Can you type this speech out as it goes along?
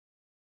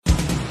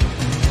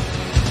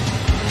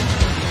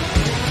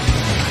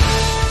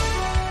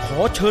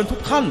อเชิญทุ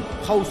กท่าน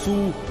เข้าสู่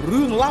เ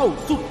รื่องเล่า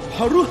สุดห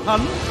ฤหั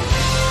น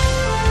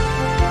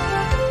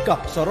กับ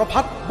สาร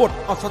พัดบท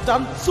อัศจร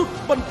รย์สุด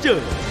บันเจิ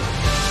ด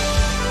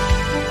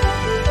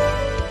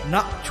ณ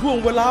ช่วง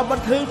เวลาบัน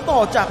เทิงต่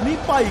อจากนี้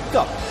ไป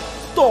กับ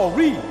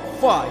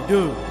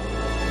StoryFinder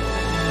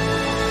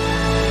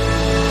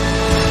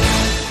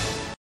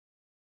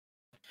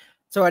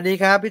สวัสดี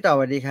ครับพี่ต่อส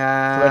วัสดีค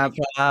รับสวัสดี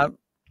ครับ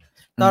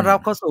ต้อนรับ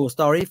เข้าสู่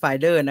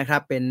StoryFinder นะครั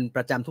บเป็นป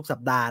ระจำทุกสั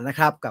ปดาห์นะ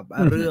ครับกับ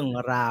เรื่อง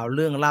ราวเ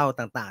รื่องเล่า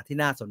ต่างๆที่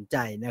น่าสนใจ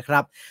นะครั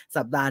บ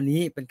สัปดาห์นี้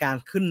เป็นการ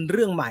ขึ้นเ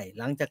รื่องใหม่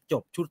หลังจากจ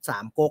บชุด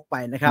3ก๊กไป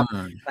นะครับ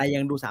ใครยั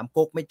งดู3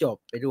ก๊กไม่จบ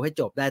ไปดูให้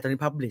จบได้ตอนนี้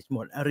publish หม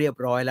ดเรียบ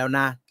ร้อยแล้วน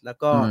ะแล้ว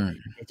ก็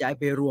จะให้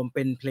ไปรวมเ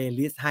ป็น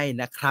playlist ให้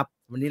นะครับ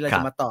วันนี้เราจ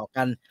ะมาต่อ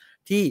กัน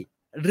ที่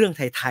เรื่องไ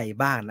ทย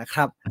ๆบ้างนะค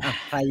รับ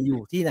ใครอ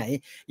ยู่ที่ไหน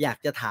อยาก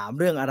จะถาม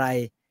เรื่องอะไร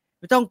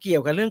ไม่ต้องเกี่ย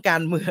วกับเรื่องกา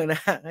รเมืองน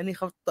ะอันนี้เ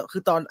ขาคื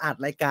อตอนอัด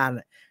รายการ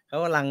เข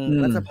ากำลัง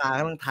รัฐสภา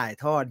กำลังถ่าย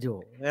ทอดอยู่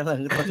กำลัง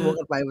ประท้วง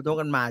กันไปประท้วง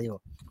กันมาอยู่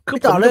คือ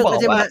ต่อเรื่อง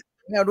ใช่ไหม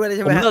ไม่เอาด้วยเลยใ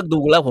ช่ไหมผมเลิกดู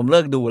แล้วผ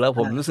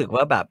มรู้สึก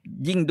ว่าแบบ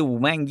ยิ่งดู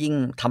แม่งยิ่ง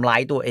ทำร้า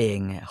ยตัวเอง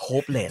เนี่ย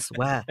hopeless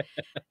ว่า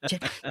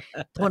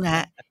โทษน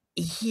ะไ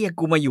อ้เหี้ย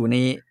กูมาอยู่ใ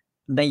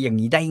นอย่าง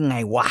นี้ได้ยังไง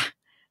วะ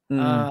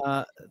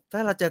ถ้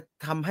าเราจะ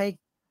ทำให้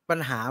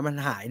ปัญหามัน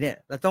หายเนี่ย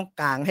เราต้อง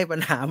กางให้ปัญ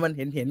หามันเ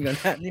ห็นก่อน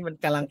นะนี่มัน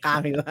กำลังกาง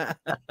อยู่ว่า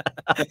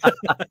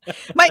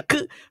ไม่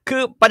คื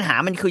อปัญหา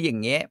มันคืออย่า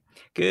งเงี้ย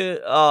คือ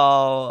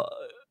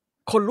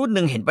คนรุ่นห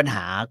นึ่งเห็นปัญห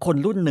าคน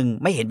รุ่นหนึ่ง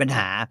ไม่เห็นปัญห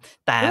า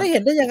แต่ไม่เห็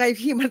นได้ยังไง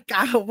พี่มันก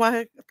างออกมา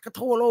กระโท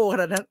โลข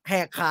นาดนั้นแห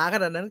กขาข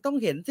นาดนั้นต้อง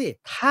เห็นสิ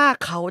ถ้า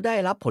เขาได้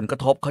รับผลกร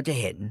ะทบเขาจะ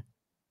เห็น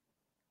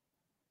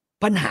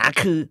ปัญหา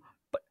คือ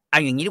เอา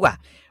อย่างนี้ดีกว่า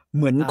เ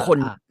หมือน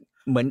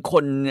ค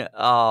น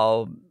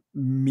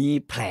มี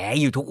แผล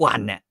อยู่ทุกวั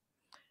นเนี่ย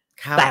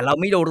แต่เรา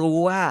ไม่รู้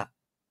ว่า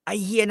ไอ้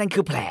เหี้ยนั่นคื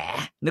อแผล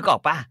นึกออ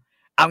กป่ะ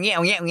เอางี้เอ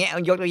า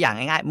ยกตัวอย่าง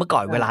ง่ายๆเมื่อก่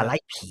อนเวลาไล่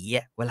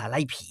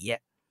ผี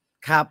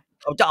ครับ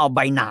เขาจะเอาใบ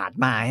หนาด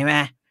มาใช่ไหม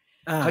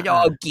เขาจะเ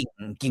อากิ่ง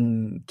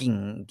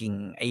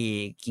ไอ้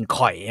กิ่ง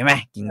ข่อยใช่ไหม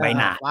กิ่งใบ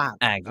หนาด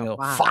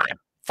ฟ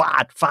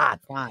าด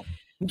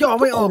มึงยอม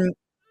ไม่ออก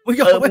ไ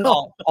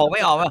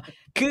ม่ออก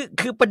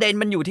คือประเด็น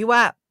มันอยู่ที่ว่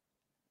า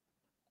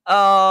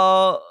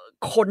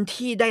คน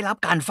ที่ได้รับ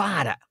การฟา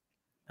ด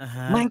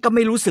มันก็ไ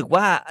ม่รู้สึก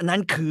ว่านั้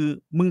นคือ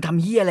มึงท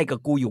ำเหี้ยอะไรกับ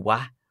กูอยู่วะ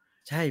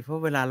ใช่เพรา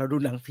ะเวลาเราดู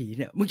หนังผีเ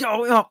นี่ยมึงจะออก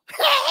ไม่ออก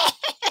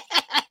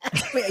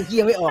ไม่ไอ้เหี้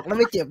ยไม่ออกแล้ว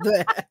ไม่เจ็บด้วย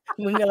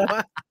มึงอะไรว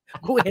ะ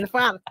กูเห็นฟ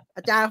าดอ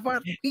าจารย์ฟาด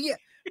เหี้ย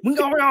มึง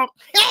ออกไม่ออก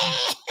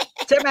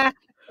ใช่ไหม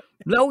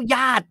แล้วญ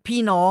าติพี่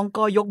น้อง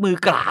ก็ยกมือ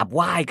กราบไห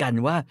ว้กัน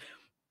ว่า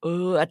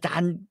อาจา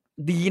รย์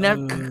ดีนะ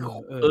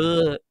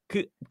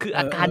คือ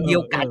อาการเดีย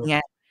วกันไง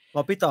พ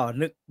อพี่ต่อ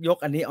นึกยก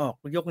อันนี้ออก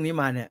ยกอันนี้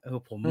มาเนี่ย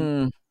ผม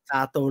ซา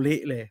โตริ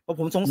เลยเพราะ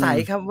ผมสงสัย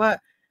ครับว่า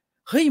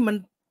เฮ้ยมัน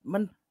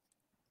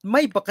ไ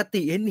ม่ปก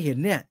ติเห็น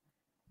เนี่ย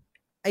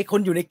ไอคน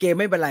อยู่ในเกม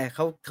ไม่เป็นไร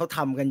เขาท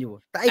ำกันอยู่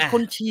แต่ไอค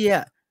นเชีย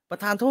ร์ประ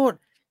ธานโทษ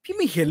พี่ไ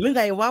ม่เห็นเรื่อง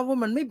ไงว่า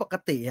มันไม่ปก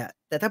ติ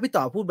แต่ถ้าพี่ต่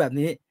อพูดแบบ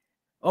นี้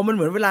มันเห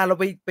มือนเวลาเรา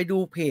ไปดู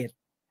เพจ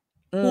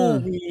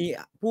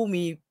ผู้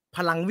มีพ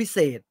ลังวิเศ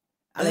ษ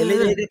อะไรเล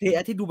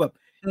ะๆที่ดูแบบ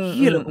เ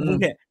หี้ยเหรอของมึง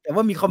เนี่ยแต่ว่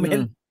ามีคอมเมน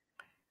ต์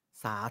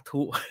สา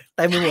ธุเ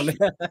ต็มไปหมดเลย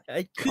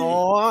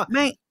ไ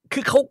ม่คื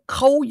อเข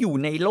าอยู่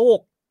ในโลก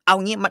เอา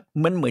งี้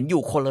มันเหมือนอ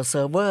ยู่คนละเ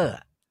ซิร์ฟเวอร์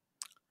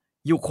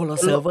จ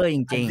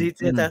ริง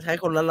ๆจะใช้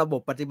คนละระบ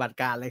บปฏิบัติ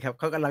การเลยครับ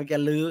เขากำลังจะ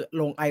ลื้อ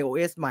ลง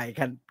iOS ใหม่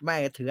กันไม่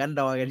ถือ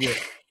Android กันอยู่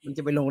มันจ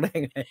ะไปลงได้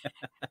ไง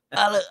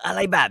อะไร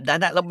แบบนั้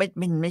นเรา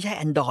ไม่ใช่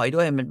Android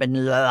ด้วยมันเป็น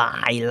ไล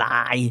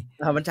น์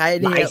มันใช้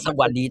นี่ส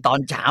วัสดีตอน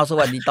เช้าส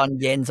วัสดีตอน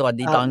เย็นสวัส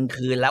ดีตอน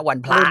คืนและวัน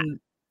พระ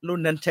รุ่น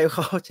นั้นเข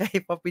าใช้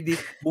Floppy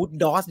Disk Boot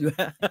DOS อยู่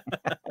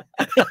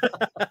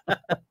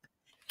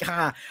ค่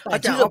ะเขา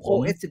จะเอา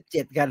OS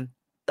 17กัน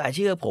แต่เ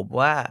ชื่อผม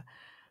ว่า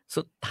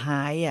สุดท้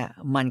าย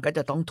มันก็จ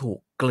ะต้องถูก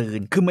กลื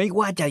นคือไม่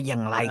ว่าจะอย่า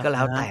งไรก็แ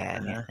ล้วแต่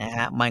เนี่ยนะฮ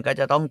ะมันก็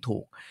จะต้องถู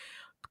ก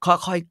ค่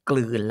อยๆก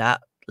ลืนแ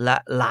ละ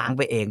ล้างไ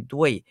ปเอง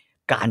ด้วย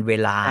การเว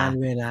ลา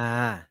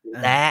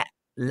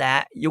และ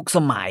ยุคส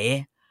มัย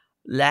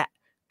และ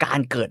การ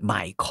เกิดให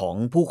ม่ของ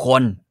ผู้ค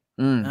น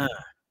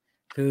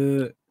คือ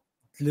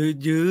หรือ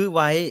ยื้อไ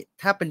ว้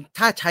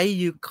ถ้าใช้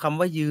ยื้อคำ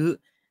ว่า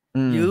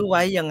ยื้อไ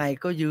ว้ยังไง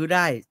ก็ยื้อไ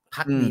ด้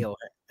พักเดียว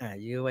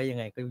ยื้อไว้ยัง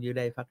ไงก็ยื้อไ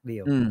ด้พักเดี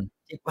ยว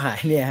จิบหาย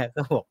เนี่ย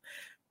ก็บอก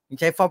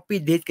ใช้ floppy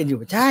disk กันอยู่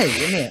ใช่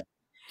เนี่ย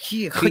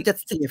เขาจะ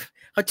เสียบ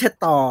เขาจะ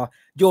ต่อ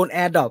โยน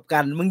AirDrop กั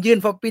นมึงยื่น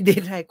floppy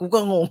disk ให้กูก็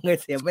งงเลย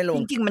เสียไม่ลง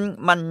จริง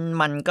ๆ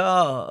มันก็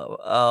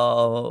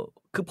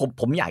คือ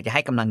ผมอยากจะใ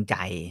ห้กำลังใจ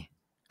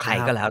ใคร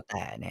ก็แล้วแ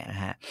ต่เนี่ยน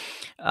ะฮะ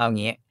เอา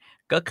งี้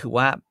ก็คือ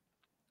ว่า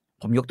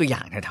ผมยกตัวอย่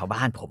างแถวบ้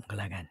านผมก็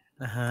แล้วกัน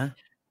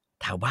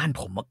แถวบ้าน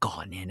ผมเมื่อก่อ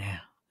นเนี่ยน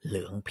ะเห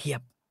ลืองเพีย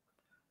บ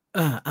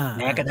แ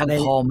ม้กระทั่ง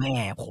พ่อแม่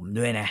ผม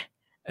ด้วยนะ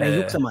ใน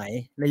ยุคสมัย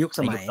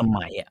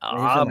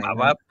แบบ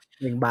ว่า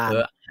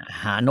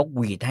หานกห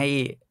วีดใ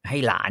ห้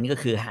หลานก็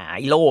คือหา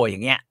โล่อย่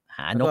างเงี้ยห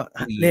านก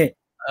หวีด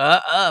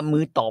มื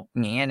อตบ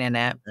อย่างเงี้ยเนี่ย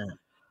นะ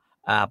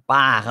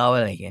ป้าเขาอ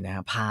ะไรอย่างเงี้ยนะ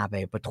พาไป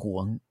ประท้ว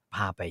งพ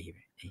าไป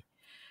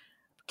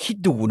คิด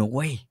ดูนะเ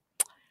ว้ย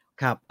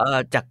ครับ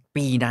จาก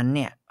ปีนั้นเ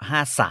นี่ย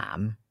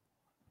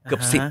53เกือ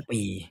บ10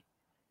 ปี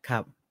ครั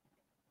บ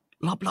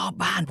รอบ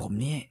บ้านผม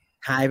นี่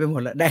หายไปหม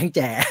ดแล้วแดงแ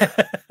จ๋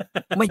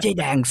ไม่ใช่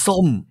แดงส้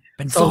ม เ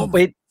ป็น ส้ ส้ ม ม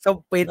ปิดส้ม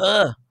ปิด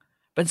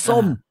เป็นส้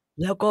ม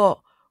แล้วก็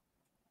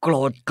โกร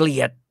ธเกลี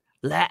ยด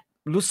และ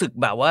รู้สึก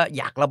แบบว่า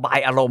อยากระบาย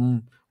อารมณ์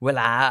เว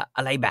ลาอ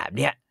ะไรแบบเ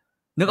นี้ย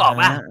นึกออก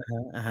ป่ะ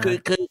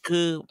คื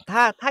อ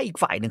ถ้าอีก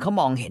ฝ่ายหนึ่งเขา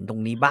มองเห็นตร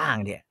งนี้บ้าง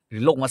เนี่ย หรื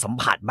อลงมาสัม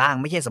ผัสบ้าง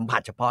ไม่ใช่สัมผั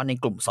สเฉพาะใน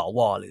กลุ่มสว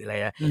หรืออะไร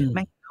นะแ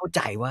ม่งเข้าใ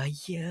จว่า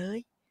เฮ้ย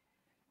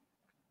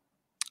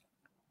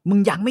มึง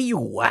ยังไม่อ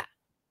ยู่อ่ะ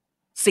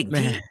สิ่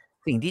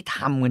งที่ท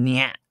ำกันเ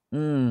นี้ย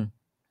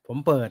ผม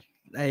เปิด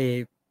ไอ้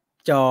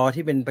จอ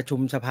ที่เป็นประชุม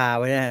สภา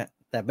ไว้นะฮะ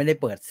แต่ไม่ได้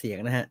เปิดเสียง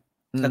นะฮะ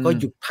แล้วก็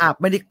หยุดภาพ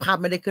ไม่ได้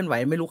เคลื่อนไหว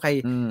ไม่รู้ใคร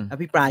อ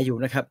ภิปรายอยู่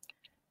นะครับ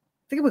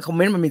ที่เป็นคอมเ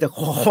มนต์มันมีแต่ค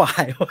อควา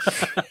ย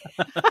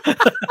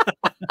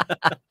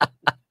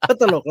ก็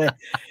ตลกเลย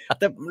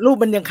แต่รูป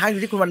มันยังค้างอ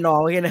ยู่ที่คุณวันนอ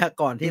เมื่อกี้นะฮะ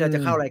ก่อนที่เราจะ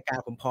เข้ารายการ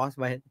ผมพอส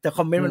ไว้แต่ค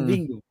อมเมนต์มันวิ่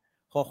งอยู่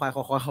คอควายเข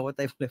าเ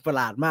ต็มเลยประห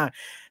ลาดมาก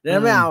ดังนั้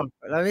นไม่เอา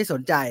เราไม่ส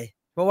นใจ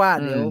เพราะว่า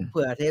เดี๋ยวเ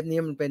ผื่อเทปนี้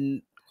มันเป็น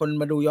คน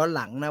มาดูย้อนห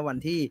ลังนะวัน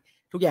ที่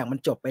ทุกอย่างมัน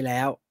จบไปแล้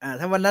ว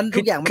ถ้าวันนั้น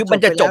ทุกอย่างมั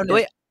นจะจบด้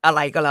วยอะไร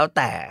ก็แล้วแ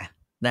ต่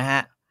นะฮ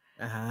ะ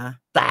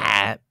แต่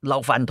เรา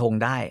ฟันธง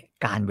ได้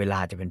การเวลา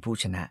จะเป็นผู้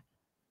ชนะ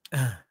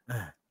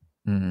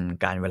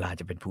การเวลา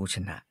จะเป็นผู้ช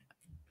นะ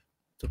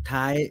สุด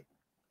ท้าย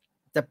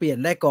จะเปลี่ยน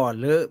ได้ก่อน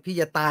หรือพี่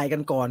จะตายกั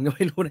นก่อนก็ไ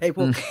ม่รู้ในพ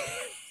วก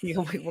ที่เข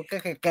า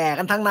แก่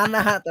กันทั้งนั้นน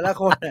ะฮะแต่ละ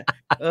คน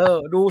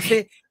ดูสิ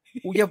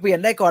กูจะเปลี่ยน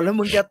ได้ก่อนแล้ว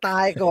มึงจะตา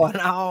ยก่อน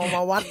เอาม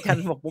าวัดกัน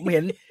บอกผมเ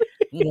ห็น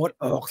งด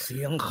ออกเสี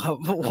ยงครับ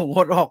ง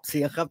ดออกเ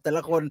สียงครับแต่ล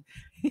ะคน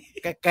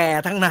แก่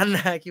ทั้งนั้นน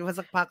ะคิดว่า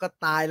สักพักก็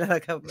ตายแล้วน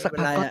ะครับสัก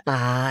พักก็ต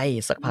าย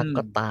สักพัก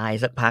ก็ตาย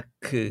สักพัก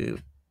คือ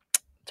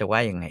จะว่า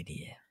ยังไงดี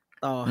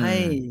ต่อให้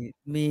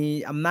มี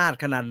อำนาจ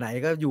ขนาดไหน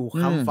ก็อยู่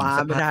ค้ำฟ้า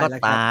ไม่ได้แล้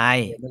วครับ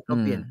มันก็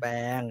เปลี่ยนแปล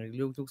ง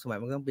ยุคทุกสมัย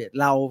มันก็เปลี่ยน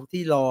เรา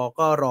ที่รอ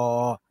ก็รอ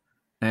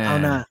เอา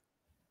นะ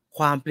ค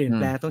วามเปลี่ยนแ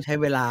ปลงต้องใช้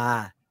เวลา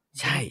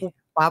ใช่ปุ๊บ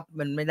ปั๊บ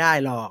มันไม่ได้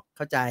หรอกเ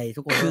ข้าใจทุ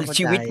กคนคือ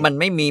ชีวิตมัน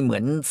ไม่มีเหมื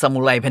อนซามู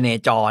ไรพเน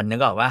จรนึ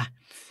กออกป่ะ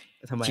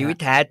ชีวิต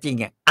แท้จริง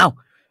อ่ะ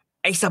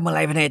ไอ้ซามูไร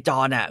พเนจ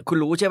รอ่ะคุณ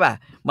รู้ใช่ป่ะ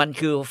มัน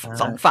คือ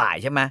2ฝ่าย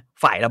ใช่ไหม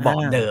ฝ่ายระบอ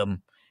บเดิม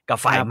กับ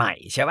ฝ่ายใหม่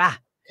ใช่ป่ะ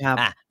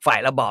ฝ่าย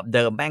ระบอบเ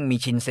ดิมแม่งมี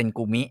ชินเซน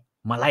กุมิ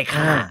มาไล่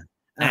ฆ่า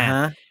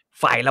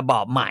ฝ่ายระบอ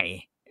บใหม่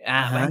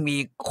แม่งมี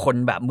คน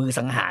แบบมือ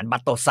สังหารบั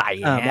ตโตไซ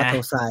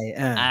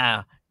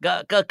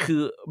ก็คื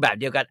อแบบ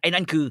เดียวกันไอ้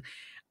นั่นคือ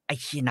ไอ้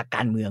ขี้นักก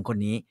ารเมืองคน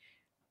นี้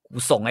กู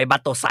ส่งไอ้บั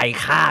ตโตไซ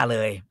ฆ่าเล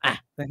ย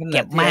เ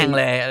ก็บแม่ง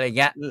เลยอะไร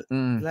เงี้ย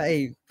แล้วไอ้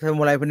ซา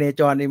มูไรพเน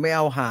จรนี่ไม่เ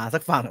อาหาสั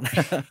กฝั่งนะ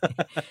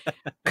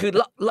คือ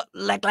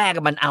แรก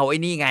ๆมันเอาไอ้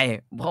นี่ไง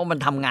เพราะมัน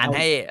ทำงาน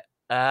ให้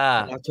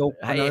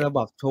ระบ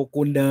อบโช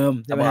กุนเดิม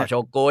ระบอบโช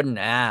กุน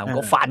มัน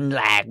ก็ฟันแ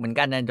หลกเหมือน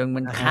กันนะจน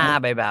มันฆ่า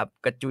ไปแบบ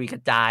กระจุยกร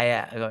ะจาย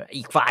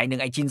อีกฝ่ายหนึ่ง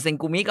ไอ้ชินเซน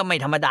กุมิก็ไม่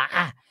ธรรมดา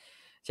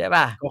ใช่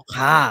ป่ะก็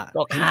ฆ่า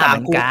เห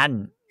มือนกัน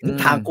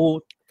ทางกู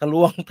ทะล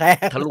วงแทง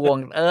ทะลวง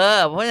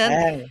เพราะฉะนั้น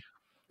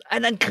อั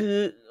นนั้น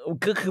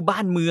คือบ้า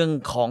นเมือง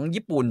ของ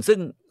ญี่ปุ่นซึ่ง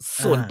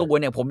ส่วนตัว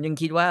เนี่ยผมยัง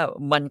คิดว่า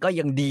มันก็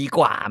ยังดีก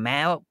ว่าแม้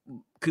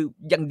คือ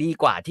ยังดี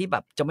กว่าที่แบ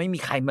บจะไม่มี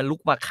ใครมาลุ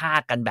กมาฆ่า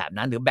กันแบบ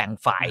นั้นหรือแบ่ง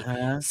ฝ่าย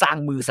สร้าง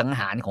มือสัง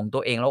หารของตั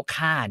วเองแล้ว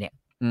ฆ่าเนี่ย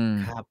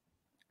ครับ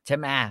ใช่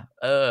ไหม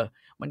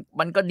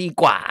มันก็ดี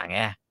กว่าไง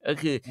ก็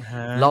คือ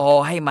รอ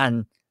ให้มัน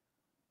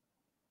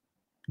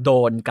โด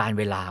นการ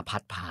เวลาพั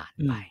ดผ่าน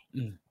ไป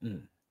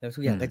แล้วทุ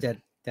กอย่างก็จ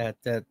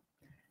ะ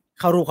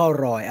เข้ารูเข้า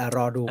รอยร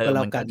อดูก็แ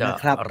ล้วกันนะ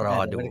ครับรอ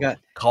ดู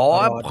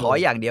ขอ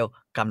อย่างเดียว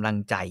กำลัง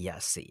ใจอย่า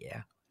เสีย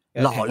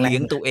หล่อเลี้ย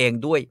งตัวเอง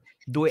ด้ว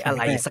ยอะ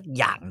ไรสัก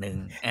อย่างหนึ่ง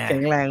แข็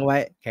งแรงไ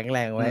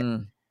ว้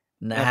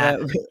นะฮะ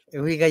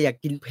พี่ก็อยาก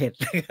กินเผ็ด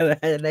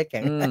จะได้แข็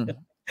ง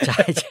ใช่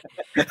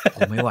ผ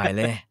มไม่ไหวเ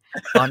ลย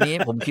ตอนนี้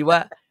ผมคิดว่า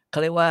เขา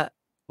เรียกว่า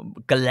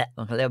กแล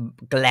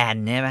น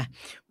ใช่ไหม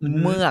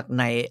เมือก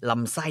ในล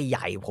ำไส้ให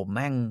ญ่ผมแ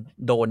ม่ง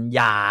โดน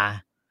ยา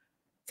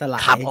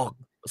ขับออก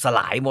สล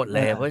ายหมดเล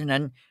ยเพราะฉะนั้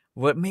น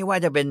ไม่ว่า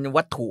จะเป็น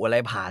วัตถุอะไร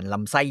ผ่านล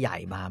ำไส้ใหญ่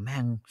มาแม่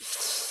ง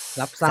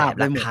รับทราบ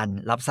ไ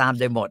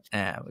ด้หมด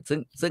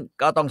ซึ่ง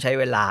ก็ต้องใช้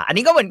เวลาอัน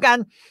นี้ก็เหมือนกัน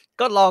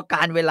ก็รอก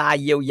ารเวลา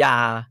เยียวยา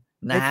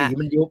นะฮะฝี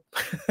มันยุบ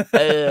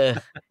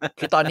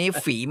คือตอนนี้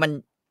ฝีมั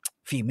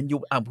นยุ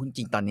บพูดจ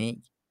ริงตอนนี้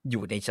อ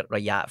ยู่ในร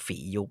ะยะฝี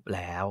ยุบแ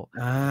ล้ว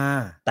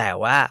แต่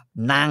ว่า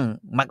นั่ง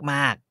ม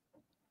าก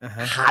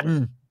ๆคัน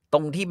ตร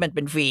งที่มันเ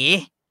ป็นฝี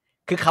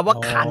คือคำว่า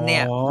คันเนี่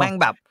ยแม่ง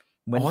แบบ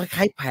เหมือนค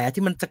ล้ายแผล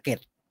ที่มันสะเก็ด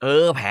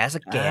แผลส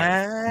ะเก็ด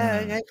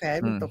คล้ายแผล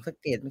มันตกสะ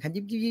เก็ดมันคัน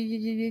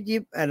ยิ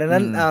บดัง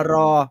นั้น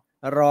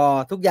รอ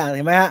ทุกอย่างเ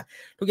ห็นไหมฮะ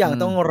ทุกอย่าง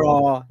ต้องรอ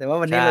แต่ว่า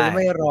วันนี้เราไ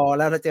ม่รอแ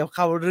ล้วเราจะเ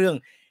ข้าเรื่อง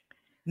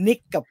นิก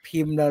กับ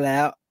พิมพ์แล้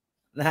ว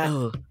นะฮะ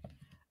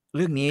เ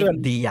รื่องนี้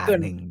ดีอย่าง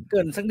หนึ่งเ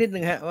กินสักนิดนึ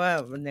งฮะว่า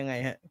มันยังไง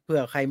ฮะเผื่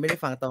อใครไม่ได้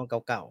ฟังตอน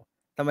เก่า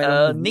ๆทำไมเรา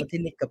ถึงมา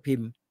ที่นิกกับพิ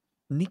มพ์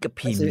เ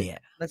นี่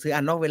ยหนังสืออ่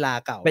านนอกเวลา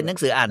เก่าเป็นหนัง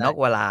สืออ่านนอก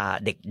เวลา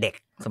เด็ก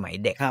ๆสมัย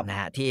เด็กนะ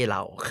ฮะที่เร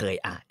าเคย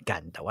อ่านกั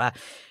นแต่ว่า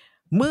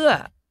เมื่อ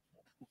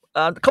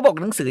เขาบอก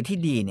หนังสือที่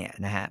ดีเนี่ย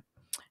นะฮะ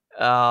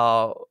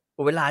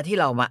เวลาที่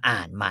เรามาอ่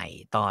านใหม่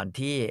ตอน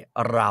ที่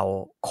เรา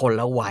คน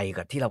ละวัย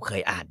กับที่เราเค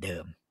ยอ่านเดิ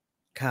ม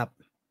ครับ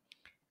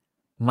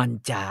มัน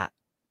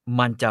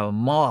จะ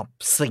มอบ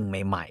สิ่งใ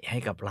หม่ๆให้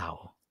กับเรา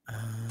อา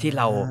ที่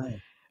เรา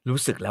รู้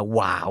สึกแล้ว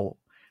ว้าว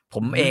ผ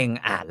ม อือฮึ เอง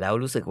อ่านแล้ว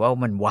รู้สึกว่า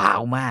มันว้า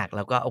วมาก แ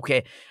ล้วก็โอ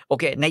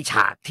เค ในฉ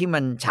ากที่มั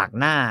นฉาก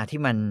หน้าที่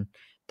มัน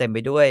เต็มไป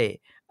ด้วย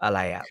อะไร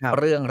อะ ครับ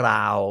เรื่องร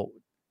าว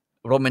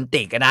โรแมน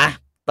ติกอะนะ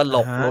ตล อ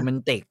ะ ก ฮะ โรแมน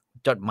ติก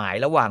จดหมาย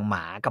ระหว่างหม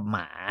ากับหม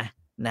า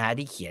นะครับ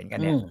ที่เขียนกั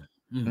นเนี่ย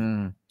อืม อืม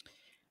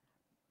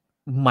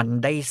มัน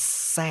ได้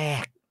แทร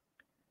ก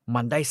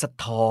มันได้สะ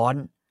ท้อน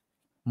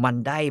มัน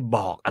ได้บ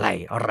อกอะไร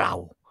เรา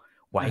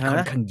ไว้ อะฮะ ค่อ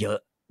นข้างเยอะ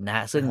นะค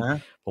รับ ซึ่ง อะฮะ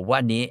ผมว่า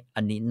อัน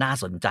นี้น่า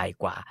สนใจ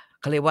กว่า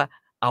เขาเรียกว่า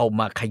เอา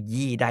มาข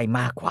ยี้ได้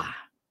มากกว่า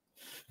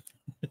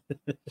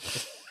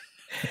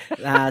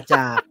จ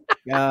า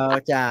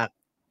ก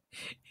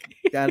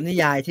จากนิ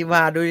ยายที่ว่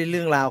าด้วยเ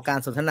รื่องราวการ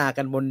สนทนา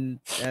กันบน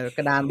ก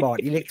ระดานบอร์ด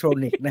อิเล็กทรอ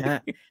นิกส์นะครับ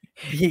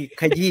ที่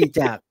ขยี้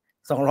จาก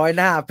 200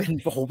 หน้าเป็น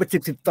โอ้โฮ เป็น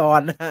 10 ๆ ตอ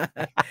น นะครับ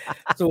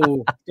สู่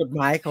จดห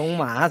มายของ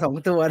หมา 2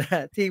 ตัวนะค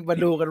รับที่มา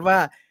ดูกันว่า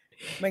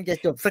แม่งจะ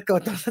จบสัก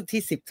ตอน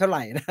ที่ 10 เท่าไร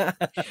นะ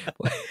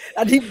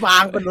อันนี้บา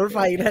งกว่ารถไฟ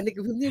นะ นี่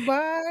คือนี่บ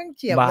างเ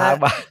ฉียบนะ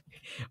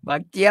บาง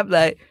เจี๊ยบเล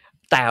ย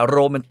แต่โร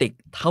แมนติก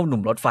เท่าหนุ่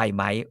มรถไฟไ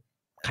หม?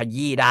 ข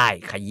ยี้ได้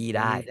ขยี้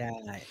ได้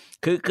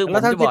คือผ เรา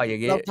ม ทำ จะบอกอย่า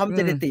งงี้ เราทำส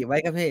ถิติไว้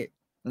ครับพี่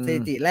อืม สถิ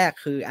ติแรก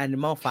คือ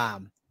Animal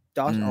Farm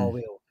อื George ม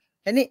Orwell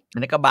แค่นี้ อัน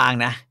นี้ก็บาง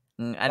นะ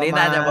อันนี้ ประมาณ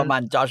น่าจะประมา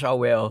ณ George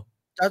Orwell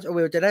George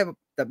Orwell จะได้แบบ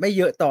แต่ไม่เ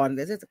ยอะตอน แ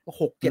ต่สัก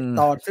 6-7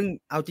 ตอน ซึ่ง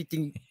เอาจริ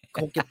ง ๆ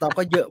 6-7 ตอน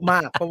ก็เยอะมา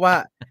ก เพราะว่า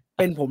เ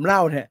ป็นผมเล่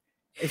าเนี่ย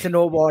ไอ้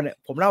Snowball เนี่ย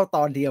ผมเล่าต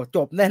อนเดียวจ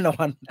บแน่นอ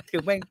น คื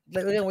อแม่งเ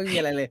รื่องไม่มี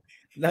อะไรเลย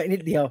น้อยนิ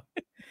ดเดียว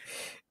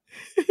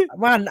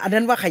ว่าอัน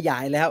นั้นว่าขยา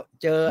ยแล้ว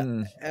เจอ อืม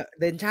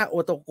Densha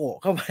Otoko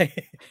เข้าไป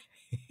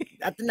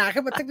อาจจะหนา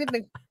ขึ้นมาสักนิดห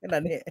นึ่งขนา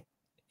ดนี้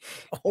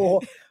โอ้โฮ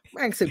แ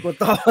ม่ง 10 กว่า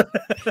ตอน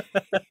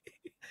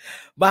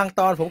บาง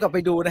ตอนผมกลับไป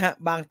ดูนะครับ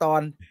บางตอ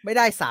นไม่ไ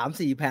ด้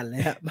 3-4 แผ่นเล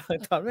ยครับ บาง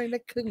ตอนแม่งได้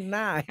ครึ่งห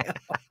น้า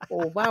โอ้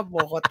บ้าบ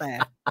อคอแต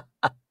ก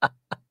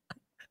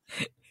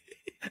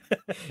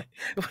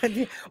วัน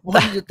นี้ว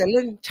นอยู่แต่เ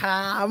รื่องชา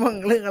มั่ง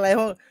เรื่องอะไร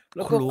มั่ง แ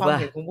ล้ว คุ ก็ ณรู้ ควา เป ม ล่า?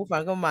 เห็นของผู้ฟั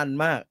งก็มัน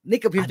มาก นิก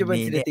กับพิม อัน จะเป็น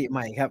นี้ ส เนถิี่ย ติให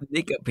ม่ครับ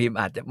นิกกับพิม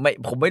อาจจะไม่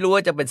ผมไม่รู้ว่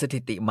าจะเป็นสถิ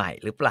ติใหม่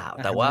หรือเปล่า อ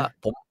ะ แต่ ฮว่า ะ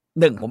ผม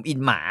 1 ผมอิน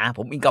หมา ผ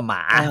มอินกับหม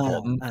า อา ผ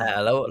ม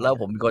ๆ แล้ว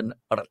ผมเป็นคน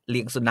เ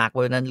ลี้ยงสุนัข เพร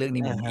าะฉะนั้นเรื่อง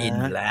นี้อผะฮะ มอิน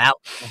อยู่แล้ว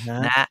อะฮะ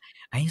นะครับ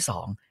อันที่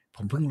 2 ผ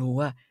มเพิ่งรู้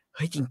ว่า เ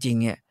ฮ้ย จริง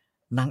ๆ เนี่ย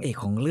นางเอก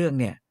ของเรื่อง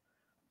เนี่ย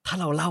ถ้า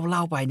เราเล่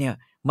าไปเนี่ย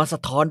มันส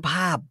ะท้อนภ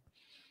าพ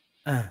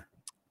อา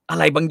อะ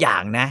ไรบางอย่า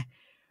งนะ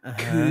อะ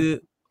ฮคะ ือ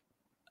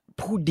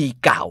ผู้ดี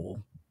เก่า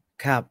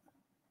ครับ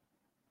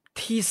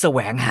ที่แสว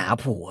งหา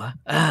ผัว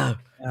เออ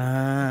อา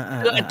อา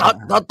คือไอ้ตอ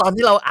น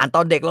ที่เราอ่านต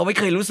อนเด็กเราไม่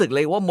เคยรู้สึกเล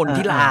ยว่ามน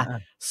ทิรา อา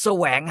ๆ ๆ แส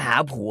วงหา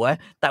ผัว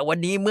แต่วัน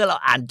นี้เมื่อเรา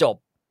อ่านจ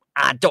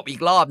บอี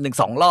กรอบ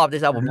 1-2 รอบด้ว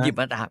ยซ้ำ อผะฮมหยิะ บ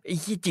มาอ่าน ไอ้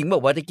เหี้ย จริงเปล่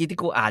าวะ ตะกี้ที่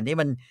กูอ่านนี่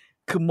มัน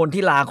คือมน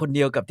ทิราคนเ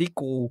ดียวกับที่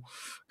กู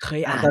เค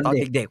ยอ่านตอน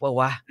เด็ก ๆ เปล่า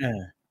วะ? เอ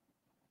อ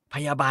พ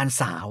ยาบาล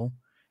สาว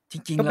จ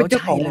ริง ก็ ๆ แลเป้็นวเจ้ใา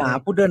ชข่องหมา เลย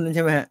Poodle นั่นใ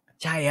ช่ไหมครับ?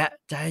 ใช่ครับ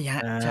ใช่ครั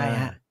บ อา ใช่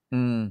ครับ อื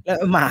ม แล้ว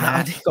หมา นะ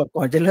ที่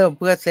ก่อนจะเริ่ม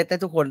เพื่อเซตให้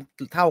ทุกคน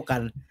เท่ากั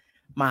น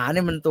หมาเ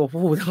นี่ยมันตัว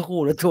ผู้ทั้งคู่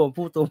หรือตัว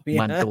ผู้ตัวเมีย?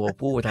 มันตัว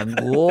ผู้ทั้ง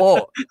คู่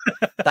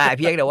แต่เ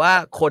พียงแต่ว่า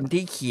คน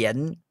ที่เขียน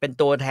เป็น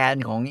ตัวแทน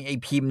ของไอ้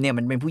พิมพ์เนี่ย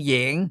มันเป็นผู้ห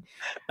ญิง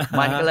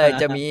มันก็เลย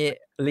จะมี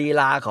ลี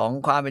ลาของ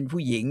ความเป็น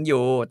ผู้หญิงอ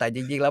ยู่ แต่จ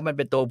ริง ๆ แล้วมันเ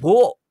ป็นตัว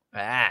ผู้ อ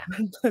า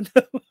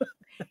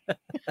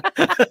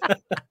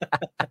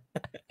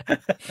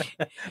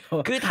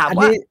คือถามอัน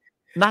ว่า นี้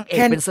นางเอแค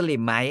ก่ เป็นสลิ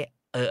มไหม?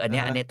 อันอเ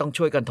นี้ะฮะ ยต้อง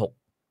ช่วยกันถก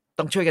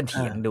ต้องช่วยกันเ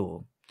ถียงอา ดู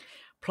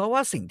เพราะว่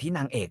าสิ่งที่น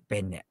างเอกเป็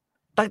นเนี่ย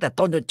ตั้งแต่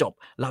ต้นจนจบ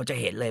เราจะ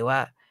เห็นเลยว่า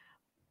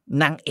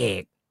นางเอ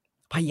ก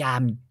พยายา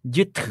ม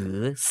ยึดถือ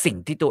สิ่ง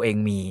ที่ตัวเอง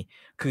มี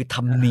คือธ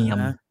รรมอะเนียม ฮ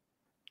ะ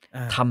อ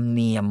า ธรรมเ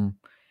นียม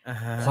อะ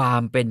ฮะ ควา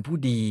มเป็นผู้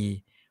ดี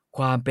ค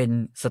วามเป็น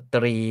สต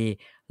รี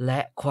และ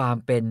ความ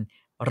เป็น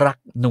รัก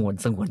หนวล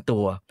สงวนตั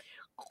ว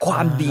คอวา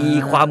า มดี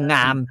ความง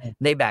ามอือ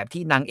ๆ ในแบบ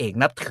ที่นางเอก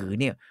นับถือ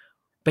เนี่ย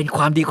เป็นค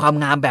วามดีความ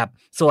งามแบบ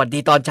สวัสดี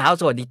ตอนเช้า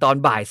สวัสดีตอน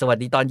บ่าย สวัส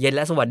ดีตอนเย็น แ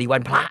ละสวัสดีวั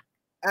นพระ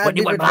อา วันน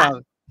นีี้้วเัปน็นพรฝะ ั่ง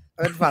เ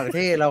ป็นฝั่ง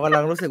ที่เรากำลั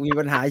งรู้สึกมี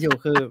ปัญหาอยู่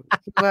คือ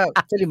คิดว่า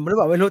สลิมหรือเ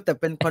ปล่าไม่รู้ แต่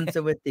เป็น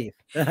Conservative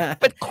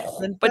เป็นโค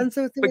เป็น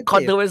เป็น Conservative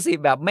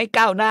Conservative แบบไม่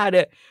ก้าวหน้าด้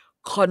วย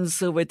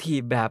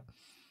Conservative แบบ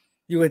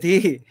อยู่กับที่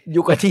อ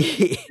ยู่กับที่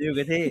อยู่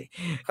กับที่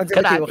ข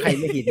ณะ Conservative กว่าที่ ไข่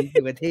ในหิน อ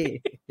ยู่กับที่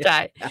ใช่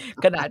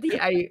ขณะที่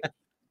ไ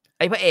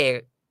อ้พระเอก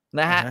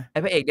นะอคะรับ ฮะ ไอ้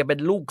พระเอกเนี่ยเป็น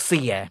ลูกเ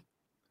สีย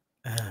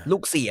อา ลู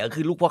กเสีย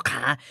คือลูกพ่อค้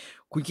า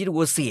คุณคิดดู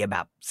ว่าเสียแบ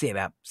บเ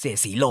สีย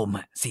สีลมอ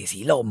ะ เสียสี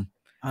ลม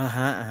อะฮ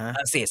ะ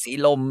ๆ เสียสี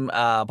ลม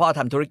พ่อท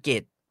ำธุรกิ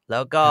จ แล้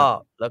วก็ ครับ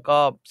แล้วก็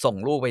ส่ง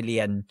ลูกไปเรี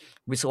ยน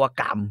วิศว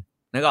กรรม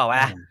นึกออกไหม? อ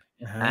า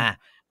อะฮะ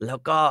แล้ว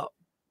ก็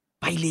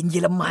ไปเรียนเย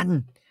อรมัน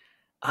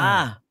อา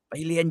ไป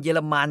เรียนเยอ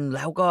รมัน แ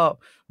ล้วก็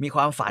มีค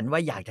วามฝันว่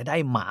าอยากจะได้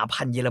หมา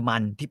พันธุ์เยอรมั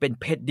นที่เป็น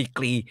เพชรดีก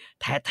รี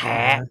แท้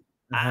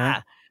อะฮะ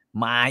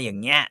ๆ มาอย่าง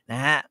เงี้ยนะ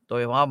ครับ โดย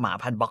เฉพาะหมา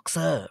พันธุ์บ็อกเซ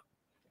อร์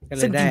ก็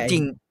เซลึ่งยได้จริ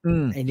ง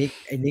ๆ ไอ้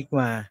นิก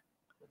มา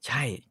ใ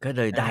ช่ก็เ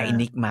ลยได้ไอ้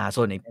นิกมา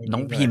ส่วนไอ้ ไอ้ น้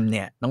อง นิก พิมพ์เ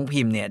นี่ยน้อง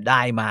พิมพ์เนี่ยไ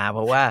ด้มา เพ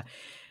ราะว่า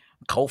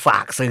เขาฝา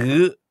กซื้อ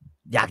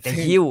อยากจะ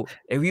ซึ่ง หิ้ว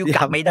ไอ้วิว เดี๋ยว ก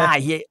ลับไม่ได้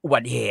เฮียอุบั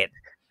ติเหตุ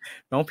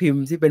น้องพิม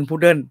พ์ที่เป็นพุด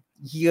เดิ้ล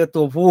เหี้ย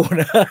ตัวผู้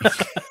นะ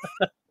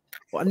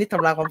อันนี้ท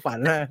ำลายความฝัน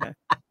นะ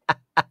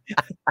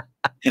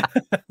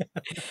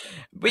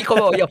พี่เขา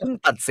บอกอย่าเพิ่ง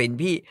ตัดสิน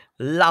พี่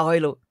เล่าให้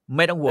รู้ไ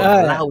ม่ต้องห่วง เอ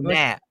อ เล่าแ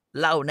น่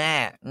เล่าแน่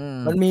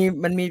มั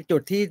นมีจุ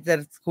ดที่จะ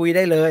คุยไ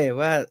ด้เลย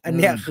ว่าอันเ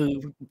นี้ย อืม คือ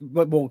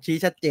บ่งชี้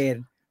ชัดเจน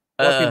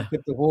เอ ว่า อ พิมพ์คื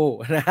อตัวผู้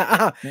นะอ้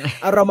าว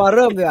เอาเรามาเ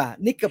ริ่มดีกว่า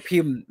นิกกับพิ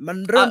มพ์มัน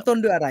เริ่มต้น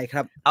ด้วยอะไรค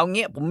รับ เอา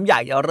งี้ผมอยา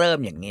กจะเริ่ม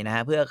อย่างนี้นะฮ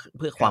ะเ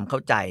พื่อความเข้า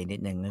ใจนิด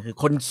นึงก็คือ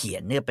คนเขีย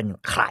นเนี่ยเป็น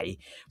ใคร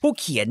ผู้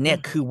เขียนเนี่ย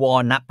คือว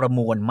รณประม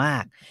วลมา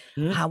ก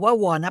อืม ถามว่า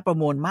วรณประ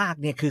มวลมาก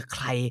เนี่ยคือใค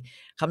ร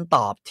คำต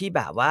อบที่แ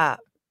บบว่า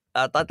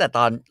ตั้งแต่ต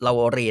อนเรา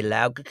เรียนแ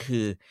ล้วก็คื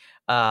อ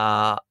เอ่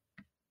อ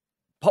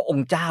พระอง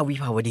ค์เจ้าวิ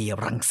ภาวดี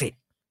รังสิต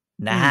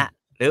นะฮะ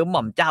หรือหม่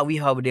อมเจ้าวิ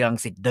ภาวดีรัง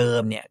สิตเดิ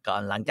มเนี่ยก่อ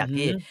นหลังจาก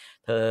ที่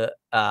เธอ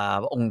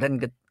พระองค์ท่าน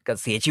ก็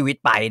เสียชีวิต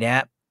ไปนะฮ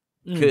ะ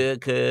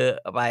คือ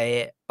ไป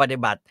ปฏิ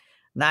บัติ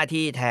หน้า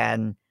ที่แทน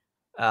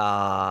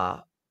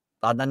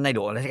ตอนนั้นในหล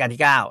วงรัชกาล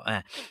ที่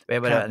9ไป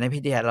ปฏิบัติในพิ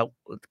ธีเรา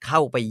เข้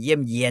าไปเยี่ย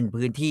มเยียน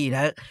พื้นที่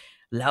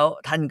แล้ว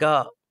ท่านก็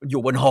อ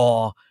ยู่บนหอ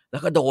แล้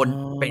วก็โดน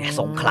ไป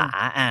สงขลา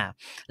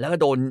แล้วก็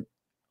โดน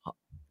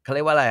เขาเ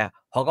รียกว่าอะไร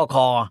หกค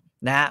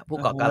นะฮะผู้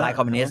ก่อการร้ายค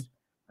อมมิวนิสต์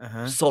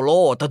โซโล่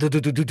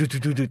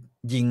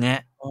ยิงฮ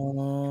ะอ๋อ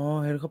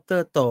เฮลิคอปเตอ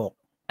ร์ตก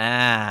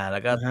แล้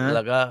วก็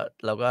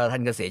ท่า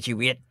นก็เสียชี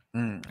วิต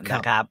นะ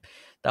ครับ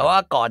แต่ว่า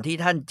ก่อนที่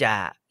ท่านจะ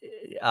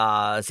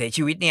เสีย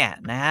ชีวิตเนี่ย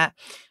นะฮะ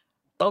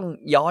ต้อง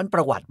ย้อนป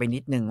ระวัติไปนิ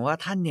ดนึงว่า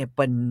ท่านเนี่ยเ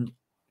ป็น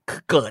คื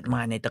อเกิดม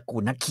าในตระกู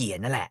ลนักเขียน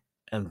นั่นแหละ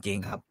จริง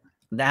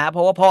ๆนะฮะเพร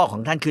าะว่าพ่อขอ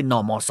งท่านคือน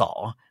มส.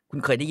คุณ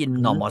เคยได้ยิน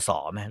นมส.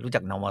ไหมรู้จั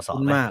กนมส.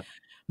ไหม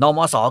นม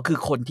ส.คือ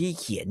คนที่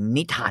เขียน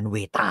นิทานเว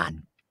ตาล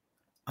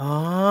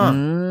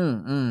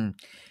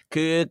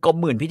คือกรม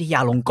หมื่นพิทยา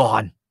ลงก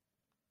รณ์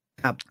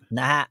ครับ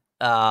นะฮะ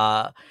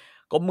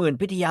กรมหมื่น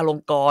พิทยาลง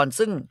กรณ์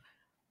ซึ่ง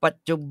ปัจ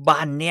จุบั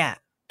นเนี่ย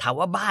ถาม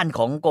ว่าบ้านข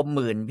องกรมห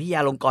มื่นพิทย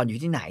าลงกรณ์อยู่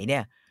ที่ไหนเนี่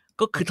ย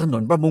ก็คือถน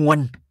นประมวล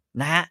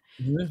นะฮะ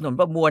ถนน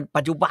ประมวล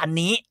ปัจจุบัน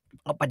นี้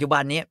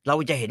เรา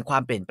จะเห็นควา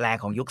มเปลี่ยนแปลง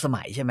ของยุคส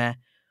มัยใช่ไหม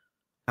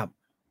ครับ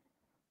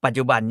ปัจ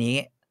จุบันนี้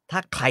ถ้า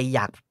ใครอย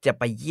ากจะ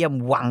ไปเยี่ยม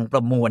วังปร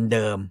ะมวลเ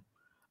ดิม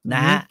น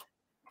ะฮะ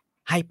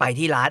ให้ไป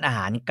ที่ร้านอาห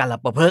ารกาล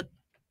ประพฤกษ์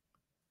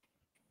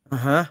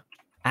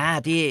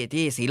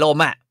ที่สีลม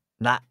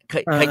นะเ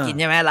คยกิน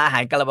ใช่ไหมร้านอาหา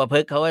รกาลประพฤ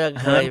กษ์เขาก็จะ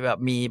เคยแบบ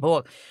มีพวก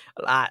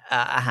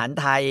อาหาร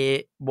ไทย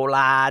โบร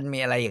าณมี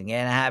อะไรอย่างเงี้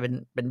ยนะฮะเ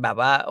ป็นแบบ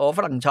ว่าโอ้ฝ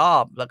รั่งชอ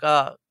บแล้วก็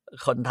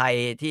คนไทย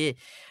ที่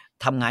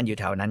ทำงานอยู่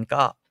แถวนั้น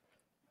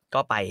ก็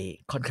ไป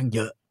ค่อนข้างเ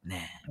ยอะน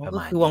ะประม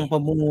าณก็คือวังปร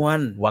ะมวล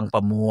วังปร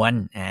ะมว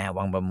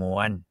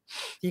ล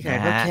ที่ขาย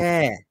ข้าวแช่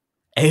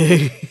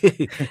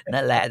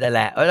นั่นแหละแ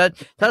ล้ว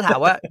ถ้าถาม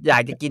ว่าอยา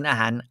กจะกินอา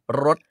หาร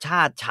รสช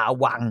าติชาว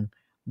วัง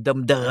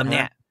เดิมๆเ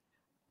นี่ย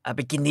ไป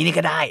กินนี้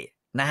ก็ได้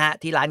นะฮะ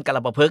ที่ร้านกาล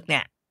ประพฤกษ์เนี่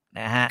ย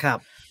นะฮะครับ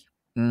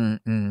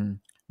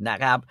นะ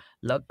ครับ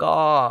แล้ว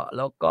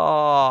ก็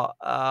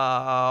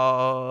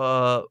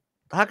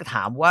ถ้าถ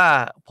ามว่า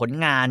ผล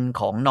งาน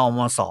ของนม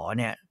ส.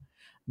เนี่ย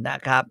นะ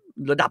ครับ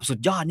ระดับสุด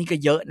ยอดนี่ก็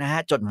เยอะนะฮะ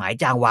จดหมาย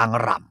จางวาง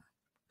ร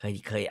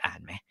ำเคยอ่าน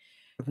ไหม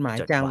จดหมาย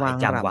จางวา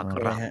ง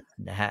ร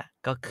ำนะฮะ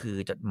ก็คือ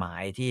จดหมา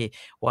ยที่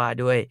ว่า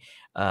ด้วย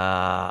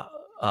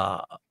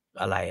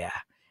อะไร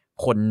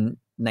คน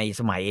ใน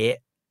ส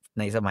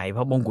มัยพ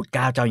ระมงกุฎเก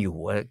ล้าเจ้าอยู่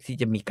หัวที่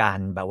จะมีการ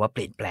แบบว่าเป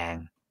ลี่ยนแปลง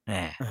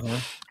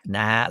น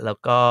ะฮะแล้ว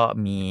ก็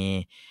มี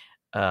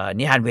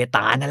นิทานเวต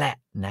าลนั่นแหละ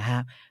นะฮะ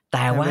แ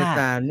ต่ว่าเว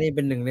ตาลนี่เ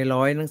ป็น1 ใน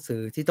 100หนังสื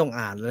อที่ต้อง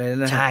อ่านเลย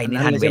นะใช่นิ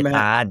ทานเวต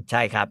าลใ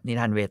ช่ครับนิ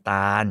ทานเวต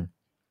าล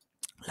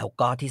แล้ว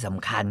ก็ที่ส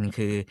ำคัญ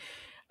คือ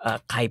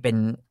ใครเป็น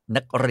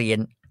นักเรียน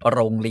โ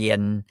รงเรียน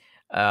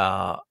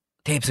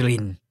เทพศิริ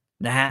นทร์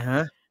นะฮะ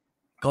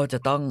ก็จะ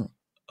ต้อง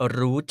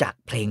รู้จัก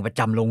เพลงประ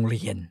จำโรงเ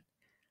รียน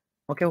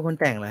แกเป็นคน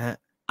แต่งเหรอฮะ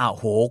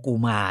โหกู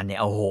มารเนี่ย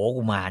โห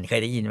กูมารเค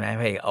ยได้ยินไหม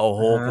เพลงโ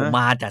หกูม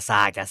ารจะซ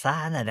า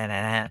นั่น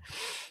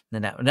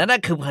นั่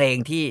นคือเพลง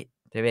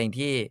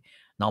ที่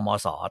นม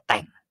ส.แต่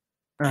ง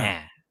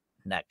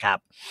นะครับ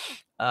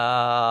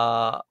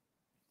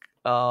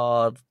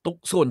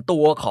ส่วนตั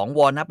วของว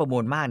รณประม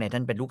วลมากเนี่ยท่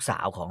านเป็นลูกสา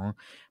วของ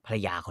ภรร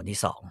ยาคนที่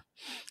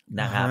2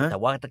นะครับแต่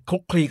ว่าคลุ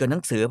กคลีกับหนั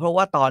งสือเพราะ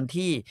ว่าตอน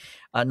ที่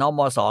นม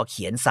ส.เ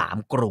ขียน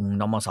3 กรุง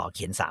นมส.เ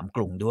ขียน3 ก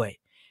รุงด้วย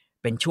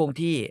เป็นช่วง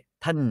ที่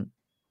ท่าน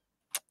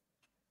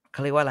เข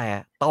าเรียกว่าอะไร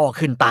ต้อ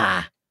ขึ้นตา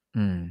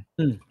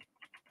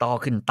ต้อ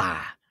ขึ้นตา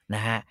น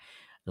ะฮะ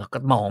แล้วก็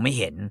มองไม่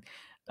เห็น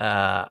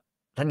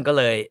ท่านก็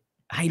เลย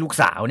ให้ลูก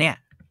สาวเนี่ย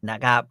นะ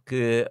ครับ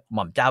คือห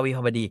ม่อมเจ้าวิภ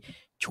าวดี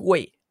ช่วย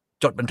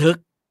จดบันทึก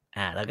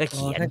แล้วก็เ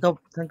ขียนท่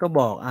านก็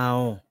บอกเอา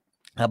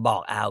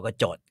ก็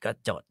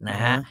จดนะ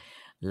ฮะ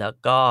แล้ว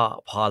ก็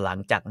พอหลัง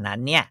จากนั้น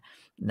เนี่ย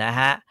นะ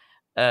ฮะ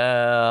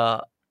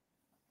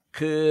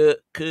คือ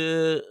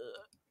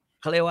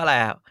เขาเรียกว่าอะไร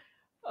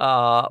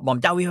หม่อม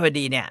เจ้าวิภาว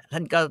ดีเนี่ยท่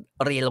านก็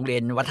เรียนโรงเรีย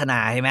นวัฒนา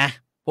ใช่ไหม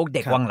พวกเ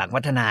ด็กวังหลัง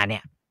วัฒนาเนี่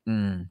ย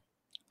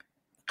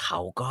เขา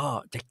ก็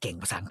จะเก่ง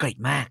ภาษาอังกฤษ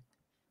มาก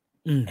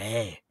อืม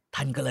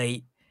ท่านก็เลย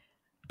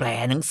แปล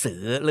หนังสื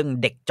อเรื่อง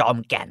เด็กจอม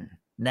แก่น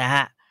นะฮ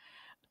ะ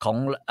ของ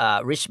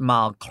ริชมา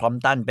ร์ครอม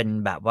ตันเป็น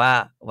แบบว่า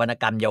วรรณ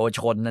กรรมเยาวช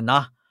นนะเน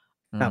าะ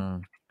ครับ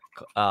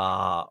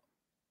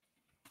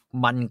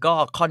มันก็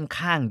ค่อน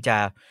ข้างจะ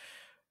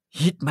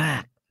ฮิตมา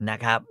กนะ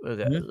ครับ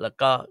แล้ว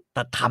ก็แ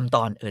ต่ทำต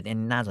อนเนี่ย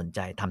น่าสนใจ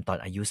ทำตอน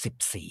อายุ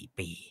14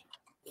 ปี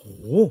โอ้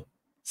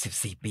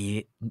 14 ปี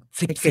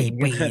เก่ง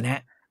 14 ปีน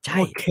ะ ใช่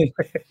เก่ง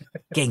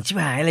เก่งชิบ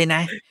หายเลยน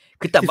ะ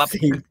คือแต่แบบ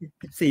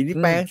14นี่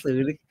แปลหนังสือ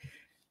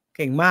เ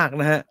ก่งมาก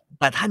นะฮะ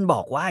แต่ท่านบ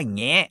อกว่าอย่าง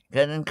เงี้ยก็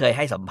นั้นเคยใ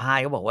ห้สัมภาษ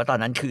ณ์ก็บอกว่าตอน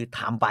นั้นคือท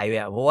ำไปแบ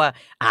บเพราะว่า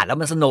อ่านแล้ว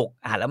มันสนุก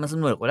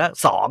แล้ว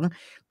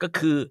2ก็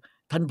คือ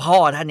ท่านพ่อ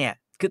ท่านเนี่ย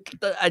คือ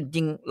จ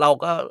ริงเรา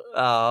ก็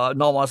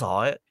นมส.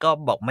ก็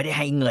บอกไม่ได้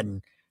ให้เงิน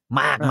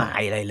มากมาย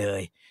อะไรเล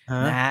ย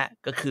นะฮะ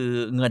ก็คือ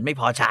เงินไม่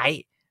พอใช้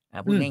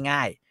พูดง่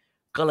าย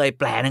ๆก็เลย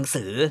แปลหนัง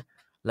สือ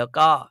แล้ว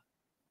ก็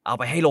เอา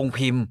ไปให้โรง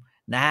พิมพ์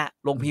นะฮะ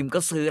โรงพิมพ์ก็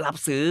รับ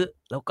ซื้อ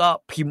แล้วก็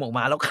พิมพ์ออกม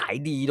าแล้วขาย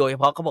ดีโดยเฉ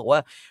พาะเขาบอกว่า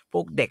พ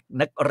วกเด็ก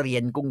นักเรีย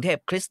นกรุงเทพ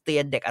คริสเตีย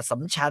นเด็กอัสสั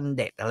มชัญ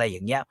เด็กอะไรอย่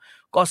างเงี้ย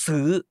ก็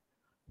ซื้อ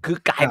คือ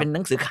กลายเป็นห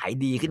นังสือขาย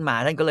ดีขึ้นมา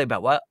ท่านก็เลยแบ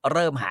บว่าเ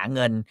ริ่มหาเ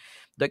งิน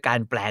โดยการ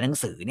แปลหนัง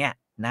สือเนี่ย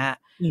นะฮะ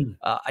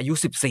อายุ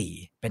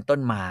14เป็นต้น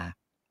มา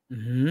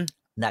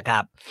นะครั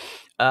บ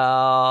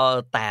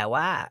แต่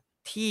ว่า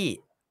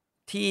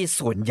ที่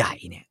ส่วนใหญ่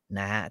เนี่ย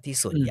นะฮะที่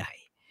ส่วนใหญ่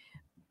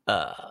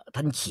ท่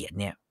านเขียน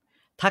เนี่ย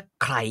ถ้า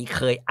ใครเ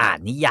คยอ่าน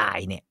นิยาย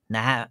เนี่ยน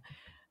ะฮะ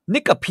นิ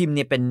กพิมพ์เ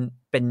นี่ยเ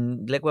ป็น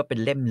เรียกว่าเป็น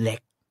เล่มเล็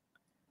ก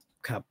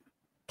ครับ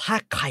ถ้า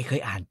ใครเค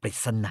ยอ่านปริ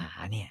ศนา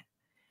เนี่ย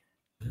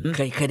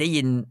เคยได้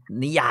ยิน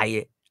นิยาย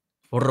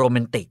โรแม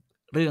นติก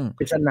เรื่อง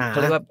ปริศนาเขา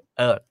เรียกว่า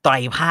ไตร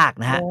ภาค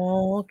นะฮะ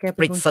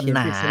ปริศน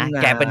า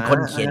แกเป็นคน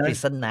เขียนปริ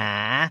ศนา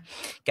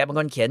แกเป็น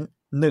คนเขียน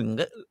1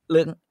ก็เ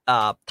รื่อง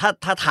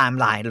ถ้าไทม์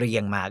ไลน์เรีย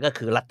งมาก็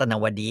คือรัตน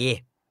วดี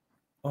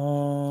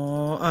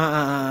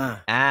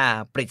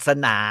ปริศ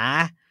นา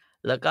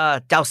แล้วก็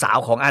เจ้าสาว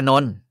ของอาน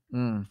นท์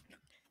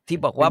ที่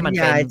บอกว่ามัน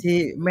เป็นที่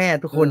แม่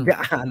ทุกคนจะ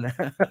อ่านนะ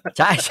ใ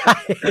ช่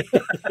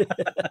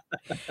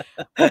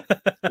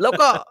ๆแล้ว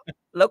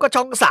ก็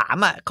ช่อง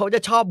3อ่ะเขาจะ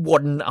ชอบว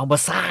นเอามา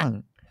สร้าง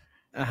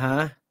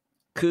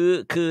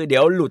คือเดี๋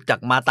ยวหลุดจาก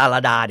มาตาล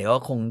ดาเดี๋ยว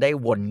คงได้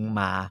วน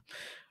มา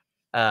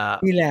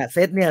นี่แหละเซ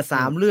ตเนี่ย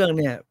3เรื่อง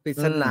เนี่ยปริ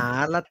ศนา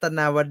รัตน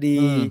าวดี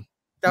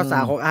เจ้าสา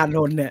วของอาน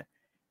นท์เนี่ย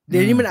เดี๋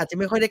ยวนี้มันอาจจะ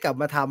ไม่ค่อยได้กลับ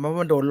มาทำเพราะ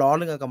มันโดนล้อเ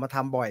รื่องกลับมาท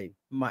ำบ่อย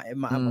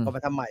กลับม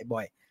าทำใหม่บ่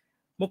อย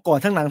เมื่อก่อน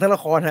ทั้งหนังทั้งละ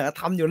คร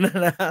ทำอยู่นั่น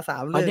นะ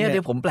3เรื่องเนี่ยเ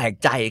ดี๋ยวผมแปลก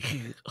ใจคื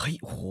อเฮ้ย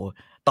โอ้โห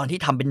ตอนที่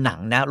ทำเป็นหนัง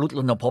นะรุต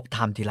รณภพท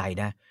ำทีไร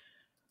นะ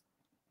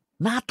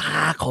หน้าตา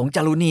ของจ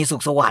ารุณีสุ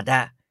ขสวัสดิ์อ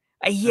ะ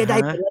ไอ้เหี้ยได้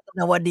เป็นรัต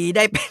นวดีไ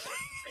ด้เป็น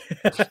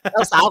เจ้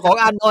าสาวของ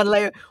อานนท์อะไร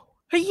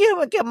เฮ้ยเหี้ย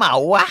มันแกเหมา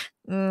วะ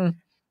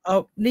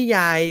นิย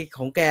ายข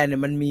องแกเนี่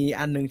ยมันมี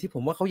อันนึงที่ผ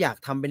มว่าเขาอยาก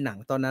ทำเป็นหนัง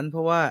ตอนนั้นเพ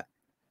ราะว่า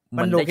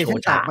มันโลเคชั่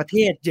นต่างประเท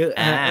ศเยอะ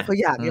เขา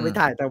อยากจะไป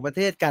ถ่ายต่างประเ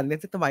ทศกันเนี่ย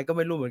ทำไมก็ไ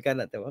ม่รู้เหมือนกัน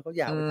แต่ว่าเขา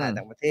อยากไปถ่าย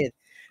ต่างประเทศ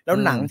แล้ว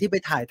หนังที่ไป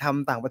ถ่ายท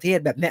ำต่างประเทศ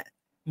แบบเนี้ย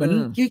เหมือน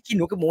กินห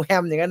นูกับหมูแฮ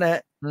มอย่างนั้นน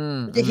ะ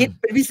มันจะฮิต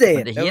เป็นพิเศ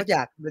ษแล้วก็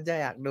มันจะ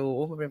อยากดู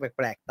มันเป็นแ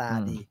ปลกตา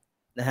ดี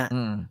นะฮะ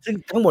ซึ่ง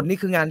ทั้งหมดนี่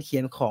คืองานเขี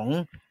ยนของ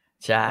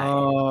ใช่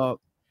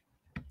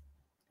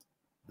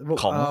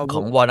ข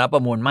องวรณปร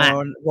ะมวลม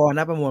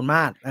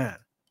าศ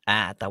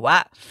แต่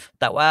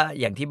ว่า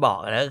อย่างที่บอก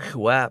แล้วก็คื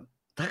อว่า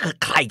ถ้า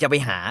ใครจะไป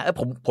หา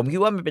ผมคิด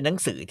ว่ามันเป็นหนัง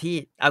สือที่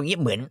เอางี้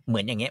เหมื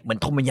อนอย่างเงี้ยเหมือน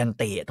โทมยัน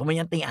ตี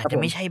อาจจะ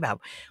ไม่ใช่แบบ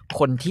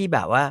คนที่แบ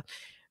บว่า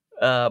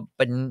เ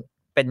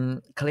ป็น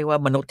เขาเรียกว่า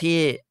มนุษย์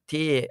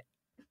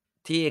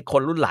ที่ค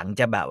นรุ่นหลัง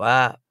จะแบบว่า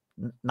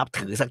นับ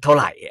ถือสักเท่าไ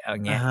หร่อ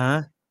ย่างเงี้ย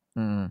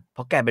เพร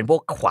าะแกเป็นพว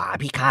กขวา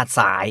พิฆาต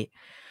ซ้าย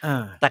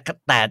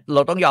แต่เร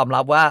าต้องยอม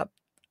รับว่า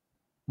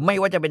ไม่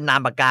ว่าจะเป็นนา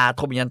มปากกาโ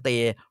ทมยันตี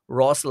โร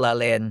สลา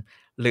เลน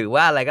หรือ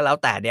ว่าอะไรก็แล้ว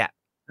แต่เนี่ย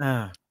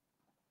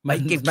ไม่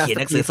เขียน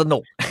หนังสือสนุ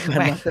ก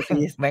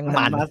แม่ง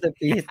มันมาสเตอร์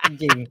พีซจ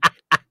ริง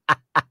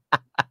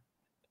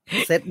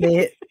ๆเซตนี้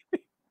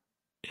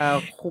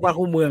คู่บ้าน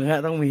คู่เมืองฮ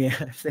ะต้องมี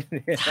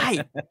ใช่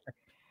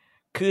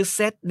คือเซ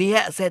ตเนี้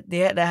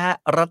ยนะฮะ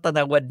รัตน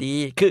วดี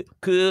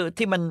คือ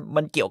ที่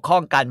มันเกี่ยวข้อ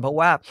งกันเพราะ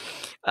ว่า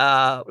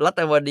รัต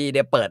นวดีเ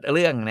นี่ยเปิดเ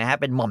รื่องนะฮะ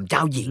เป็นหม่อมเจ้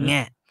าหญิงไง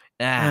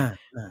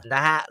น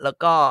ะฮะแล้ว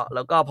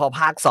ก็พอ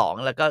ภาค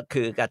2แล้วก็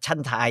คือกับชั้น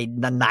ไทย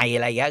นันอ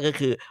ะไรเงี้ยก็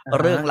คือ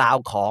เรื่องราว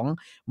ของ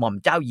หม่อม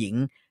เจ้าหญิง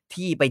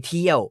ที่ไปเ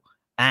ที่ยว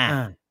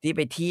ที่ไ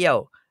ปเที่ยว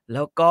แ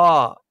ล้ว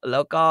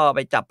ก็ไป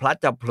จับพลัด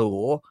จับผลู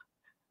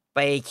ไป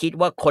คิด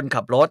ว่าคน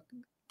ขับรถ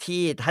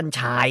ที่ท่าน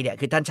ชายเนี่ย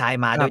คือท่านชาย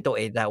มาด้วยตัวเ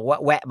องแต่ว่า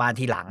แวะมา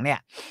ทีหลังเนี่ย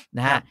น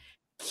ะฮะ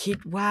คิด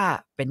ว่า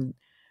เ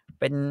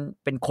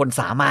ป็นคน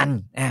สามัญ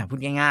พูด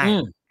ง่าย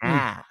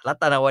ๆรั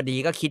ตนวดี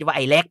ก็คิดว่าไ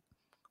อ้เล็ก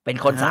เป็น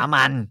คนสา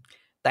มัญ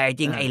แต่จ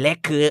ริงไอ้เล็ก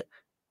คือ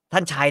ท่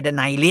านชายด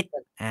นัยฤทธิ์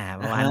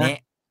ประมาณนี้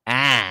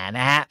น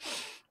ะฮะ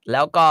แ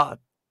ล้วก็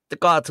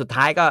สุด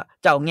ท้ายก็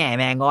เจ้าแง่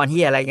แม่งอนเฮี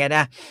ยอะไรเงี้ยน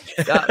ะ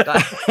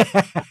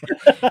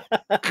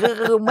ก็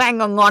คือแม่ง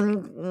ง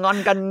อน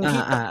กัน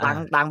ที่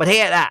ต่างประเท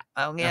ศเอ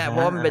าเงี้ยเพร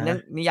าะมันเป็น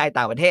นิยาย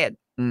ต่างประเทศ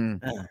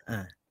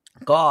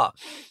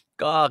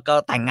ก็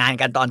แต่งงาน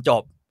กันตอนจ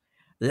บ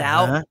แ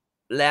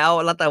ล้ว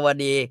รัตนว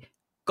ดี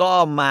ก็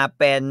มา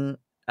เป็น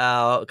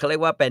เขาเรีย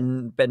กว่าเป็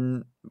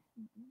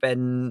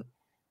น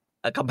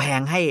กำแพง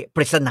ให้ป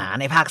ริศนา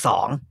ในภาค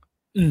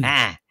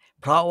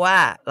2เพราะว่า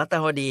รัต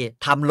นวดี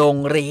ทำโรง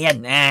เรียน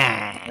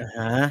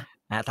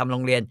ทำโร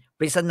งเรียนป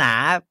ริศนา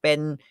เป็น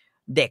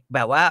เด็กแบ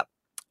บว่า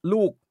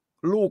ลูก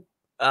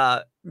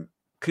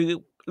คือ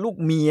ลูก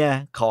เมีย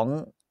ของ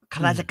ข้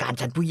าราชการ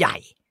ชั้นผู้ใหญ่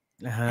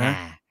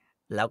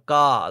แล้ว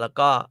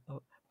ก็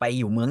ไป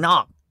อยู่เมืองนอ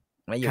ก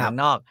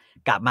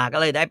กลับมาก็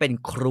เลยได้เป็น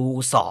ครู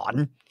สอน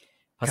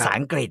ภาษา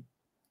อังกฤษ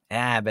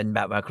เป็นแบ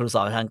บว่าครูส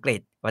อนภาษาอังกฤ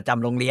ษประจ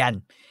ำโรงเรียน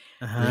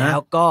แล้ว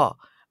ก็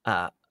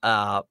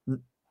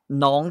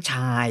น้องช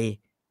าย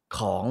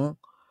ขอ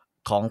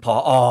งผ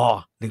อ.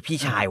หรือพี่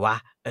ชายวะ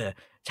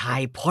ชา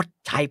ยพจน์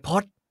ชายพ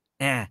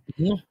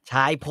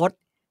จน์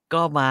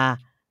ก็มา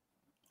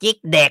กิ๊ก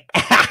เด็ก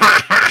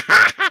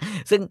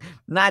ซึ่ง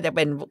น่าจะเ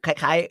ป็นค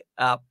ล้าย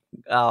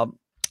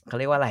ๆเขา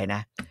เรียกว่าอะไรน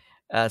ะ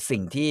สิ่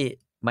งที่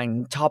มัน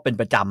ชอบเป็น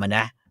ประจำน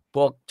ะพ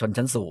วกชน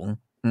ชั้นสูง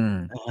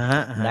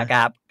นะค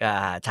รับ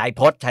ชาย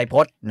พจ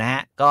น์นะฮ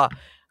ะก็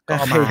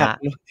มา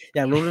อย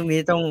ากรู้เรื่อง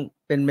นี้ต้อง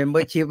เป็น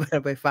membership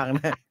ไปฟังน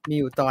ะมี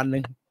อยู่ตอนนึ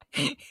ง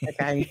ค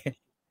ล้าย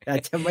ๆอา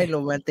จจะไม่โร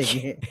แมนติก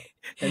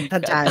เป็นท่า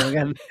นชายเหมือน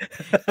กัน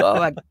ก็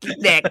มา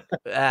เด็ก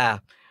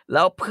แ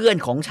ล้วเพื่อน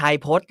ของชาย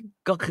พจน์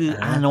ก็คือ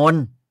อานน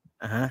ท์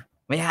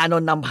ไม่ใช่อาน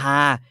นท์นำพา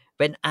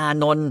เป็นอา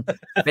นนท์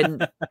เ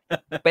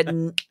ป็น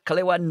เขาเ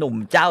รียกว่าหนุ่ม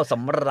เจ้าส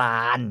ำร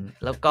าญ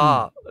แล้วก็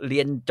เรี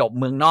ยนจบ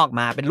เมืองนอก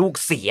มาเป็นลูก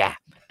เสีย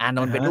อาน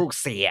นท์เป็นลูก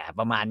เสีย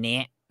ประมาณนี้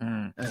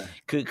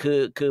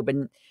คือ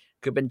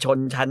เป็นชน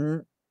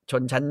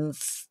ชั้น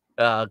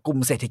กลุ่ม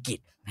เศรษฐกิจ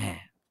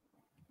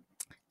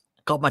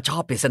ก็มาชอ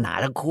บปริศนา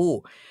ทั้งคู่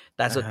แ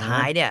ต่สุดท้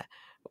ายเนี่ย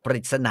ป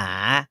ริศนา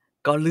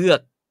ก็เลื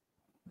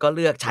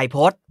อกชัยพ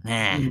จน์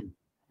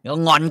ก็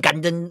งอนกัน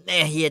จน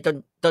เฮีย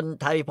จน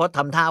ชัยพจน์ท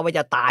ำท่าว่าจ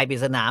ะตายปริ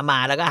ศนามา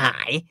แล้วก็หา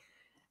ย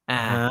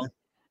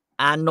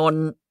อานน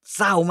ท์เ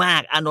ศร้ามา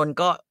กอานนท์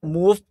ก็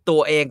move ตั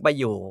วเองไป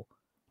อยู่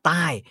ใ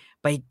ต้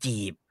ไปจี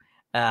บ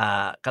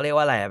เขาเรียก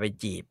ว่าอะไรไป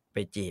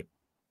จีบ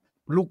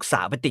ลูกส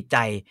าวไปติดใจ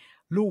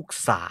ลูก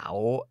สาว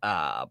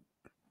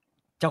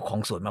เจ้าของ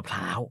สวนมะพ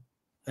ร้าว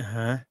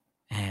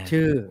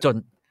ชื่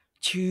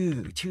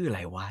ออะไร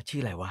วะชื่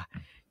ออะ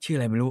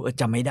ไรไม่รู้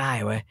จำไม่ได้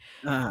เว้ย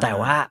แต่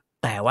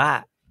ว่า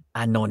อ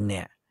านนท์เ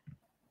นี่ย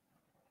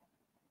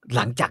ห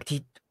ลังจากที่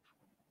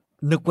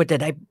นึกว่าจะ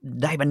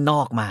ได้บ้านน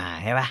อกมา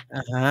ใช่ป่ะ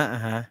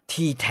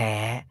ที่แท้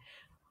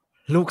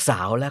ลูกสา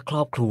วและคร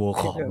อบครัว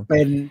ของเ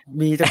ป็น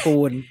มีตระ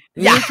กูล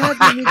ชาติ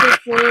มีตระ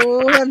กู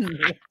ล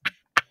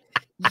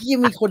ยิ่ง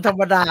มีคนธรร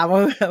มดามั้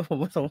งผม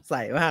สง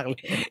สัยมากเล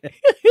ย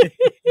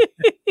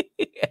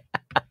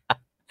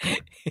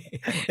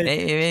ไม่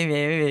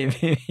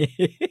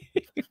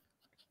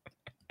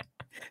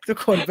ทุก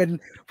คนเป็น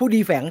ผู้ดี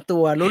แฝงตั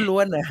วล้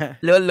วนๆนะ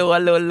ล้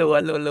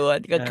วน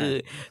ก็คือ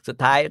สุด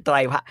ท้ายไตร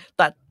ภาค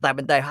แต่เ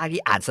ป็นไตรภาค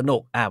ที่อ่านสนุ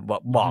ก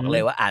บอกเล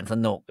ยว่าอ่านส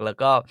นุกแล้ว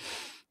ก็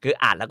คือ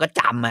อ่านแล้วก็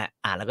จ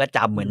ำอ่านแล้วก็จ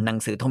ำเหมือนหนัง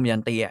สือธมยั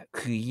นตี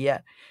คือเหี้ย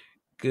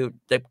คือ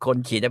จะคน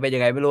เขียนจะเป็นยั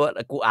งไงไม่รู้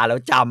กูอ่านแล้ว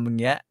จำอย่า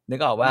งเงี้ยนึ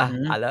กออกว่า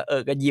อ่านแล้ว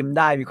ก็ยิ้มไ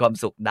ด้มีความ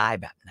สุขได้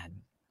แบบนั้น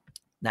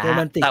นะ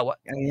แต่ว่า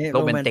โร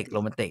แมนติ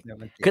ก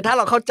คือถ้าเ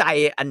ราเข้าใจ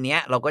อันเนี้ย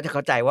เราก็จะเข้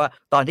าใจว่า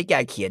ตอนที่แก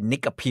เขียนนิ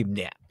กกับพิมพ์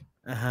เนี่ย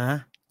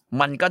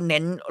มันก็เ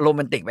น้นโรแม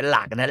นติกเป็นห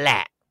ลักนั่นแหล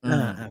ะ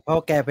เพราะ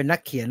แกเป็นนั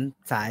กเขียน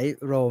สาย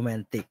โรแม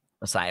นติก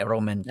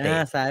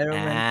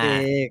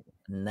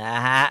นะ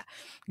ฮะ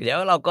เดี๋ยว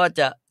เราก็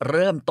จะเ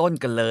ริ่มต้น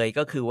กันเลย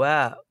ก็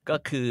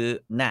คือ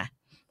นะ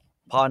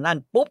พอนั่น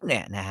ปุ๊บเนี่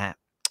ยนะฮะ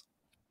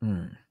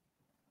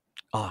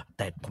แ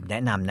ต่ผมแน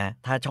ะนำนะ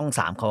ถ้าช่อง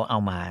3เขาเอา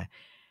มา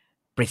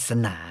ปริศ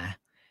นา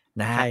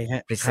นะฮะ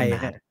ปริศนา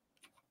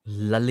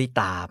ลลิ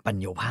ตาปัญ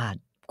โยภาส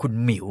คุณ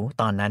หมิว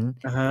ตอนนั้น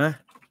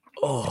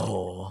โอ้โห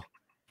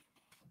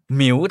ห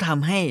มิวท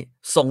ำให้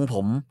ทรงผ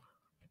ม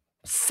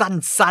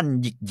สั้น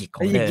ๆหยิกๆข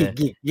องเธอ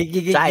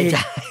ใช่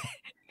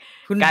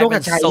คุณโชค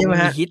ชัยใช่ไหม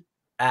ฮะ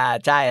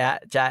ใช่ฮะ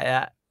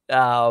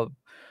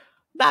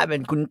ได้เป็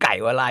นคุณไก่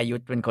วรายุท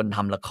ธเป็นคนท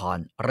ำละคร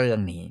เรื่อง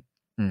นี้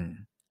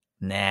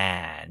แน่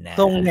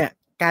ทรงเนี่ย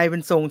กลายเป็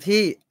นทรง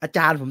ที่อาจ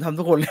ารย์ผมทำ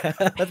ทุกคน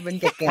แล้วเป็น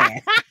แก่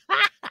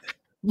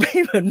ๆไม่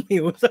เหมือนหมิ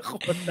วสักค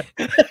น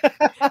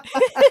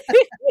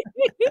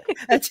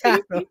อาจาร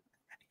ย์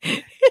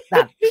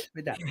ดัด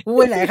กูไ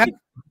ปไหนครับ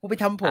กูไป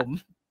ทำผม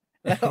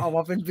แล้วออกม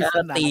าเป็นปริศ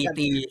นา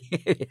ตี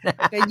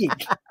ก็หยิก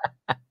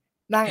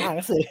นั่งอ่านห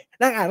นัง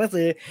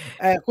สือ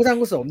คู่ทั้ง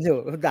คู่สมอยู่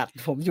ดัด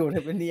ผมอยู่ใน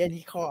เป็นนี้ไอ้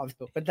นี่ครอบอ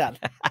ยู่ก็ดัด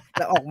แ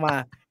ล้วออกมา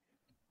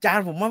จาน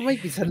ผมว่าไม่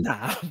ปริศนา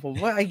ผม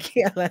ว่าไอ้เ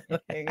กี้ยอะไร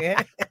อย่างเงี้ย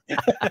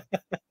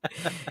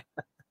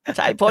ช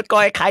ายพจน์ก็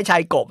คล้ายชา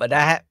ยกบน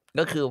ะฮะ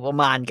ก็คือประ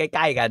มาณใก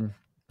ล้ๆกัน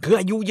คือ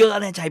อายุเยอะ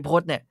นะชายพ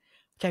จน์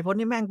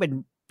นี่แม่งเป็น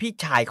พี่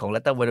ชายของรั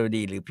ตนว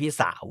ดีหรือพี่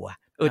สาวอ่ะ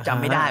จ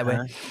ำไม่ได้เว้ย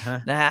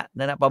นะฮะ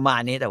นั่นประมาณ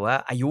นี้แต่ว่า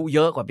อายุเย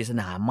อะกว่าปริศ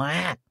นาม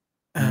าก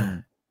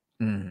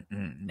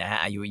นะฮะ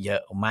อายุเยอ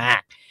ะมา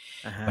ก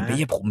มันไม่ใ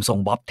ช่ผมทรง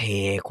บ๊อบเท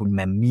คุณแม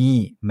มมี่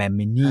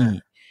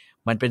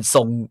มันเป็น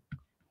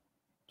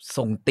ท ท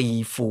รงตี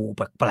ฟูแ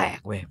ปลก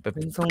ๆเว้ยแบบ เ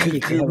ป็นทรง คือ หยิ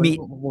ก คือ เลย มี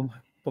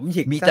ผมห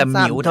ยิก มีแต่ห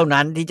สั้น มิว ๆ เท่า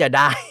นั้นที่จะไ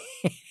ด้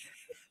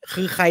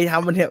คือใครท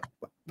ำมันเนี่ย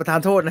ประธาน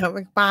โทษนะครับแ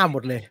ม่งป้าหม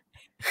ดเลย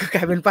คือกล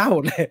ายเป็นป้าหม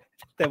ดเลย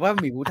แต่ว่า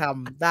หมิวท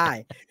ำได้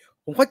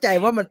ผมเข้าใจ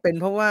ว่ามันเป็น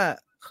เพราะว่า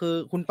คือ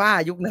คุณป้า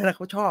ยุคนั้นนะเ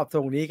ขาชอบท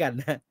รงนี้กัน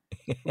นะ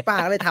คุณป้า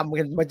ก็เลยทำ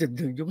กันมาจน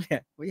ถึงยุคเนี่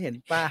ยผมเห็น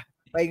ป้า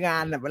ไปงา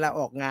นน่ะเวลาอ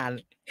อกงาน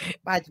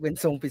ป้าจะเป็น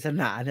ทรงปริศ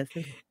นานะ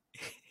ซึ่ง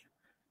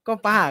ก็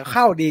ป้าเ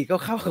ข้าดีก็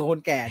เข้ากับคน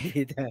แก่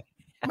ดีแต่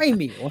ไม่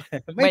หมิว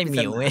ไม่ ปริ ห ศ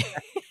มิว นา เว้ย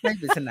ไม่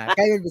ปริศนาใก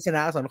ล้เป็นปริศน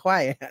าสอนควา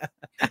ย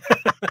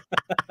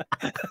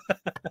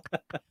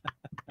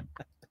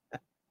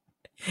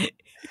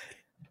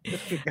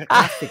คล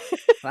าสสิก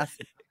คลาส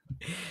สิก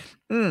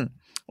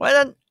เพราะฉะ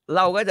นั้นเ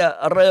ราก็จะ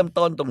เริ่ม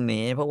ต้นตรง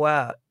นี้ เพราะว่า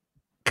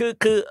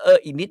คือ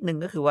อีกนิดนึง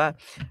ก็คือว่า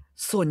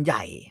ส่วนให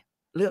ญ่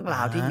เรื่องร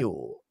าวที่อยู่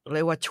เ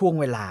รียกว่าช่วง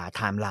เวลาไท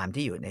ม์ไลน์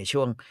ที่อยู่ใน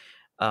ช่วง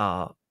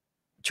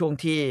ช่วง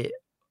ที่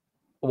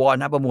วอร์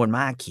ณประมวลม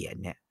าเขียน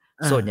เนี่ย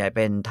ส่วนใหญ่เ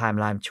ป็นไทม์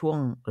ไลน์ช่วง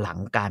หลัง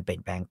การเปลี่ย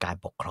นแปลงการ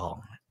ปกครอง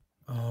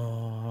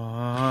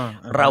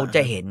เราจ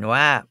ะเห็น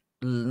ว่า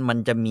มัน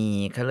จะมี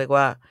เขาเรียก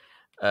ว่า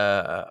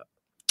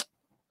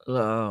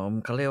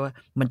เขาเรียกว่า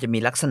มันจะมี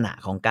ลักษณะ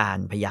ของการ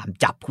พยายาม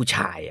จับผู้ช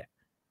าย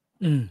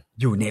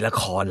อยู่ในละ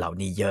ครเหล่า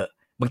นี้เยอะ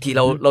บางทีเ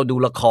ราดู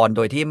ละครโ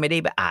ดยที่ไม่ได้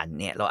ไปอ่าน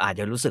เนี่ยเราอาจ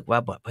จะรู้สึกว่า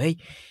แบบเฮ้ย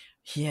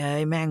เฮ้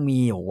ยแม่งมี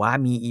เหรอวะ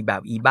มีอีแบ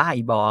บอีบ้า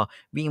อีบอ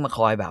วิ่งมาค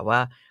อยแบบว่า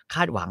ค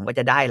าดหวังว่า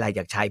จะได้อะไรจ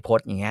ากชายพจ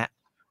น์อย่างเงี้ย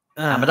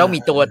มันต้องมี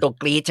ตัว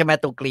กรีดใช่ไหม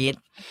ตัวกรีด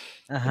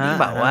ที่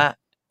แบบว่า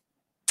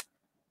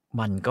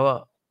มัน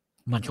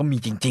ก็มี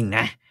จริงๆน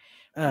ะ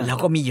แล้ว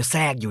ก็มีอยู่แท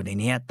รกอยู่ใน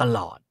นี้ตล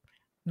อด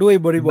ด้วย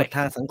บริบทท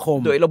างสังคม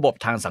โดยระบบ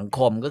ทางสังค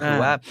มก็คือ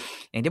ว่า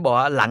อย่างที่บอก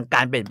ว่าหลังก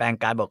ารเปลี่ยนแปลง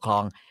การปกครอ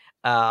ง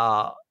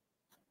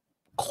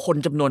คน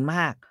จำนวนม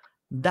าก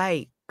ได้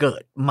เกิ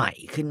ดใหม่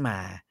ขึ้นมา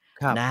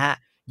นะฮะ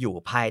อยู่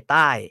ภายใ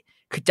ต้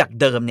คือจาก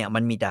เดิมเนี่ยมั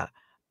นมี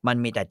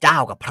แต่เจ้า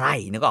กับไพร่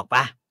นึกออกป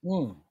ะ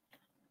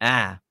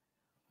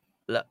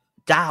แล้ว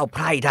เจ้าไพ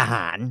ร่ทห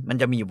ารมัน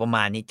จะมีอยู่ประม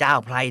าณนี้เจ้า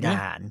ไพร่ท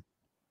หาร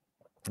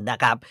นะ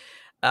ครับ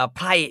ไพ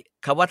ร่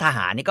คำว่าทห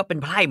ารนี่ก็เป็น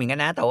ไพร่เหมือนกัน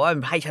นะแต่ว่าเป็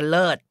นไพร่ชั้นเ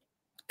ลิศ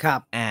ครั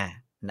บ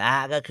นะ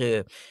ก็คือ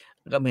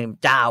ก็มี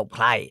เจ้าไพ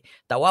ร่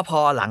แต่ว่าพอ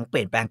หลังเป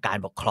ลี่ยนแปลงการ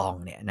ปกครอง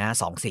เนี่ยนะ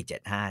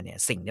2475เนี่ย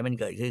สิ่งที่มัน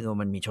เกิดขึ้นคือ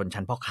มันมีชน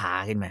ชั้นพ่อค้า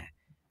ขึ้นมา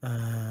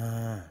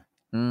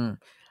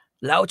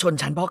แล้วชน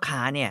ชั้นพ่อค้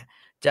าเนี่ย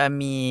จะ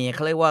มีเข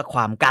าเรียกว่าคว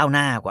ามก้าวห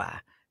น้ากว่า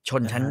ช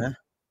นชั้น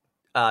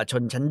ช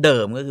นชั้นเดิ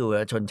มก็คือ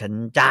ชนชั้น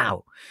เจ้า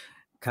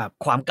ครับ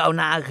ความก้าวห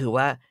น้าก็คือ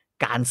ว่า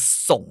การ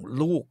ส่ง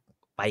ลูก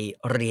ไป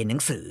เรียนหนั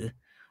งสือ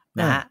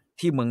นะฮะ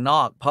ที่เมืองน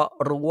อกเพราะ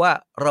รู้ว่า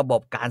ระบ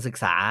บการศึก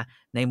ษา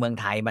ในเมือง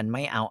ไทยมันไ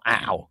ม่เอา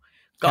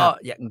ก็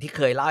อย่างที่เ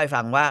คยเล่าให้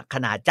ฟังว่าข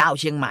นาดเจ้า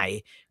เชียงใหม่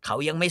เขา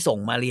ยังไม่ส่ง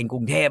มาเรียนก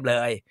รุงเทพเล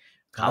ย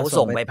เขา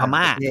ส่งไปพ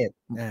ม่า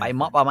ไปเ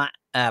มาะปะมะ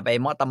ไป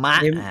เมาะตะมะ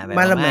ไป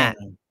มะละแมง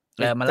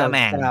มะละแม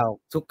ง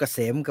สุกเกษ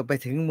มก็ไป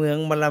ถึงเมือง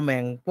มะละแม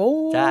งปู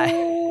น ใช่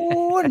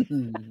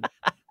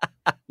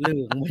เรื่อง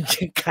มันจ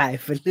ะกลาย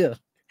เป็นเรื่อง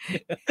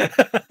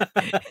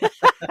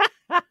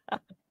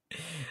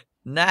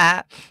นะฮะ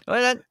เพราะ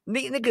ฉะนั้น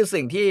นี่คือ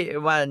สิ่งที่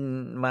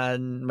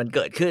มันเ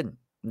กิดขึ้น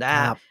นะ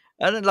ครับ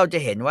แล้วเราจะ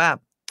เห็นว่า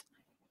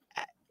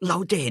เรา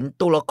จะเห็น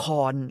ตัวละค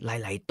รห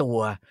ลายๆตัว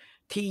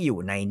ที่อยู่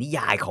ในนิย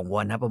ายของว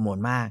รรณประมวล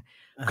มาก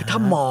คือถ้า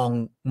ม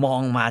อ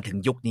งมาถึง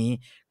ยุคนี้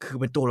คือ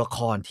เป็นตัวละค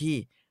รที่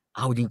เ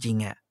อาจริง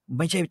ๆอ่ะไ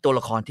ม่ใช่ตัว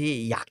ละครที่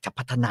อยากจะ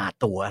พัฒนา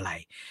ตัวอะไร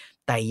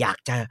แต่อยาก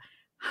จะ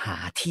หา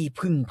ที่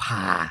พึ่งพ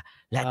า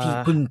และที่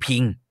พึ่งพิ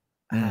ง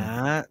หา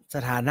ส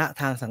ถานะ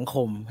ทางสังค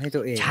มให้ตั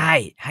วเองใช่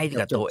ให้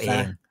กับตัวเอ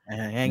ง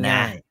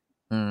ง่าย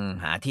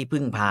หาที่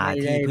พึ่งพา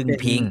ที่พึ่ง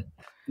พิง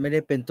ไม่ได้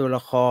เป็นตัวล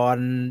ะคร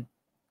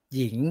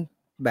หญิง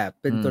แบบ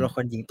เป็นตัวละค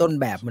รหญิงต้น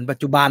แบบเหมือนปัจ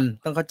จุบัน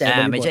ต้องเข้าใจบ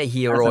ริบทไม่ใช่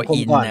ฮีโร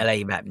อีนอะไร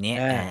แบบนี้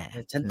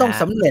ฉันต้อง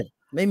สำเร็จ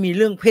ไม่มีเ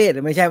รื่องเพศ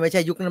ไม่ใ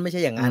ช่ยุคนั้นไม่ใ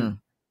ช่อย่างนั้น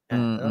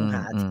ต้องห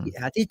า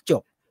ที่จ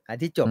บ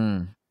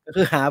ก็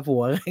คือหาผั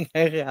ว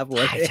คือหาผั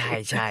วใ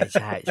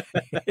ช่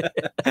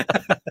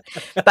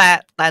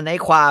แต่ใน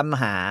ความ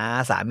หา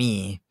สามี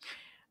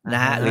น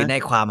ะฮะหรือใน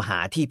ความหา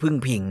ที่พึ่ง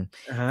พิง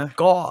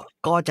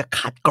ก็จะ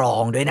คัดกรอ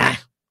งด้วยนะ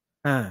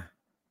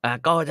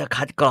ก็จะ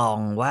คัดกรอง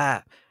ว่า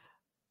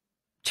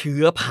เชื้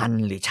อพัน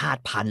ธุ์หรือชา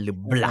ติพันธุ์หรือ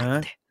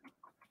blood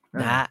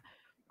นะ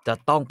จะ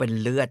ต้องเป็น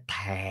เลือดแ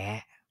ท้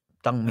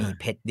ต้องมี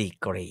เพดดิ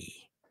กรี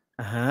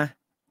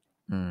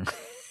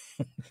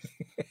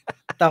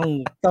ต้อ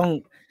ง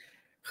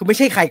คือไม่ใ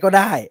ช่ใครก็ไ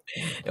ด้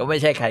ไม่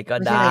ใช่ใครก็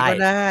ได้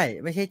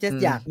ไม่ใช่จะ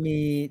อยากมี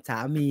สา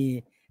มี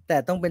แต่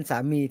ต้องเป็นสา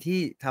มีที่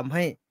ทำใ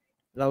ห้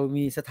เรา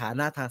มีสถา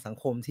นะทางสัง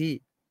คมที่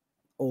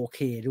โอเค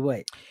ด้วย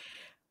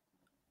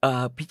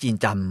พี่จีน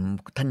จ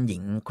ำท่านหญิ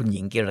งคุณห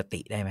ญิงกิร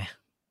ติได้ไหม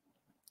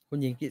คุณ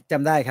หญิงจ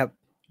ำได้ครับ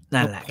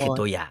นั่นแหละคือ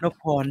ตัวอย่างนพ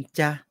พร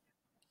จ้ะ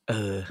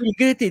คุณหญิง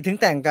กิรติถึง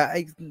แต่งกับไ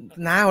อ้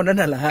น้าคนนั้น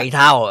น่ะเหรอฮะไอ้เ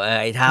ท่า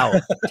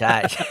ใช่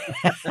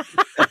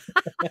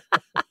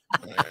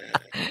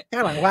ข้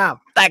างหลังภาพ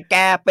แต่แก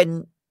เป็น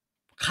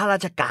ข้ารา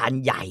ชการ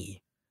ใหญ่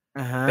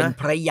เป็น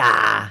พระยา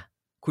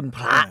คุณพ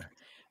ระ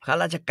ข้า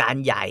ราชการ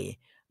ใหญ่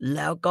แ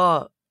ล้วก็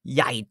ใ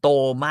หญ่โต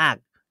มาก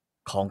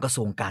ของกระท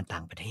รวงการต่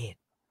างประเทศ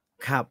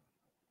ครับ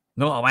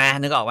นึกออกไห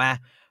ม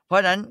เพราะ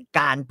ฉะนั้น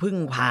การพึ่ง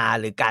พา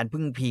หรือการ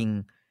พึ่งพิง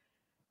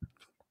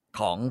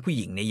ของผู้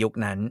หญิงในยุค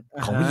นั้น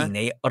ของผู้หญิงใ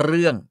นเ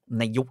รื่อง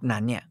ในยุคนั้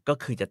นเนี่ยก็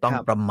คือจะต้อง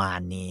ประมาณ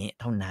นี้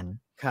เท่านั้น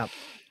ครับ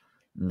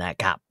นะ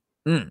ครับ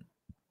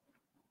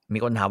มี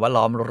คนถามว่า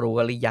ล้อมรั้ว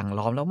หรือยัง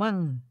ล้อมแล้วมั้ง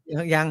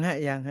ยังฮะ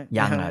ยังใ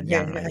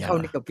ห้เข้า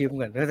นี่กับพิมพ์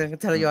ก่อนแล้ว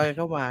ทยอยเ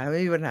ข้ามาไ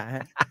ม่มีปัญหาฮ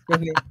ะช่วง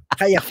นี้ใ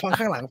ครอยากฟัง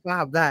ข้างหลังภา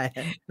พได้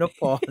นพ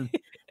พร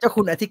เจ้า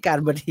คุณอธิการ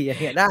บดี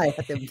เนี่ยได้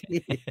เต็มที่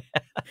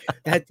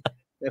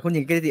แต่คุณห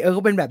ญิงกิติ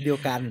ก็เป็นแบบเดียว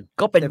กัน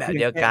ก็เป็นแบบ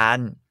เดียวกัน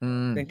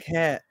เป็นแ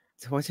ค่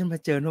เฉพาะฉันมา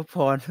เจอนพพ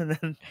รเท่า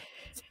นั้น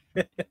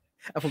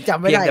ผมจำ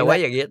ไม่ได้แต่ว่า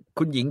อย่างนี้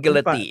คุณหญิงกิร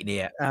ติเนี่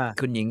ย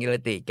คุณหญิงกิร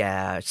ติแก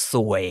ส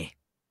วย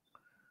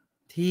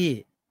ที่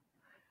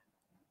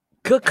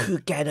ก็คือ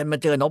แกดันมา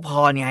เจอนพพ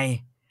รไง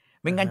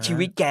ไม่งั้นชี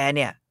วิตแกเ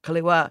นี่ยเขาเ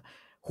รียกว่า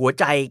หัว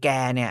ใจแก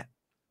เนี่ย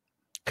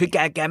คือ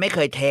แกไม่เค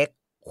ยเทค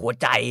หัว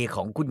ใจข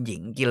องคุณหญิ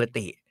งกิร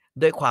ติ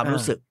ด้วยความ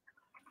รู้สึก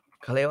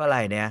เขาเรียกว่าอะไร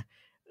เนี่ย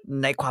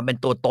ในความเป็น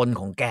ตัวตน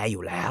ของแกอ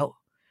ยู่แล้ว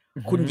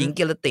คุณหญิง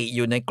กิรติอ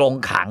ยู่ในกรง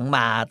ขังม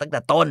าตั้งแต่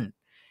ต้น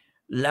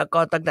แล้วก็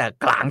ตั้งแต่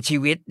กลางชี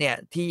วิตเนี่ย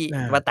ที่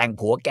มาแต่ง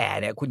ผัวแก่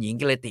เนี่ยคุณหญิง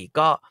กิรติ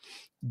ก็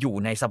อยู่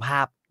ในสภา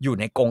พอยู่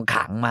ในกรง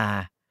ขังมา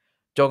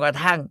จนกระ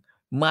ทั่ง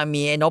มา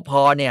มีนพพ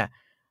รเนี่ย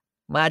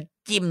มา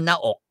จิ้มหน้า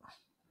อก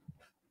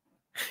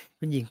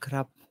คุณหญิงค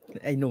รับ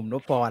ไอ้หนุ่มน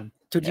พพร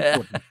ชุดญี่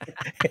ปุ่น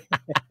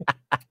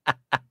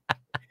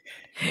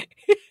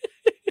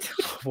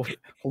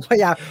ผมพย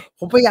าย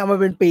ามมา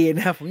เป็นปีน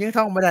ะครับผมยัง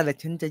ท่องไม่ได้เลย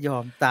ฉันจะยอ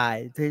มตาย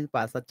ที่ป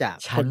ราศจาก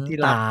คนที่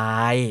รัก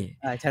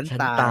ฉัน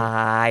ต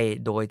าย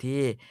โดย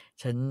ที่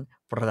ฉัน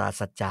ปรา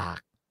ศจาก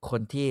ค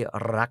นที่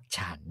รัก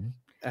ฉัน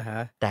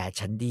แต่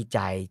ฉันดีใจ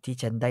ที่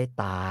ฉันได้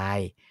ตาย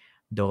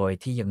โดย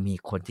ที่ยังมี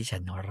คนที่ฉั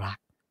นรัก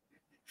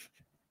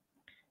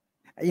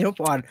ไอ้นพ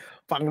พร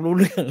ฟังรู้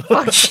เรื่อง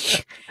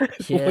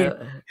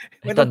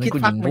ไม่ต้องคิดคุ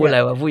ณหญิงพูดอะไร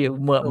วะผู้หญิง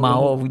เมา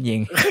ผู้หญิง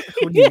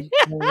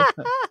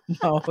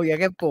เมาอย่า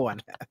แค่ปวด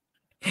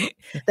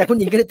แต่คุณ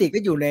หญิงกิรติก็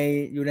อยู่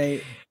ใน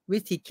วิ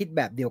ธีคิดแ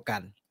บบเดียวกั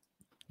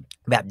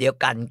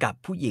นกับ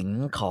ผู้หญิง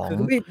ของคือ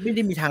ไม่ไ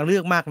ด้มีทางเลื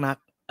อกมากนัก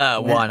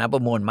วรปร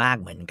ะมวลมาก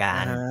เหมือนกั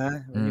น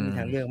ไม่ได้มีท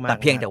างเลือกมากแต่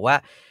เพียงแต่ว่า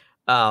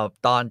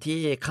ตอนที่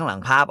ข้างหลัง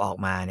ภาพออก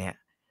มาเนี่ย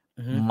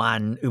มั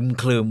น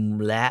ครึม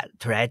และ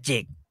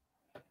tragic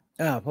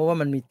เพราะว่า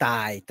มันมีต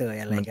ายเตย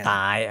อะไรกันมันต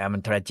ายมั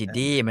น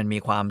tragedy มันมี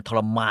ความทร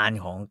มาน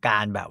ของกา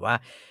รแบบว่า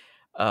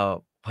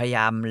พยาย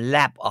ามแล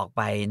บออกไ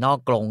ปนอก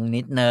กรง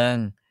นิดนึง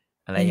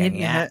อะไรอย่าง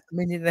เงี้ยไ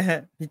ม่นิดนะฮะ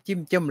มี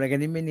จิ้มอะไรกัน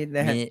นี่ไม่นิดน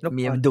ะฮะ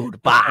มีดูด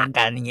ปาก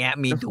กันอย่างเงี้ย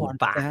มีดูด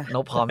ปากน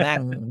พพรแม่ง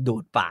ดู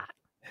ดปาก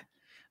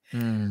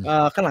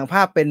ข้างหลังภ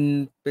าพเ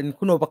ป็น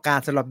คุณูปการ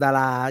สำหรับดาร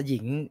าหญิ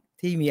ง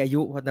ที่มีอา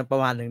ยุประ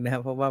มาณหนึ่งนะครั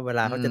บเพราะว่าเวล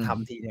าเขาจะท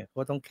ำทีเนี่ยเขา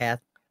ต้องแคส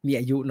มี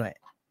อายุหน่อย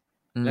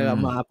แล้วก็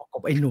มาประก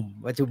บไอ้หนุ่ม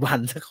ปัจจุบัน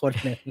สักคน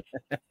หนึ่ง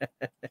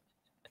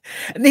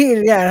นี่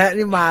เนี่ยนะ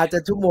นี่มาจะ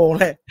ชั่วโมง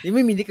เลยนี่ไ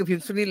ม่มีนิกพิม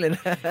พ์สักนิดเลยน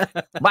ะ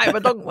ไม่มั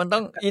นต้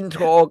องอินโท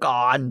ร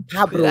ก่อน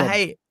เพื่อให้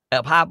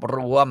ภาพร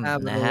วม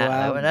นะฮะ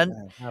เพราะนั้น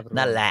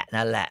นั่นแหละ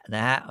น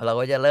ะฮะเรา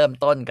ก็จะเริ่ม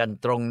ต้นกัน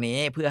ตรงนี้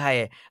เพื่อให้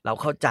เรา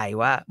เข้าใจ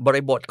ว่าบ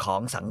ริบทขอ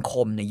งสังค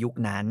มในยุค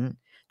นั้น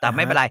แต่ไ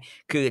ม่เป็นไร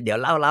คือเดี๋ยว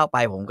เล่าไป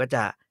ผมก็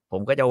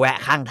จะแวะ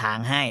ข้างทาง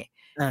ให้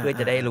เพื่อ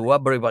จะได้รู้ว่า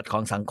บริบทขอ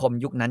งสังคม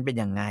ยุคนั้นเป็น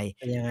ยังไง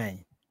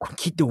คุณ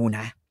คิดดูน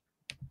ะ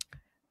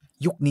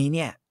ยุคนี้เ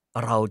นี่ย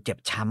เราเจ็บ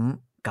ช้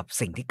ำกับ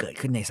สิ่งที่เกิด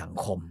ขึ้นในสัง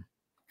คม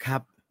ครั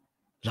บ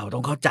เราต้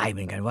องเข้าใจเห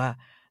มือนกันว่า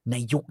ใน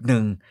ยุคห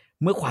นึ่ง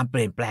เมื่อความเป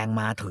ลี่ยนแปลง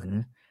มาถึง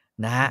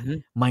นะฮะ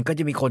มันก็จ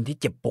ะมีคนที่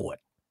เจ็บปวด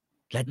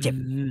และเจ็บ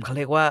เขาเ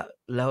รียกว่า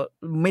แล้ว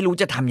ไม่รู้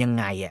จะทำยัง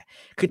ไงอ่ะ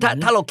คือ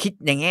ถ้าเราคิด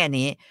ในแง่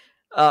นี้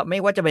ไม่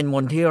ว่าจะเป็นม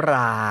นทิร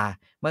า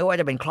ไม่ว่า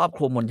จะเป็นครอบค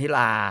รัวมนทิร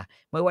า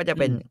ไม่ว่าจะ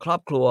เป็นครอ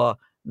บครัว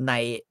ใ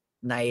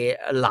น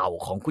เหล่า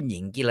ของคุณหญิ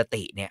งกิร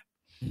ติเนี่ย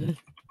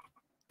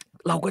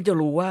เราก็จะ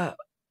รู้ว่า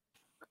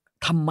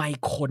ทำไม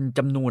คนจ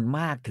ำนวนม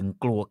ากถึง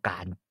กลัวกา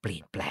รเปลี่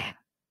ยนแปลง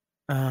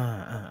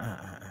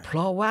เพร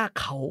าะว่า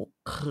เขา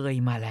เคย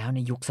มาแล้วใน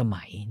ยุคส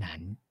มัยนั้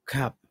นค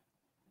รับ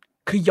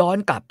คือย้อน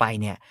กลับไป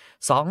เนี่ย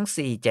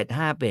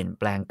2475เปลี่ยน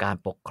แปลงการ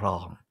ปกครอ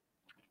ง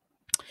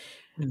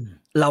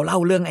เราเล่า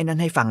เรื่องไอ้นั้น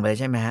ให้ฟังเลย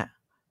ใช่ไหมฮะ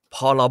พ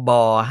รบ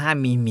ห้าม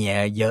มีเมีย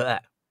เยอะ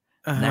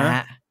นะ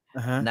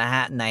ฮ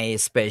ะใน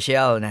สเปเชี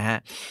ยลนะฮะ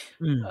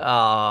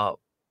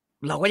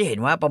เราก็จะเห็น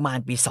ว่าประมาณ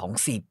ปี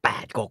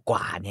248ก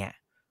ว่าเนี่ย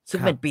ซึ่ง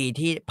เป็นปี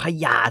ที่พ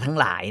ญาทั้ง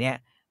หลายเนี่ย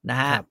นะ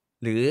ฮะ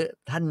หรือ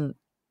ท่าน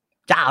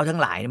เจ้าทั้ง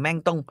หลายแม่ง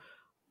ต้อง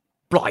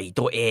ปล่อย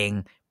ตัวเอง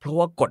เพราะ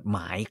ว่ากฎหม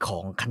ายขอ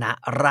งคณะ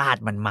ราษฎ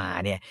รมันมา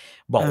เนี่ย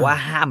บอกว่า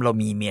ห้ามเรา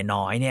มีเมีย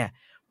น้อยเนี่ย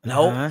แล้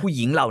วผู้ห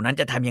ญิงเหล่านั้น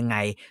จะทำยังไง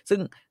ซึ่ง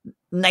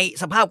ใน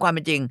สภาพความเ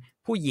ป็นจริง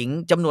ผู้หญิง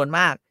จำนวนม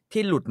าก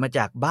ที่หลุดมาจ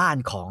ากบ้าน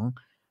ของ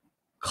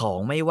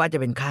ไม่ว่าจะ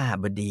เป็นข้า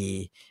บดี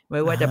ไม่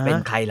ว่าจะเป็น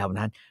ใครเหล่า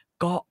นั้น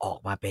ก็ออก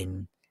มาเป็น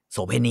โส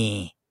เภณี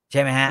ใ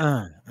ช่ไหมฮะ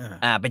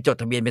เป็นจด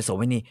ทะเบียนเป็นโสเ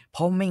ภณีเพร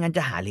าะไม่งั้นจ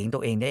ะหาเลี้ยงตั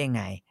วเองได้ยัง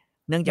ไง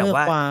เนื่องจาก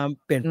ว่าความ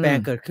เปลี่ยนแปลง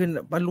เกิดขึ้น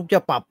มันลูกจ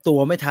ะปรับตัว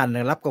ไม่ทัน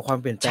รับกับความ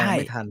เปลี่ยนแปลง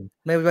ไม่ทัน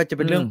ไม่ว่าจะเ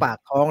ป็นเรื่องปาก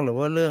ท้องหรือ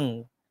ว่าเรื่อง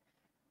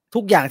ทุ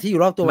กอย่างที่อ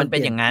ยู่รอบตัว มันเป็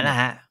นอย่างนั้นนะ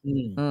ฮะ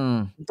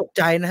ตกใ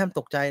จนะครับ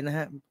ตกใจนะฮ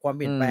ะความเ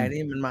ปลี่ยนแปลง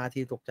นี่มันมา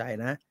ทีตกใจ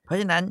นะเพราะ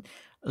ฉะนั้น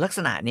ลักษ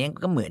ณะนี้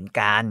ก็เหมือน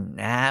กัน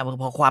นะฮะ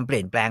พอความเป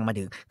ลี่ยนแปลงมา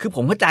ถึงคือผ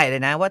มเข้าใจเล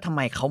ยนะว่าทำไ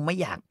มเขาไม่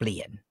อยากเปลี่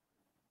ยน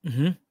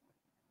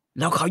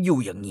แล้วเขาอยู่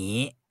อย่างนี้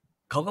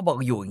เขาก็บอก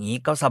อยู่อย่างนี้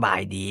ก็สบา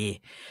ยดี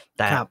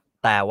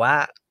แต่ว่า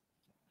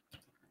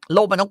โล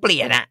กมันต้องเปลี่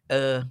ยนอะ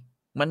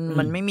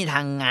มันไม่มีท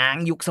างง้าง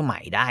ยุคสมั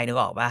ยได้นึก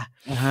ออกป่ะ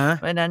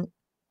เพราะฉะนั้น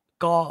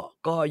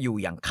ก็อยู่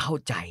อย่างเข้า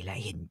ใจและ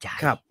เห็นใจ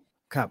ค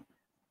รับ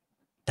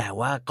แต่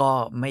ว่าก็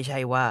ไม่ใช่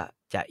ว่า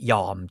จะย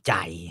อมใจ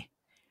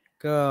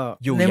ก็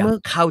อยู่อย่าง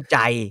เข้าใจ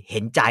เห็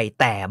นใจ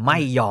แต่ไม่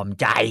ยอม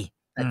ใจ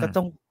แต่ก็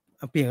ต้อง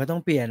เปลี่ยนก็ต้อ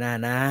งเปลี่ยน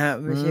นะฮะ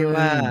ไม่ใช่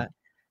ว่า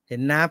เห็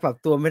นน้าปรับ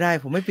ตัวไม่ได้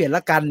ผมไม่เปลี่ยนล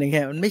ะกันอย่างเ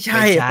งี้ยมันไม่ใ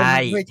ช่มั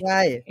นไม่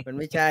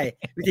ใช่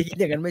วิธีคิด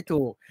อย่างนั้นไม่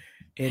ถูก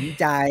เห็น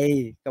ใจ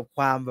กับค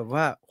วามแบบ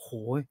ว่าโห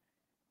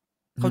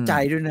เข้าใจ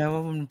ด้วยนะว่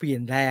ามันเปลี่ย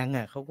นแรง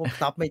อ่ะเขาก็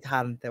ซับไม่ทั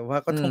นแต่ว่า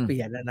ก็ต้องเป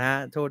ลี่ยนนะ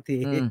โทษที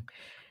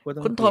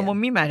คุณโทนมัน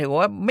ไม่หมายถึง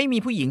ว่าไม่มี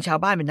ผู้หญิงชาว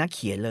บ้านเป็นนักเ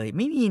ขียนเลยไ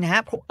ม่มีนะฮ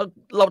ะ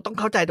เราต้อง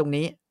เข้าใจตรง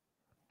นี้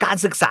การ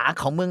ศึกษา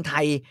ของเมืองไท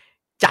ย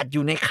จัดอ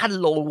ยู่ในขั้น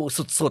โล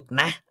สุด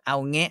ๆนะเอา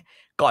เงี้ย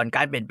ก่อนก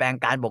ารเปลี่ยนแปลง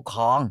การปกค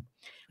รอง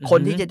คน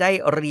ที่จะได้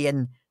เรียน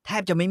แท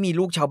บจะไม่มี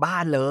ลูกชาวบ้า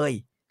นเลย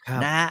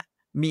นะฮะ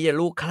มีแต่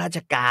ลูกข้าราช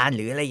การห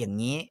รืออะไรอย่าง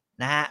นี้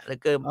นะฮะแล้ว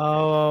ก็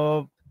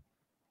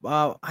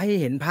ให้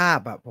เห็นภาพ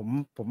อ่ะ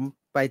ผม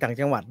ไปต่าง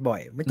จังหวัดบ่อ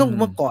ยไม่ต้อง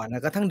เมื่อก่อนน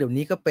ะกระทั่งเดี๋ยว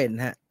นี้ก็เป็น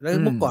ฮะแล้ว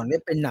เมื่อก่อนเนี่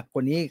ยเป็นหนักก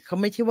ว่านี้เขา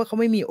ไม่ใช่ว่าเขา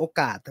ไม่มีโอ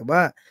กาสแต่ว่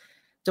า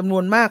จำนว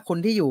นมากคน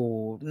ที่อยู่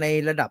ใน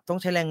ระดับต้อง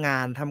ใช้แรงงา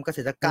นทำเกษ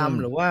ตรกรรม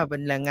หรือว่าเป็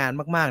นแรงงาน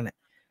มากๆเนี่ย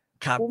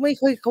เขาไม่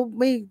ค่อยเขา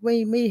ไ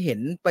ม่เห็น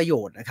ประโย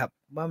ชน์นะครับ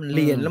ว่ามันเ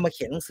รียนแล้วมาเ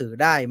ขียนหนังสือ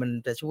ได้มัน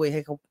จะช่วยใ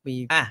ห้เขามี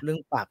เรื่อง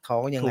ปากท้อ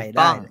งยังไงไ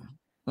ด้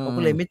เขา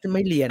ก็เลยไ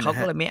ม่เรียนเขา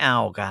ก็เลยไม่เอา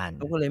กัน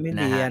เขาก็เลยไม่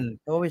เรียน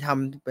เขาไปท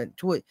ำเป็น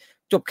ช่วย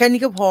จบแค่นี้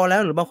ก็พอแล้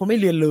วหรือบางคนไม่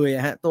เรียนเลย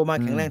ฮะโตมา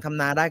แข็งแรงท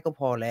ำนาได้ก็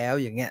พอแล้ว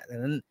อย่างเงี้ยดัง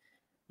นั้น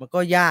มันก็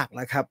ยาก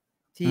นะครับ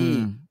ที่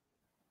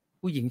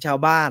ผู้หญิงชาว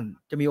บ้าน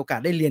จะมีโอกาส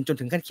ได้เรียนจน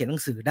ถึงขั้นเขียนหนั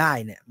งสือได้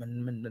เนี่ยมัน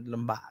ล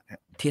ำบากครั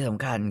บที่ส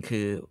ำคัญคื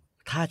อ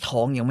ถ้าท้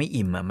องยังไม่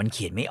อิ่มมันเ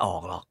ขียนไม่ออ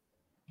กหรอก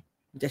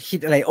จะคิด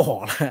อะไรออก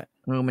ล่ะ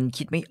มัน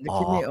คิดไม่ออ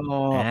ก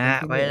นะ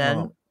เพราะฉะนั้น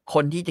ค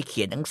นที่จะเ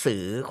ขียนหนังสื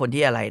อคน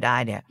ที่อะไรได้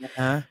เนี่ย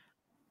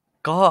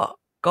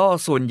ก็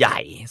ส่วนใหญ่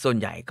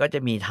ก็จะ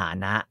มีฐา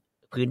นะ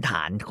พื้นฐ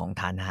านของ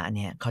ฐานะเ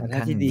นี่ยค่อนข้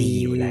างดี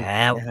อยู่แ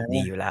ล้ว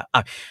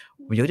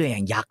ยกตัวอย่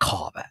างยาข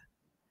อบ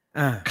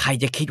ใคร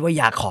จะคิดว่า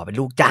ยาขอบเป็น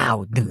ลูกเจ้า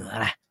เหนือ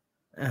นะ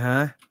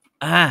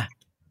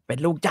เป็น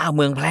ลูกเจ้าเ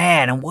มืองแพร่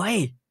นะเว้ย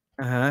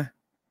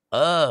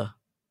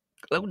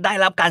แล้วได้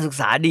รับการศึก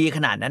ษาดีข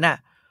นาดนั้นน่ะ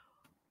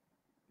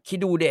คิด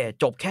ดูเด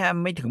จบแค่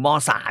ไม่ถึงม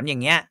.3 อย่า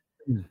งเงี้ย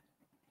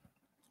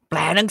แปล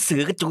หนังสื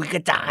อกระจุยกร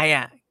ะจาย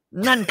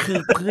นั่นคือ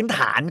พื้นฐ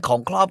านของ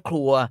ครอบค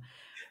รัว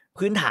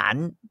พื้นฐาน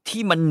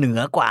ที่มันเหนื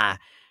อกว่า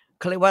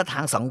เขาเรียกว่าทา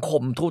งสังค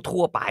ม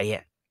ทั่วไป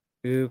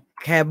คือ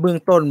แค่เบื้อง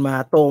ต้นมา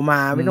โตมา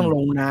ไม่ต้องล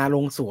งนาล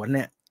งสวนเ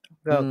นี่ย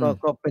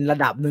ก็เป็นระ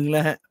ดับหนึ่งแล้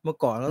วฮะเมื่อ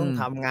ก่อนเราต้อง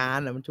ทำงาน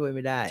มันช่วยไ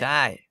ม่ได้ใ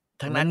ช่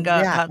ทั้งนั้นก็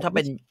ถ้าเ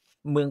ป็น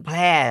เมืองแพ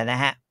ร่น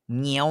ะฮะ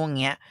เงี้ยวอย่าง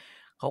เงี้ย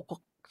เขาก็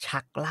ชั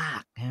กลา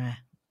กใช่ไหม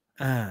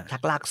ชั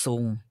กลากซุ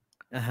ง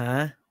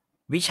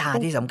วิชา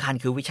ที่สำคัญ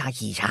คือวิชา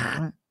ขี่ช้าง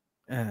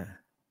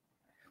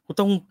ก็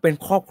ต้องเป็น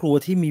ครอบครัว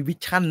ที่มีวิ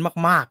ชั่น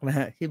มากๆนะ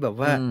ฮะที่แบบ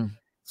ว่า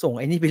ส่งไ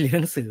อ้นี่ไปเรียนห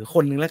นังสือค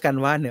นนึงแล้วกัน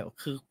ว่าเนี่ย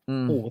คือ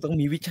ปู่ต้อง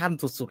มีวิชั่น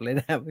สุดๆเลย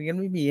นะไม่งั้น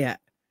ไม่มี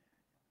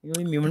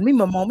มันไม่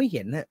มองไม่เ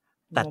ห็นนะ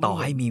แต่ต่อ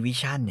ให้มีวิ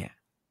ชั่นเนี่ย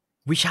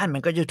วิชั่นมั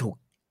นก็จะถูก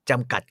จ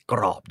ำกัดก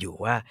รอบอยู่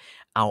ว่า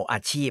เอาอา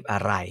ชีพอะ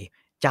ไร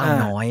เจ้า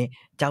น้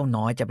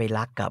อยจะไป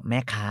รักกับแม่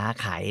ค้า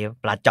ขาย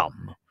ปลาจ่อม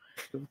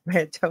แม่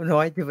เจ้าน้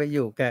อยจะไปอ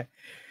ยู่กับ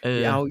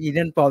เอาอี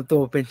นั่นปลอมตั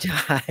วเป็นช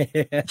าย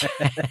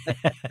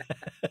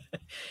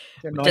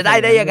จะ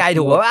ได้ยังไง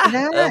ถูกป่ะ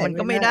มัน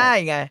ก็ไม่ได้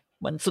ไง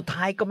มันสุด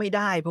ท้ายก็ไม่ไ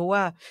ด้เพราะว่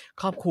า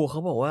ครอบครัวเขา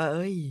บอกว่าเ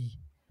อ้ย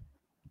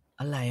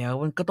อะไร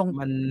มันก็ต้อ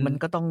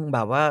งแบ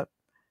บว่า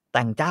แ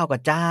ต่งเจ้ากั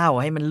บเจ้า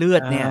ให้มันเลือ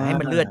ดเนี่ยให้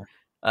มันเลือด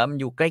มัน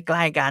อยู่ใก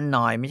ล้ๆกันห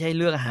น่อยไม่ใช่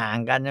เลือกห่าง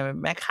กัน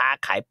แม่ค้า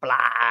ขายปล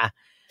า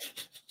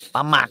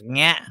หมัก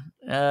เงี้ย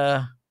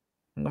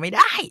มันก็ไม่ไ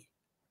ด้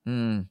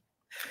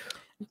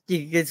จริ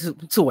ง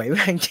สวยม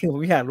ากจริงผ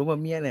มอยากรู้ว่า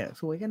เมียเนี่ย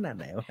สวยขนาด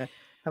ไหนวะ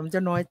ทำเจ้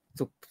าน้อย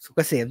สุกเก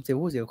ษมเสีย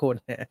ผู้เสียคน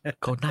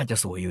เขาน่าจะ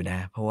สวยอยู่นะ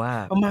เพราะว่า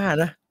พม่า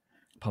นะ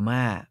พ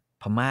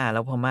ม่าแล้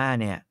วพม่า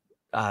เนี่ย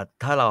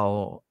ถ้าเรา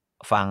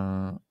ฟัง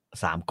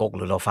สามก๊กห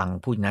รือเราฟัง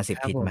ผู้นะ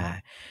10 ทิศมา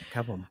ค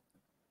รับผม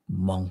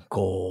มองโก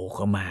เ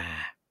ข้ามา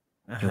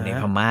อยู่ใน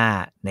พม่า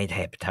ในแ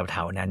ถ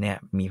วๆนั้นเนี่ย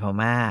มีพ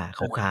ม่า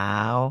ขา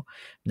ว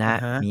ๆนะ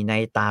มีใน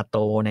ตาโต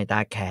ในตา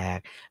แขก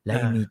แล้ว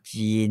มี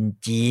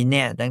จีนเ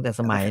นี่ยตั้งแต่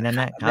สมัยนั้น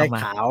นะได้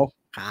ขาว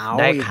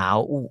ได้ขาว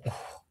อู้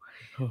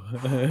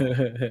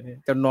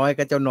เจ้าน้อย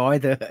ก็เจ้าน้อย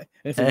เถอะ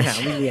สิงหา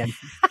ไม่เรียน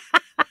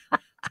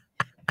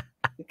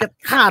ก็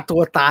ฆ่าตั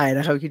วตายน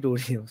ะครับคิดดู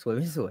ดิสวยไ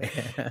ม่สวย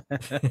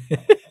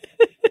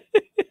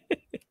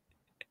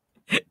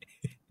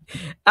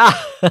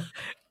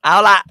เอา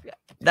ละ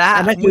นะ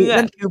นั่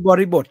นคือบ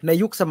ริบทใน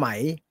ยุคสมัย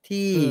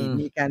ที่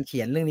มีการเขี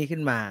ยนเรื่องนี้ขึ้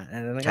นมา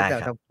นั้นก็จะ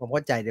ทำความเข้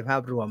าใจในภา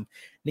พรวม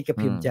นิก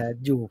พิมพ์จะ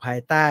อยู่ภาย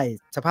ใต้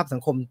สภาพสั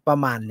งคมประ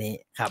มาณนี้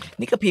ครับ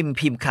นิกพิ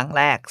มพ์ครั้ง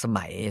แรกส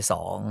มัย2505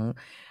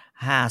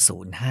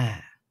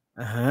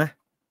ฮะ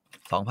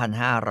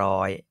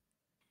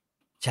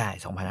2,500ใช่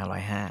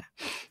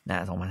2,505นะ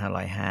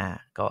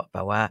2,505ก็แป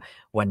ลว่า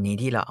วันนี้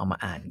ที่เราเอามา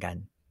อ่านกัน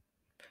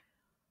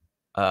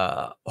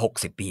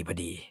60 ปีพอ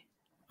ดี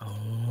อ๋อ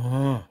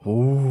โอ้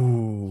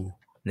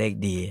เลข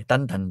ดีตั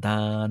น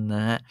น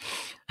ะฮะ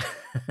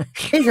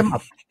ฉ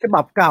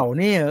บับเก่า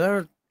นี่ก็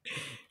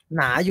ห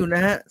นาอยู่น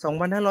ะฮะ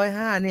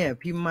2,505เนี่ย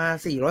พิมพ์มา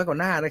400กว่า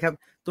หน้านะครับ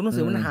ตัวหนัง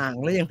สือมันห่าง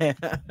หรือยังไง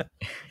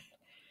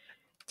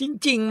จ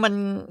ริงๆมัน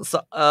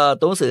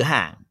ตัวหนังสือ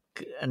ห่าง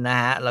นะ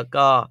ฮะแล้ว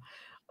ก็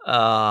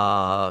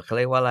เขาเ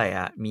รียกว่าอะไร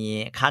อ่ะมี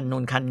ขั้น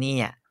นู่นขั้นนี่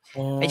อ่ะ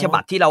ไอ้ฉบั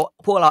บที่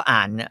พวกเราอ่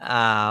าน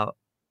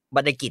บ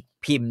รรณกิจ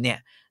พิมพ์เนี่ย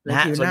นะฮ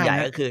ะส่วนใหญ่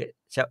ก็คือ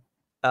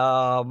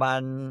มั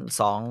น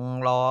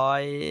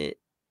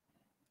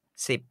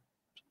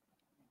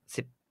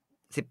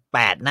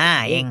218 หน้า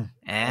เอง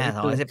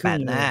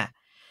218 หน้า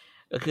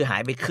ก็คือหา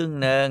ยไปครึ่ง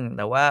นึงแ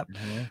ต่ว่า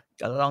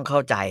ก็ต้องเข้า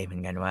ใจเหมือ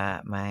นกันว่า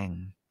แม่ง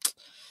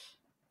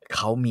เข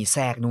ามีแท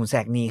รกนู่นแทร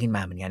กนี่ขึ้นม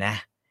าเหมือนกันนะ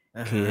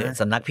คือ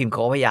สำนักพิมพ์เข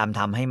าพยายาม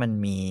ทำให้มัน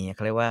มีเข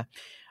าเรียกว่า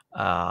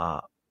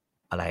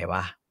อะไรว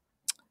ะ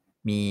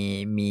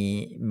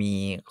มี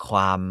ค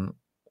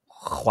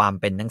วาม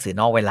เป็นหนังสือ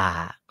นอกเวลา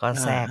ก็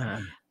แทรก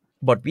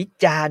บทวิ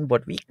จารณ์บ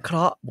ทวิเคร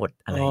าะห์บท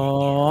อะไร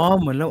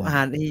เหมือนเราอ่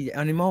าน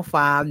Animal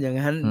Farm อย่าง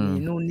นั้นมี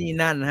นู่นนี่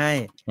นั่นให้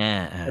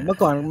แต่เมื่อ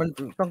ก่อนมัน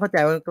ต้องเข้าใจ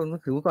ว่าตัวหนั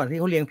งสือเมื่อก่อนที่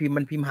เขาเรียงพิมพ์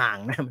มันพิมพ์ห่าง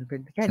นะมันเป็น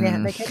แค่นี้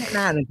ได้แค่ห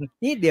น้านึง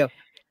นิดเดียว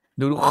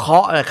ดูเคา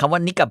ะคำว่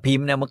านิกพิม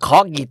พ์เนี่ยมันเคา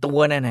ะกี่ตัว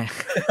เนี่ยนะ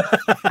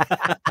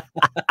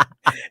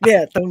เนี่ย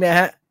ตรงเนี้ย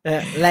ฮะ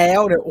แล้ว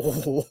เนี่ยโอ้โ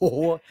ห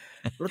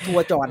รถทัว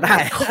ร์จอดได้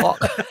เคาะ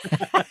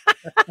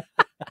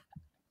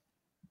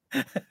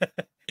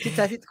ทิศ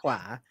ซ้ายทิศขวา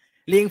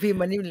เรียงพิมพ์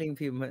มันนี่เป็นเรียง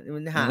พิมพ์มั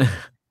นห่าง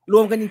ร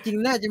วมกันจริง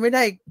ๆน่าจะไม่ไ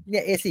ด้เนี่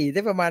ย A4 ไ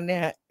ด้ประมาณเนี้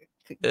ยฮะ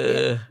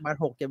ประมาณ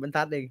 6-7 บรร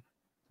ทัดเอง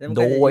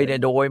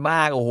โดยม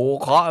ากโอ้โห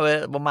เคาะไป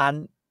ประมาณ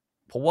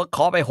ผมว่าเค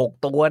าะไป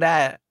6 ตัวได้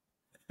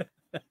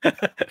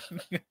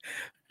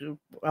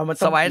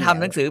สมัยท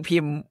ำหนังสือพิ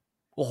มพ์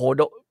โอ้โห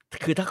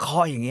คือถ้าเคา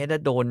ะอย่างเงี้ยจะ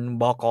โดน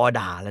บก.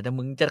ด่าแล้วแต่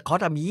มึงจะเคาะ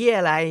ทำเหี้ย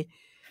อะไร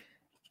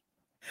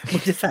มึ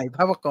งจะใส่ภ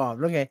าพประกอบ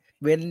แล้วไง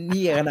เว้นเ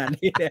หี้ยขนาด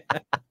นี้เนี่ย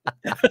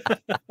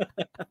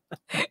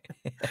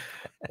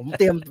ผมเ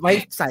ตรียมไว้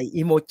ใส่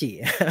อีโมจิ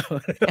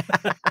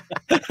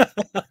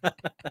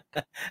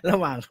ระ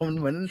หว่างมัน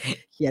เหมือน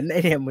เขียนไอ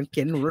เนี่ยเหมือนเ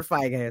ขียนหนูรถไฟ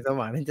ไงระห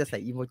ว่างนั้นจะใส่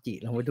อีโมจิ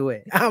ลงไปด้วย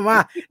ว่า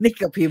นิ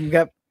กพิมพ์ค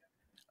รับ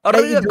เ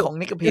รื่องของ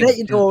นิกพิมพ์จะได้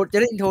อินโ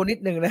ทรนิด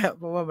นึงนะครับ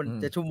เพราะว่ามัน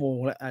จะชั่วโมง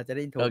แล้วอาจจะไ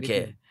ด้อินโทรนิด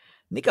นึง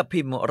นิก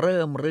พิมพ์เ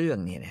ริ่มเรื่อง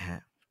เนี่ยนะฮะ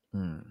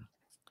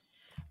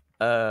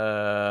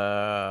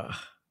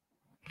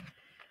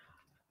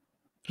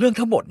เรื่อง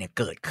ทั้งหมดเนี่ย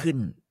เกิดขึ้น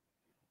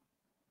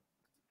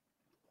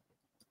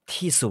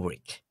ที่ซูริ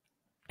ก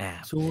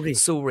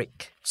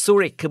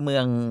คือเมื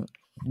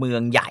อ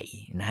งใหญ่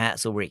นะฮะ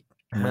ซูริก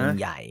เมือง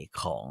ใหญ่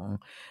ของ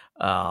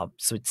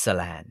สวิตเซอร์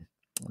แลนด์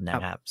นะ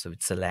ครับสวิ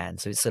ตเซอร์แลน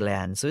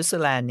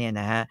ด์เนี่ย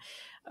นะฮะ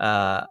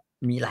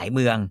มีหลายเ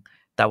มือง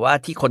แต่ว่า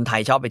ที่คนไท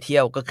ยชอบไปเที่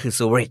ยวก็คือ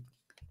ซูริก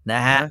น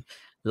ะฮะ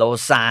โล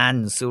ซาน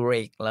ซู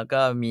ริกแล้วก็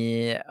มี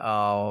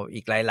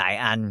อีกหลาย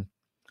อัน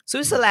ส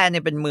วิตเซอร์แลนด์เ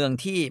นี่ยเป็นเมือง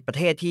ที่ประเ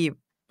ทศที่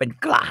เป็น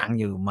กลาง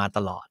อยู่มาต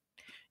ลอด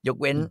ยก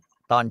เว้น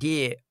ตอนที่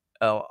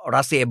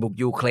รัสเซียบุก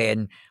ยูเครน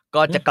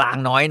ก็จะกลาง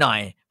น้อยหน่อ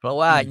ยเพราะ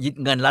ว่ายึด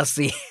เงินรัสเ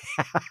ซีย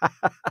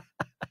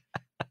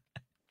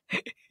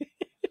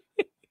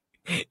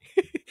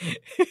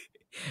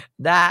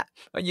ได้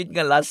ยึดเ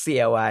งินรัสเซี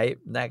ยไว้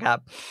นะครับ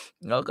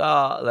แล้ว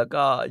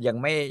ก็ยัง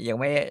ไม่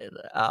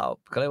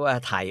เขาเรียกว่า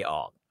ไทยอ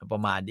อกปร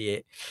ะมาณนี้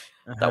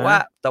แต่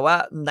ว่า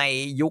ใน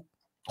ยุค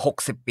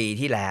60 ปี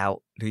ที่แล้ว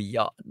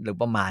หรือ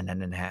ประมาณนั้น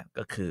นะฮะ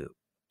ก็คือ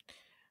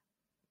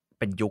เ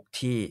ป็นยุค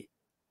ที่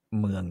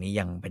เมืองนี้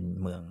ยังเป็น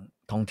เมือง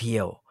ท่องเที่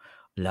ยว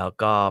แล้ว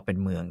ก็เป็น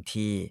เมือง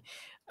ที่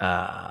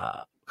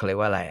เขาเรียก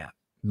ว่าอะไรอ่ะ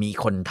มี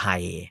คนไท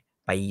ย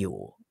ไปอยู่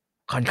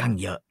ค่อนข้าง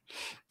เยอะ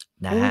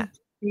นะฮะ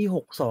ปี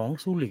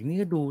62ซูริกนี่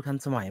ก็ดูทัน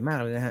สมัยมาก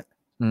เลยนะฮะ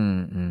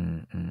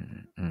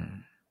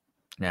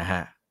นะฮ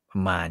ะปร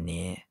ะมาณ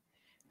นี้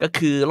ก็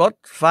คือรถ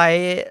ไ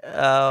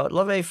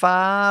ฟฟ้า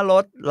ร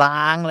ถร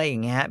างอะไรอย่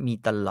างเงี้ยมี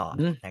ตลอด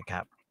นะค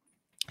รับ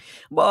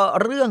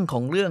เรื่องข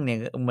องเรื่องเนี่ย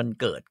มัน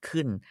เกิด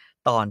ขึ้น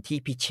ตอนที่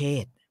พิเช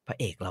ษฐ์พระ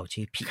เอกเรา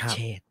ชื่อพิเช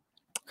ษฐ์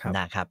น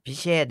ะครับพิ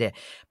เชษฐ์เนี่ย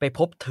ไปพ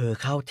บเธอ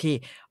เข้าที่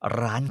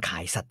ร้านขา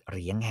ยสัตว์เ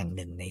ลี้ยงแห่งห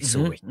นึ่งในซู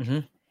ริก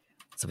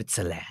สวิตเซ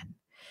อร์แลนด์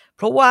เ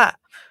พราะว่า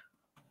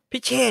พิ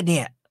เชษฐ์เ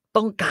นี่ย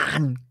ต้องกา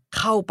ร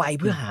เข้าไป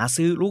เพื่อหา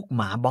ซื้อลูกห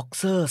มาบ็อก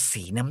เซอร์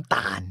สีน้ำต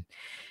าล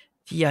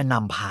ที่จะน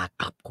ำพา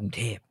กลับกรุงเ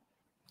ทพ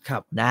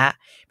นะฮะ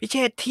พิเช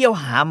ษฐ์เที่ยว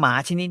หาหมา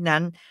ชนิดนั้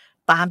น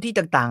ตามที่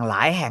ต่างๆหล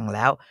ายแห่งแ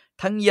ล้ว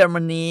ทั้งเยอรม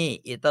นี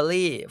อิตา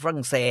ลีฝ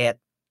รั่งเศส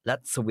และ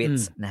สวิต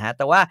นะฮะแ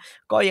ต่ว่า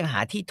ก็ยังหา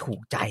ที่ถู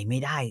กใจไม่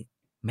ได้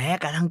แม้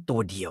กระทั่งตั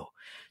วเดียว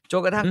จ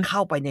นกระทั่งเข้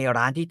าไปใน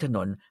ร้านที่ถน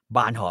นบ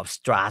าร์นฮอฟส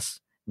ตราส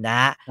น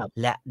ะ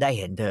และได้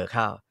เห็นเธอเ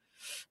ข้า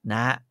น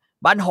ะ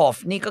บ้านฮอฟ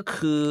นี่ก็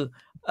คือ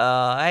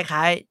ค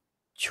ล้าย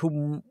ๆ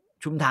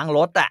ชุมทางร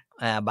ถอ่ะ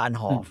บ้าน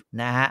ฮอฟ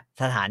นะฮะ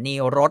สถานี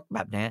รถแบ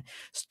บนี้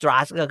สตรา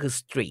สก็คือ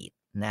สตรีท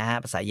นะฮะ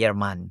ภาษาเยอร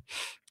มัน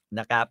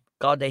นะครับ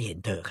ก็ได้เห็น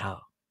เธอเข้า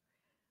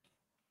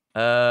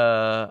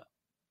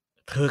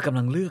เธอกำ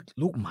ลังเลือก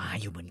ลูกหมา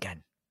อยู่เหมือนกัน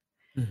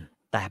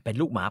แต่เป็น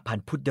ลูกหมาพัน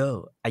ธุ์พุดเดิล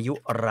อายุ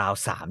ราว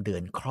3 เดือ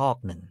นครอก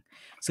หนึ่ง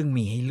ซึ่ง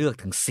มีให้เลือก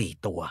ถึง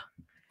4 ตัว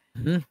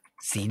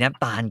สีน้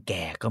ำตาลแ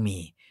ก่ก็มี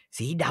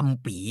สีด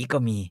ำปีก็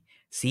มี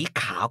สี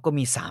ขาวก็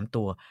มี3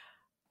 ตัว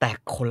แต่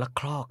คนละ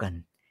ครอกกัน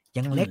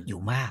ยังเล็กอ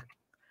ยู่มาก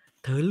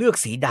เธอเลือก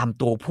สีด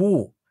ำตัว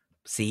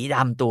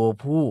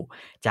ผู้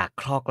จาก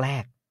ครอกแร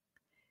ก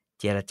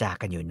เจรจา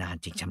กันอยู่นาน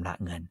จึงชำระ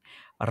เงิน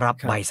รับ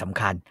ใบสำ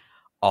คัญ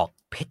ออก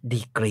เพชร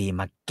ดีกรี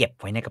มาเก็บ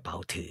ไว้ในกระเป๋า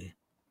ถือ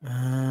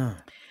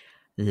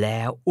แ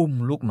ล้วอุ้ม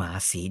ลูกหมา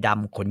สีด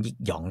ำขนหยิก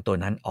หยองตัว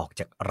นั้นออก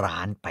จากร้า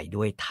นไป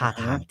ด้วยท่า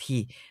ทางที่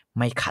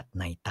ไม่ขัด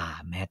ในตา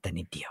แม้แต่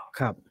นิดเดียว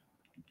ครับ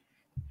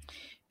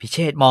พิเช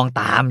ษมอง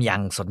ตามอย่า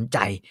งสนใจ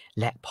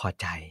และพอ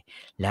ใจ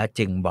แล้ว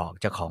จึงบอก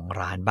เจ้าของ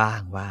ร้านบ้า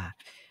งว่า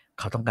เ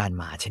ขาต้องการ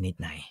หมาชนิด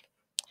ไหน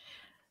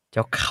เ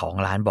จ้าของ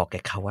ร้านบอกแก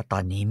เขาว่าตอ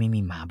นนี้ไม่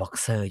มีหมาบ็อก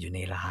เซอร์อยู่ใน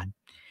ร้าน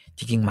จ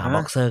ริงๆหมาบ็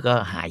อกเซอร์ก็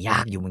หายา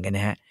กอยู่เหมือนกันน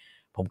ะฮะ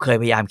ผมเคย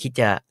พยายามคิด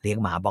จะเลี้ยง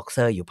หมาบ็อกเซ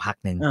อร์อยู่พัก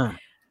หนึ่ง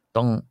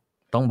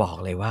ต้องบอก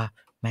เลยว่า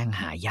แม่ง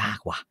หายาก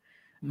ว่ะ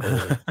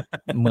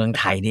เมือง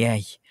ไทยเนี่ย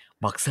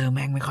บ็อกเซอร์แ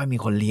ม่งไม่ค่อยมี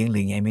คนเลี้ยงหรื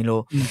อไงไม่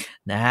รู้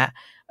นะฮะ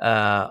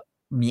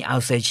มีอั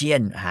ลเซเชีย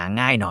นหา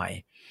ง่ายหน่อย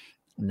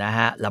นะฮ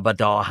ะลาบรา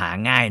ดอร์หา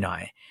ง่ายหน่อ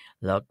ย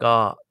แล้วก็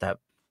แต่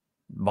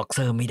บ็อกเซ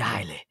อร์ไม่ได้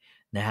เลย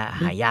นะฮะ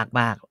หายาก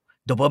มาก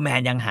โดเบอร์แม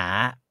นยังห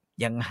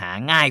า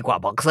ง่ายกว่า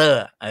บ็อกเซอ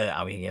ร์เอ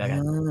าอย่างนี้แล้วกั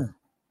น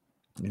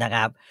นะค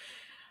รับ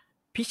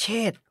พี่เช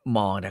ษม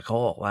องแต่เขา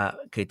บอกว่า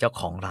คือเจ้า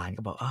ของร้าน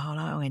ก็บอกแ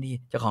ล้วเอาไงดี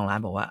เจ้าของร้าน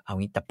บอกว่าเอา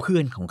งี้แต่เพื่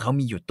อนของเขา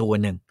มีอยู่ตัว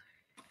หนึ่ง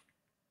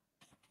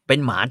เป็น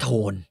หมาโท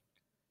น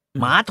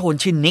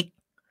ชื่อนิก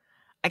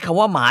ไอ้คำ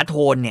ว่าหมาโท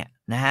นเนี่ย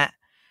นะฮะ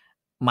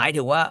หมาย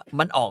ถึงว่า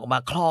มันออกมา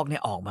คลอกเนี่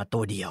ยออกมาตั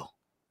วเดียว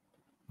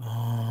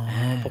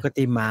ปก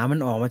ติหมามัน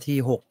ออกมาที่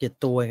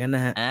 6-7 ตัวอย่างนั้นน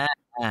ะฮะ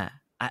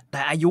แต่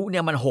อายุเนี่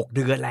ยมัน6 เ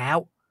ดือนแล้ว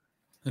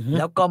แ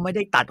ล้วก็ไม่ไ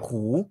ด้ตัด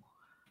หู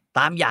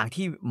ตามอย่าง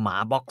ที่หมา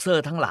บ็อกเซอ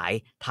ร์ทั้งหลาย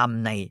ท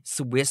ำในส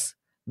วิส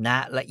นะ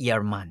และเยอ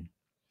รมัน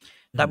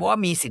แต่ว่า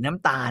มีสีน้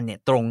ำตาลเนี่ย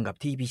ตรงกับ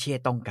ที่พิเชษ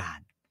ต้องการ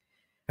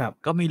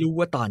ก็ไม่รู้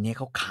ว่าตอนนี้เ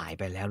ขาขาย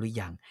ไปแล้วหรื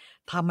อยัง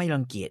ถ้าไม่รั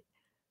งเกียจ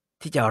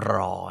ที่จะร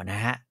อน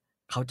ะฮะ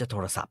เขาจะโท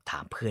รศัพท์ถา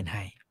มเพื่อนใ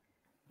ห้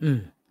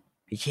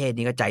พิเชษ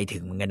นี่ก็ใจถึ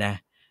งเหมือนกันนะ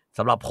ส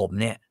ำหรับผม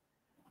เนี่ย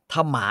ถ้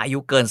าหมาอายุ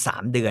เกิน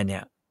3 เดือนเนี่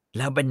ยแ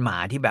ล้วเป็นหมา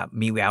ที่แบบ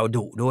มีแวว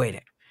ดุด้วยเ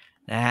นี่ย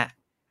นะฮะ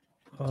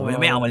ผมจะ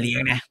ไม่เอามาเลี้ย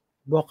งนะ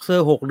บ็อกเซอ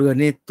ร์6 เดือน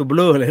นี่ตัวเบล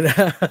อเลยนะ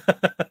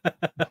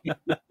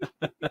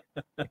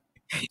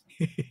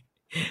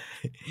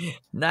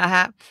นะฮ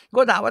ะ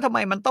ก็ถามว่าทำไม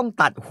มันต้อง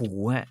ตัดหู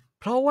ฮะ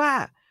เพราะว่า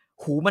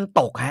หูมัน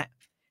ตกฮะ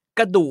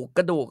กระดูก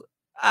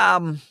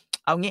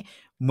เอางี้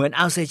เหมือน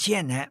อัลเซเชีย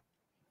นฮะ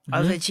อั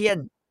ลเซเชียน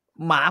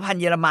หมาพัน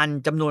ธุ์เยอรมัน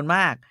จำนวนม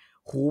าก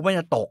หูมันจ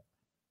ะตก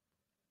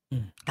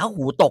ถ้า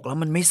หูตกแล้ว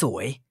มันไม่สว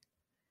ย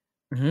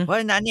เพราะ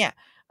ฉะนั้นเนี่ย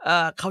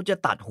เขาจะ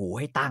ตัดหู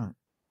ให้ตั้ง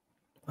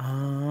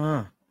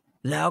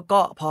แล้วก็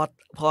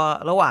พอ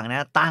ระหว่างน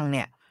ะตั้งเ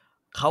นี่ย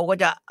เขาก็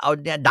จะเอา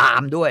เนี่ยดา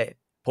มด้วย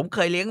ผมเค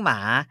ยเลี้ยงหมา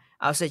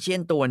อัลเซเชีย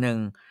นตัวหนึ่ง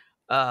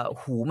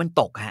หูมัน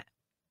ตกฮะ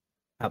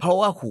เพราะ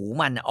ว่าหู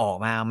มันออก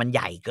มามันให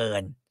ญ่เกิ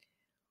น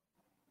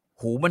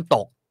หูมันต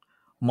ก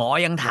หมอ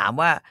ยังถาม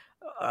ว่า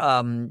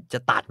จะ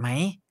ตัดไหม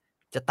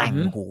จะแต่ง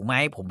หูไหม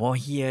ผมว่า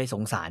เฮียส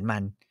งสารมั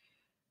น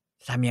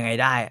ทำยังไง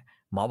ได้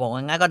หมอบอกว่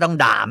างั้นก็ต้อง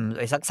ดามไ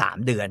ปสัก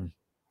3 เดือน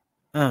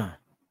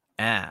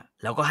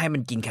แล้วก็ให้มั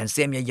นกินแคลเ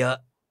ซียมเยอะ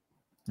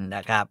ๆน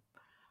ะครับ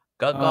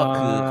ก็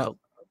คือ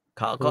เ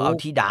ขาก็เอา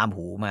ที่ดาม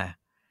หูมา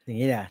อย่าง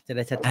นี้แหละจะไ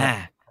ด้ชัด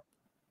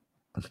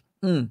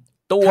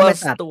ตัว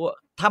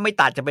ถ้าไม่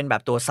ตัดจะเป็นแบ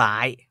บตัวซ้า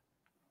ย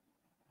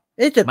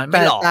มันไ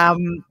ม่หลอกตาม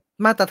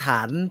มาตรฐ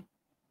าน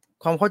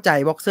ความเข้าใจ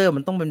บ็อกเซอร์มั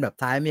นต้องเป็นแบบ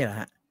ซ้ายไม่เหรอ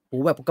ฮะหู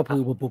แบบกระพื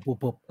อ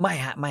ปุบไม่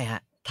ฮ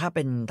ะถ้าเ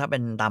ป็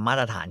นตามมา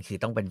ตรฐานคือ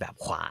ต้องเป็นแบบ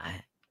ขวา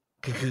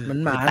คือมัน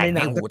หมาในห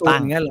นังหูตั้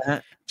งงั้นเหรอฮะ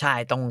ใช่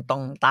ต้อง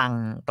ตั้ง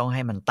ต้องใ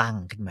ห้มันตั้ง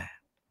ขึ้นมา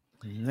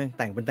แ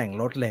ต่งเป็นแต่ง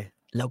รถเลย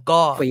แล้วก็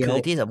คือ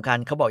ที่สำคัญ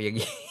เขาบอกอย่าง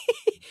นี้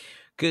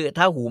คือ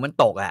ถ้าหูมัน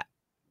ตก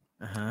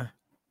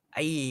ไ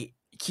อ้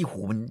ขี้หู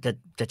มัน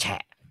จะแฉ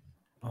ะ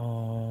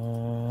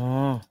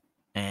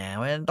เพ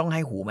ราะฉะนั้นต้องใ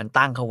ห้หูมัน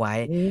ตั้งเข้าไว้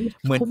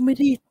เหมือนเขาไม่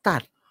ได้ตั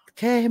ด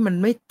แค่ให้มัน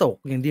ไม่ตก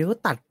อย่างเดียวก็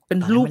ตัดเป็น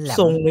รูป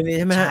ทรงเลย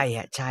ใช่ไหมฮะ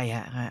ใช่ฮ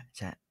ะ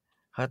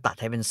เขาตัด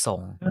ให้เป็นทร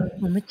ง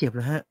มันไม่เจ็บเห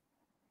รอฮะ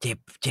เ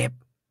จ็บ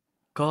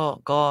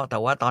ก็แต่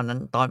ว่าตอนนั้น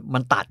ตอนมั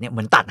นตัดเนี่ยเห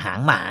มือนตัดหาง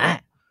หมา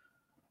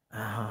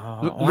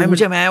รู้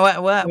ใช่ไหม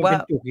ว่า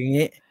จุกอย่าง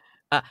นี้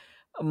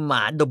หม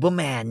าโดเบอร์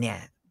แมนเนี่ย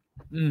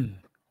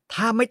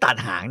ถ้าไม่ตัด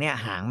หางเนี่ย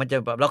หางมันจะ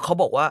แบบแล้วเขา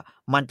บอกว่า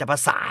มันจะประ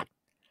สาท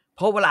เพ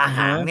ราะเวลาห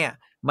างเนี่ย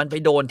มันไป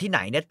โดนที่ไหน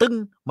เนี่ยตึ้ง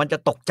มันจะ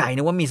ตกใจน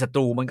ะว่ามีศัต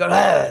รูมันก็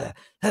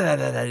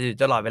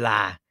ตลอดเวลา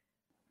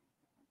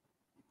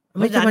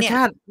ไม่ธรรมช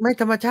า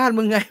ติ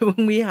มึงไงมึ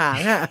งมีหาง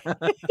อ่ะ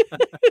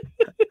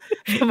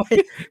ทำไม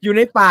อยู่ใ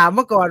นป่าเ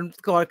มื่อก่อน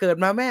เกิด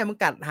มาแม่มึง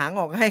กัดหาง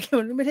ออกให้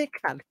มันไม่ได้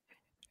กัด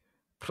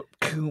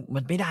คือมั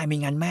นไม่ได้ไม่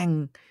งั้นแม่ง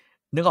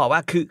นึกออกว่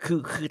า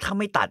คือถ้า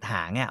ไม่ตัดห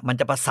างอ่ะมัน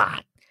จะประสา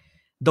ท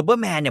โดเบอ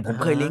ร์แมนเนี่ยผม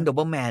เคยเลี้ยงโดเบ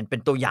อร์แมนเป็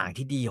นตัวอย่าง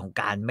ที่ดีของ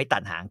การไม่ตั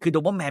ดหางคือโด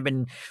เบอร์แมนเป็น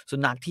สุ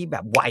นัขที่แบ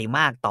บไวม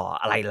ากต่อ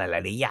อะไรหล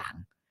ายๆอย่าง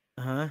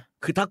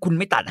คือถ้าคุณ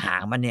ไม่ตัดหา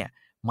งมันเนี่ย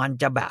มัน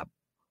จะแบบ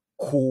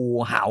ขู่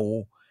เห่า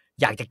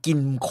อยากจะกิน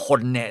ค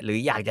นเนี่ยหรือ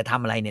อยากจะท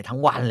ำอะไรเนี่ยทั้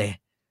งวันเลย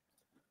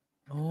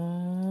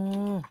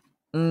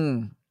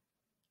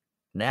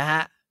นะฮ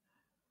ะ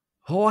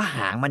เพราะว่าห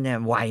างมันเนี่ย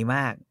ไวม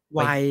าก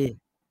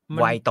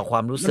ไวต่อควา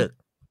มรู้สึก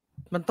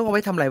มันต้องเอาไ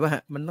ว้ทำอะไรวะฮ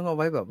ะมันต้องเอา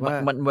ไว้แบบว่า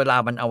มันเวลา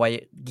มันเอาไว้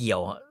เกี่ย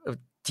ว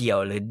เจียว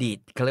หรือดีด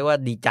เขาเรียกว่า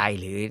ดีใจ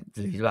หรือ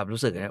แบบ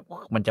รู้สึกนะ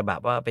มันจะแบ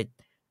บว่าไป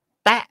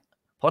แตะ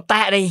พอแต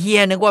ะได้เฮี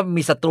ยนึกว่า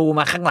มีศัตรู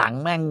มาข้างหลัง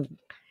แม่ง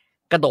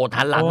กระโดด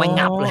หันหลังไม่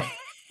งับเลย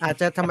อาจ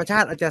จะธรรมชา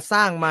ติอาจจะส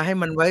ร้างมาให้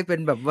มันไว้เป็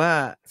นแบบว่า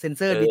เซนเ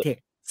ซอร์ดีเทค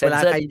เวลา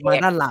ใครมา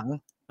ด้านหลัง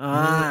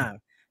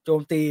โจ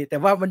มตีแต่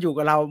ว่ามันอยู่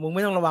กับเรามึงไ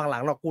ม่ต้องระวังหลั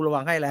งหรอกกูระวั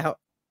งให้แล้ว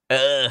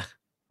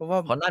เพราะว่า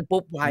พอนั่น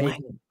ปุ๊บไว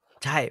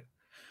ใช่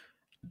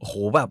โห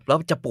แบบแล้ว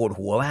จะปวด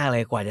หัวมากเล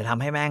ยกว่าจะท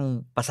ำให้แม่ง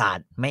ประสาท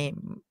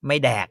ไม่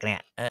แดกเนี่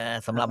ย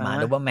สำหรับหมา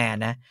โดเบอร์แมน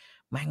นะ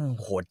แม่ง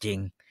โหดจริง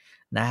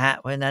นะฮะ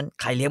เพราะฉะนั้น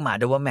ใครเลี้ยงหมา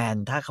โดเบอร์แมน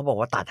ถ้าเขาบอก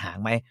ว่าตัดหาง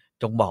ไหม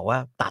จงบอกว่า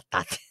ตัด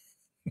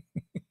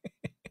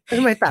ท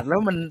ำไมตัดแล้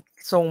วมัน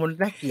ทรงมัน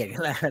น่าเกลียดข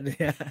นาดนี้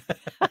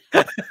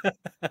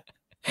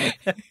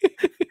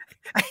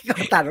ไอ้ก็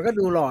ตัดมันก็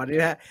ดูหล่อดี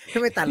นะทำ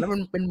ไมตัดแล้วมั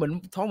นเป็นเหมือน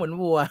ท้องเหมือน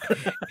วัว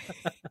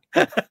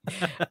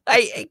ไ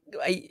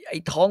อ้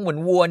ท้องเหมือน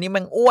วัวนี่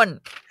มันอ้วน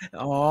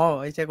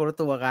ไม่ใช่คนละ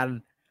ตัวกัน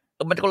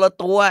มันคนละ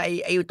ตัว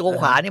ไอ้ตัว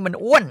ขวานี่มัน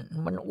อ้ว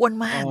น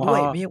มากด้ว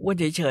ยไม่อ้วน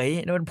เฉย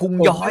ๆมันพุง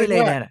ย้อยเล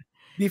ยเนี่ย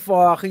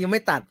before คือยังไ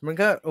ม่ตัดมัน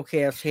ก็โอเค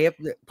เชฟ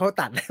เพราะ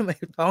ตัดได้มัน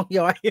ท้อง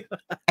ย้อย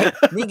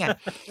นี่ไง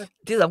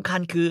ที่สำคัญ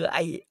คือไ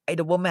อ้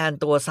ดับเบิลแมน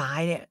ตัวซ้าย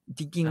เนี่ย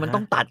จริงๆมันต้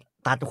อง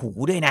ตัดหู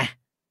ด้วยนะ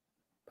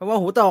เพราะว่า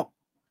หูตก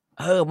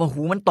มัน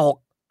หูมันตก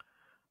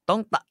ต้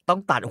อง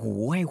ตัดหู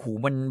ให้หู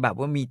มันแบบ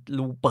ว่ามี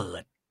รูเปิ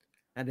ด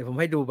เดี๋ยวผม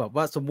ให้ดูแบบ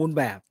ว่าสมบูรณ์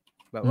แ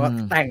บบว่า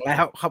แต่งแล้ว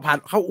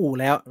เข้าอู่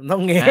แล้วต้อ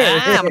งเงี้ย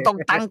มันต้อง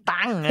ตั้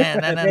ง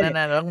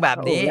นั่นต้องแบบ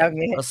นี้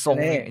ทรง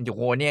โ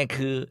หเนี่ย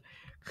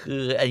คื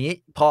ออันนี้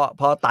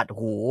พอตัด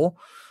หู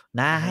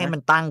นะให้มั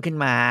นตั้งขึ้น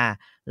มา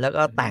แล้ว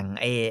ก็แต่ง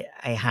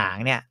ไอ้หาง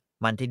เนี่ย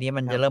มันทีนี้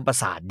มันจะเริ่มประ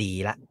สาทดี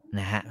แล้ว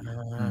นะฮะ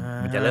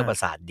มันจะเริ่มประ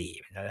สาทดี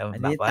แล้ว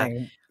แบบว่า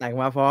แต่ง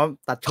มาพร้อม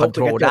ตัดโชคอนโท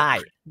รลได้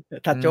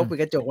ตัดโชคปิด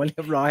กระจกไว้เรี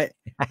ยบร้อย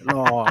ร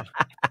อ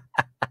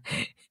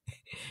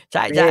ใ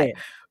ช่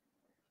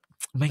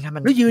ไม่งั้นมั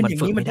นยืนอย่า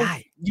งนี้มันได้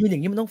ยืนอย่า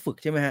งนี้มันต้องฝึก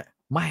ใช่ไหมฮะ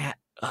ไม่ฮะ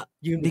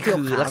ยืนนี่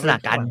คือลักษณะ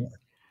ก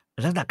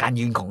าร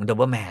ยืนของดับเ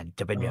บิลแมน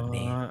จะเป็นแบบ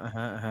นี้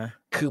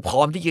คือพร้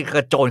อมที่จะก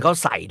ระโจนเข้า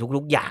ใส่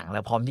ทุกอย่างแล้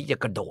วพร้อมที่จะ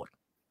กระโดด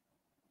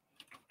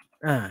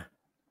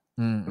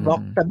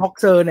แต่บ็อก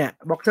เซอร์เนี่ย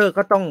บ็อกเซอร์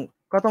ก็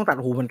ต้องตัด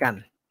หูเหมือนกัน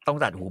ต้อง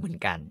ตัดหูเหมือน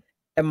กัน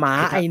แต่หมา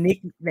ไอ้นิก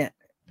เนี่ย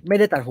ไม่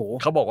ได้ตัดหู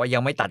เขาบอกว่ายั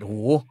งไม่ตัดหู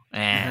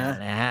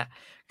นะฮะ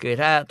คือ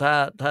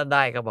ถ้าไ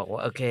ด้ก็บอกว่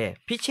าโอเค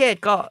พิเชษ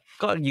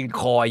ก็ยืน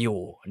คออยู่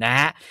นะ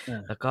ฮะ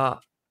แล้วก็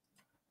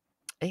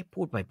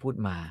พูดไปพูด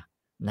มา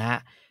นะฮะ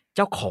เ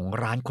จ้าของ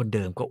ร้านคนเ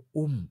ดิมก็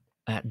อุ้ม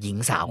หญิง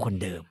สาวคน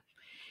เดิม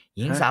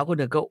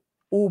ก็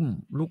อุ้ม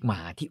ลูกหมา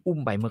ที่อุ้ม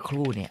ไปเมื่อค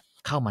รู่เนี่ย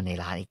เข้ามาใน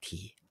ร้านอีก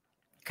ที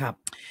ครับ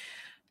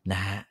น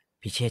ะฮะ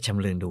พิเชษชำ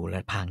เลืองดูและ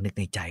พางนึก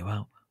ในใจว่า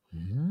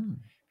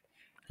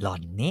หล่อ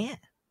นเนี่ย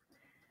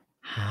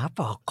หาป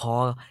ลอกคอ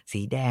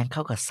สีแดงเข้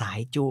ากับสาย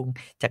จูง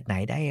จากไหน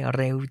ได้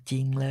เร็วจริ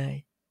งเลย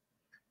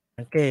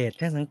สังเกต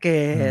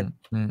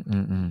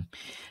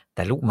แ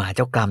ต่ลูกหมาเ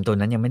จ้ากรรมตัว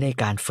นั้นยังไม่ได้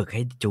การฝึกใ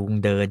ห้จูง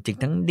เดินจึง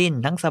ทั้งดิ้น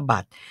ทั้งสะบั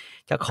ด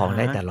เจ้าของไ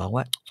ด้แต่ร้อง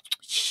ว่า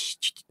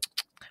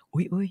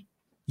อุ้ย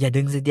อย่า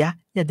ดึงสิจ๊ะ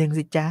อย่าดึง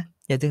สิจ๊ะ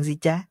อย่าดึงสิ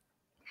จ๊ะ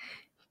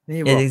นี่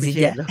บอกพิเช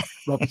ษ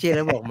บอกพิเชษแ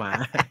ล้วบอกหมา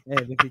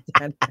ดึงสิจ๊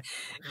ะ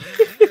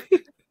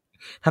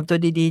ทำตัว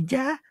ดีๆ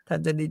จ้ะท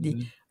ำตัวดี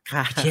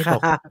ๆพิเชษบอ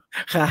ก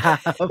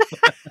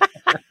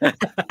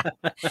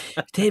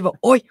พิเชษบอก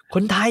โอ๊ยค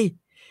นไทย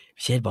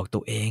พิเชษบอกตั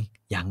วเอง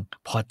อย่าง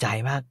พอใจ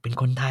มากเป็น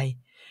คนไทย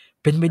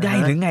เป็นไปได้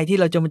หรือไงที่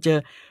เราจะมาเจอ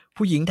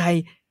ผู้หญิงไทย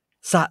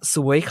สะส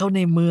วยเข้าใน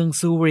เมือง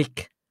ซูริก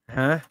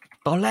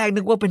ตอนแรก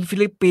นึกว่าเป็นฟิ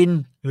ลิปปินส์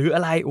หรืออ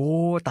ะไรโอ้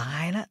ตา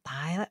ยละ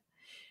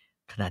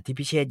ขณะที่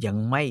พิเชษยัง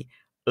ไม่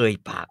เอ่ย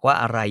ปากว่า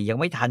อะไรยัง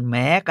ไม่ทันแ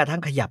ม้กระทั่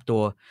งขยับตั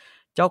ว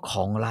เจ้าข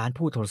องร้าน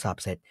พูดโทรศัพ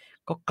ท์เสร็จ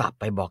ก็กลับ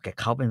ไปบอกแก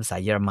เขาเป็นภาษา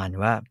เยอรมัน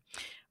ว่า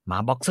หมา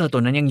บ็อกเซอร์ตั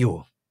วนั้นยังอยู่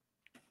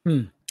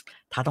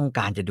ถ้าต้องก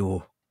ารจะดู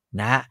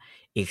นะ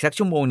อีกสัก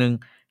ชั่วโมงนึง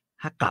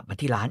ถ้ากลับมา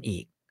ที่ร้านอี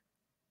ก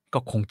ก็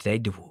คงจะได้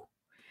ดู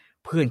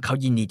เพื่อนเขา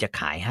ยินดีจะ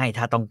ขายให้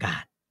ถ้าต้องกา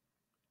ร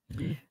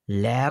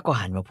แล้วก็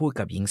หันมาพูด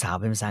กับหญิงสาว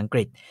เป็นภาษาอังก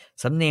ฤษ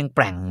สำเนียงแป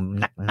ร่ง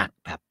หนัก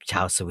ๆแบบช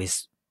าวสวิส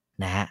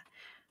นะฮะ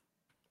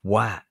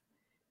ว่า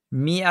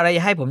มีอะไร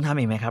ให้ผมทำ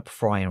อีกไหมครับฟ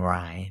รอยไล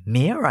น์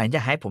มีอะไรจ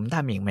ะให้ผมท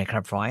ำอีกไหมครั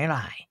บฟรอยไล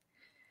น์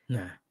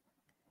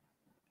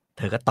เ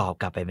ธอก็ตอบ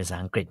กลับไปเป็นภาษา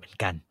อังกฤษเหมือน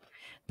กัน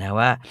นะ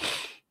ว่า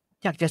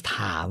อยากจะถ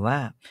ามว่า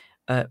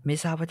ไม่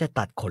ทราบว่าจะ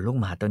ตัดขนลูก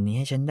หมาตัวนี้ใ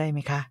ห้ฉันได้ไหม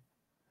คะ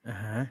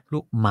ลู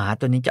กหมา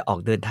ตัวนี้จะออก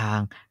เดินทาง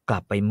กลั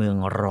บไปเมือง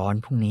ร้อน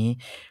พรุ่งนี้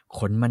ข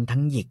นมันทั้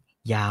งหยิก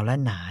ยาวและ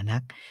หนานั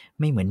ก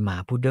ไม่เหมือนหมา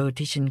พุดเดิล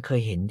ที่ฉันเค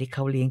ยเห็นที่เข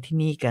าเลี้ยงที่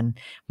นี่กัน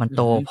มันโ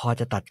ตพอ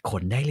จะตัดข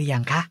นได้หรือยั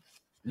งคะ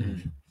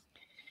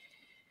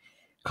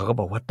เขาก็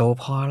บอกว่าโต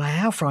พอแล้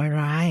วฟรอยไ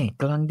ร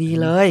กำลังดี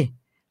เลย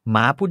หม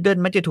าพุดเดิล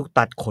มันจะถูก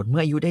ตัดขนเมื่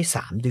ออายุได้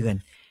3 เดือน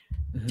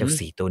เจ้า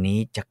4ตัวนี้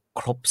จะ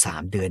ครบ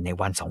3 เดือนใน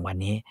วัน2 วัน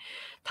นี้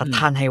ถ้า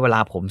ท่านให้เวลา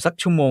ผมสัก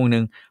ชั่วโมงนึ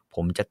งผ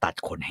มจะตัด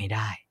ขนให้ไ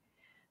ด้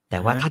แต่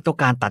ว่าถ้าต้อง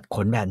การตัดข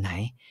นแบบไหน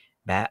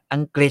แบบอั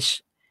งกฤษ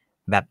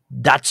แบบ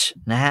ดัตช์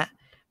นะฮะ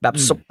แบบ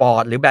สปอ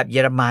ร์ตหรือแบบเย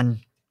อรมัน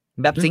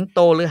แบบสิงโต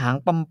หรือหาง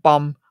ปอ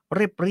มๆเ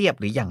รียบๆ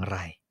หรืออย่างไร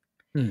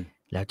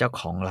แล้วเจ้า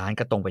ของร้าน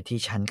ก็ตรงไปที่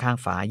ชั้นข้าง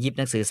ฝาหยิบห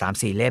นังสือ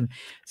 3-4 เล่ม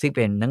ซึ่งเ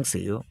ป็นหนัง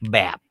สือแบ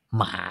บ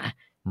หมา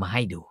มาใ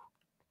ห้ดู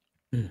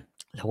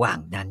ระหว่าง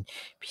นั้น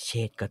พิเช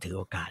ษก็ถือโ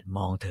อกาสม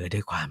องเธอด้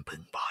วยความพึ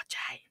งพอใจ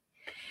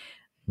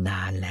น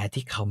านแล้ว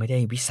ที่เขาไม่ได้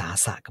วิสา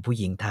สะกับผู้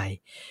หญิงไทย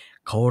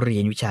เขาเรี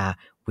ยนวิชา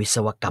วิศ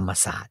วกรรม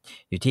ศาสตร์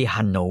อยู่ที่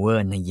ฮันโนเวอ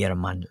ร์ในเยอร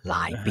มันหล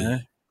ายปี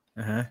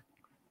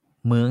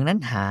เมืองนั้น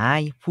หา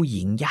ผู้ห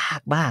ญิงยา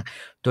กมาก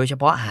โดยเฉ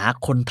พาะหา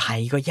คนไทย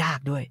ก็ยาก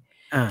ด้วย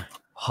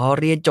พอ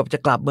เรียนจบจะ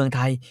กลับเมืองไ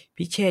ทย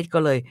พิเชษก็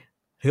เลย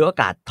ถือโอ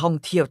กาสท่อง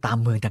เที่ยวตาม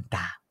เมือง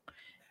ต่าง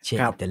ๆเช่น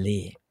อิตาลี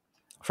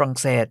ฝรั่ง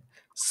เศส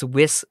ส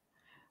วิส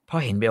เพรา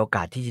ะเห็นเป็นโอก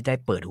าสที่จะได้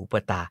เปิดหูเปิ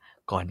ดตา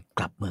ก่อนก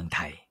ลับเมืองไท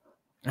ย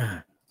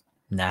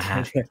นะฮะ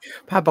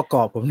ภาพประก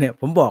อบผมเนี่ย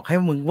ผมบอกให้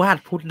มึงวาด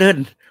พุดเดิ้ล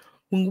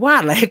มึงวา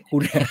ดอะไรให้กู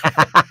เนี่ย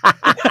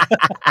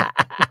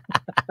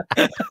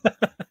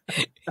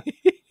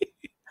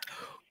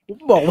ผม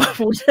บอกว่า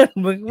พุดเดิ้ล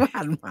มึงวา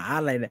ดหมา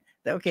อะไรเนี่ย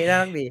แต่โอเคน่า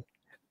รักดี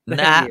น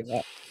ะ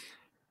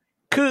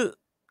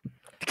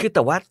คือแ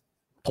ต่ว่า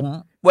ผม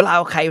เวลา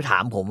ใครถา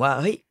มผมว่า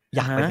เฮ้ยอ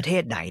ยากไปประเท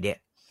ศไหนเนี่ย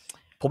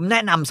ผมแน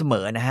ะนำเสม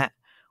อนะฮะ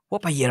ว่า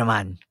ไปเยอรมั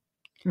น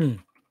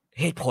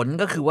เหตุผล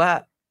ก็คือว่า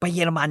ไปเย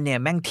อรมันเนี่ย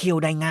แม่งเที่ยว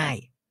ได้ง่าย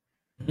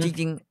จ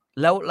ริง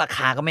ๆแล้วราค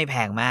าก็ไม่แพ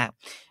งมาก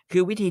คื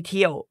อวิธีเ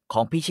ที่ยวข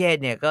องพี่เชษ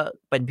เนี่ยก็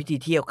เป็นวิธี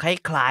เที่ยวค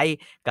ล้าย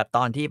ๆกับต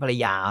อนที่ภรร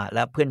ยาแล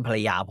ะเพื่อนภรร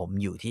ยาผม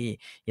อยู่ที่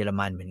เยอร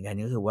มันเหมือนกัน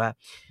ก็คือว่า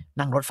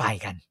นั่งรถไฟ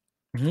กัน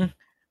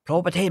เพราะ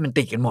ประเทศมัน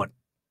ติดกันหมด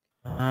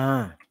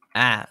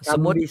ส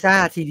มมติวีซ่า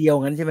ทีเดียว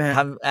งั้นใช่ไหมฮะท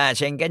ำเ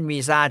ชงเก้นวี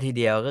ซ่าที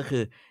เดียวก็คื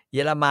อเย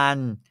อรมัน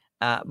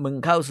มึง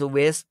เข้าส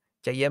วิส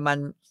จากเยอรมัน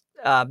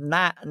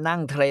นั่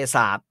งทะเลส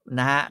าบ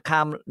นะฮะ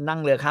นั่ง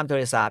เรือข้ามทะเ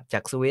ลสาบจา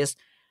กสวิส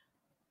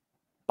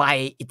ไป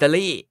อิตา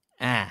ลี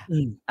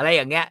อะไรอ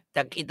ย่างเงี้ยจ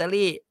ากอิตา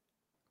ลี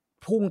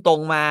พุ่งตรง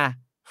มา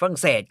ฝรั่ง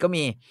เศสก็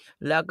มี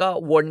แล้วก็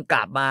วนก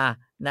ลับมา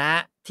นะ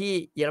ที่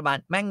เยอรมัน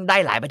แม่งได้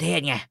หลายประเทศ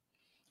ไง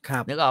ครั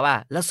บนึกออกป่ะ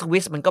แล้วสวิ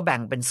สมันก็แบ่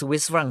งเป็นสวิ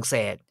สฝรั่งเศ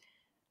ส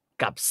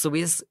กับส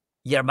วิส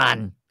เยอรมัน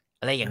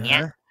อะไรอย่างเงี้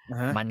ย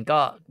มัน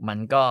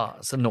ก็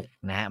สนุก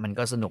นะมัน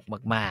ก็สนุก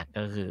มากๆ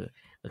ก็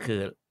คื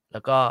อแล้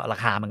วก็รา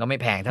คามันก็ไม่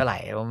แพงเท่าไหร่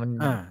เพราะมัน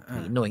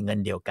หน่วยเงิน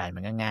เดียวกันมั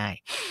นก็ง่าย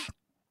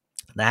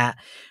นะฮะ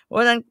เพรา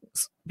ะฉะนั้น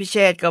พิเช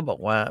ษก็บอก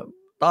ว่า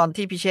ตอน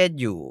ที่พิเชษ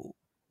อยู่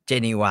เจ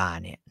นีวา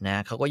เนี่ยน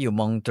ะเขาก็อยู่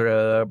มองเตร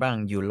อบ้าง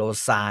อยู่โล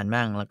ซาน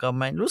บ้างแล้วก็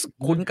ไม่รู้สึก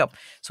คุ้นกับ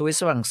สวิส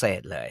ฝรั่งเศ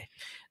สเลย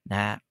น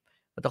ะ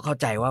ต้องเข้า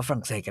ใจว่าฝ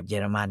รั่งเศสกับเยอ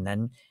รมันนั้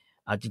น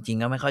เอาจริง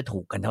ๆก็ไม่ค่อยถู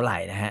กกันเท่าไหร่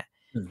นะฮะ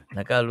แ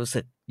ล้วก็รู้สึ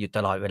กอยู่ต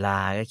ลอดเวลา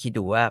ก็คิด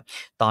ดูว่า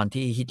ตอน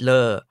ที่ฮิตเล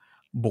อร์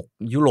บุก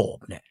ยุโรป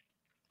เนี่ย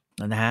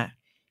นะฮะ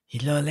ฮิ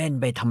ตเลอร์เล่น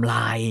ไปทำล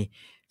าย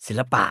ศิ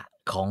ลปะ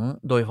ของ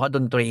โดยเฉพาะด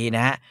นตรีน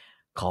ะฮะ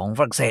ของฝ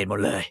รั่งเศสหมด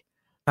เลย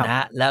น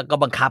ะแล้วก็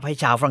บังคับให้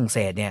ชาวฝรั่งเศ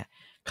สเนี่ย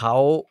เขา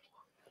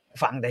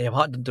ฟังแต่เฉพ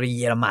าะดนตรี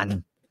เยอรมัน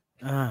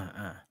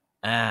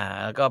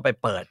แล้วก็ไป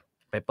เ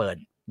ปิด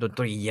ดนต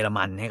รีเยอร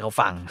มันให้เขา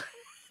ฟัง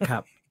ครั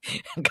บ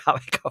ใ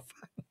ห้เขา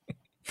ฟัง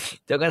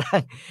จนกระ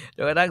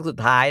ทั่งสุด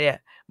ท้ายเนี่ย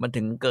มัน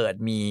ถึงเกิด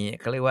มี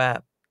เขาเรียกว่า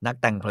นัก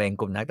แต่งเพลง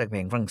กลุ่มนักแต่งเพล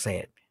งฝรั่งเศ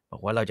สบอ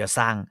กว่าเราจะส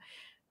ร้าง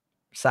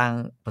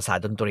ภาษา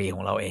ดนตรีข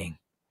องเราเอง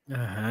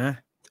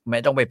ไม่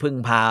ต้องไปพึ่ง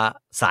พา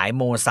สายโ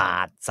มซา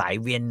ร์ทสาย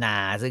เวียนนา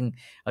ซึ่ง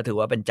เราถือ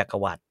ว่าเป็นจักร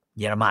วรรดิ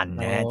เยอรมัน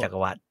นะจักร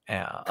วรรดิอ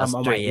อส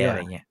เตรียอะไร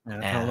เงี้ย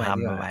ท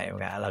ำมาใหม่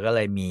เราก็เล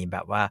ยมีแบ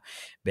บว่า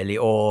เบลิ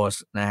โอส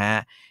นะฮะ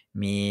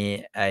มี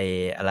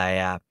อะไร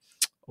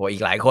อี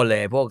กหลายคนเล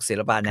ยพวกศิ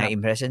ลปะแนว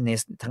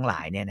impressionist ทั้งหล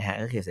ายเนี่ยนะฮะ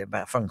ก็คือศิลป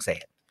ะฝรั่งเศ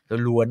ส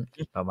ล้วน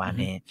ๆประมาณ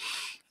นี้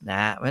นะ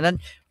เพราะฉะนั้น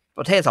ป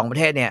ระเทศ2ประ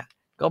เทศเนี่ย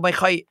ก็ไม่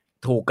ค่อย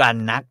ถูกกัน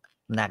นัก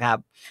นะครับ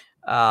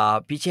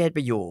พิเชษไป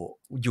อ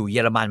ยู่เย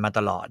อรมันมาต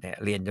ลอดเนี่ย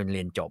เรียนจนเ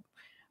รียนจบ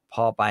พ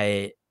อ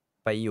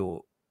ไปอยู่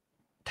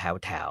แถว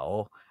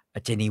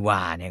เจนีวา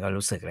เนี่ยก็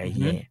รู้สึกอะไร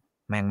ที่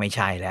แม่งไม่ใ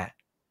ช่แล้ว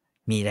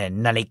มีแต่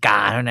นาฬิกา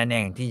เท่านั้นเอ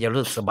งที่จะ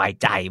รู้สึกสบาย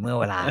ใจเมื่อ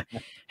เวลา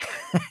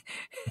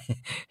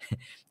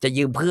จะ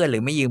ยืมเพื่อนหรื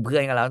อไม่ยืมเพื่อ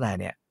นก็แล้วแต่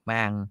เนี่ยแ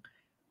ม่ง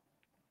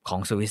ขอ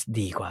งสวิส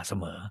ดีกว่าเส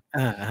มอ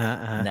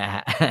นะฮ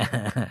ะ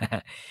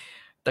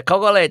แต่เขา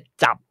ก็เลย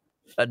จับ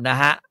นะ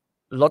ฮะ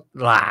รถ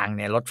รางเ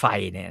นี่ยรถไฟ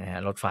เนี่ยนะฮ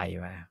ะรถไฟ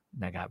มา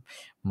นะครับ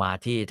มา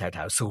ที่แถ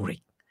วซูริ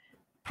ก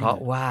เพราะ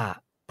ว่า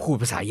พูด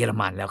ภาษาเยอร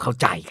มันแล้วเข้า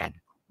ใจกัน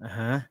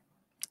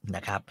น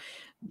ะครับ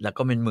แล้ว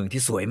ก็เป็นเมือง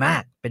ที่สวยมา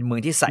กเป็นเมือ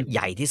งที่ให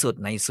ญ่ที่สุด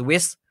ในสวิ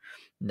ส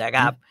นะค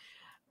รับ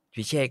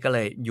พิเชษก็เล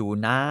ยอยู่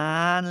นา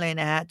นเลย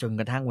นะฮะจน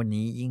กระทั่งวัน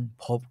นี้ยิ่ง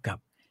พบกับ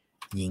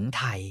หญิงไ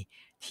ทย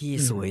ที่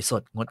สวยส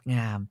ดงดง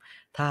าม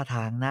ท่าท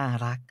างน่า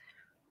รัก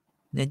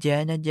นะเจ๊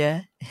นะเจ๊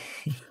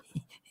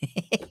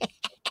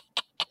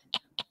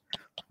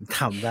ท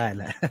ำได้แ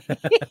หละ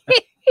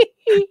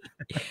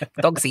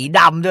ต้องสีด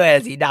ำด้วย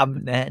สีด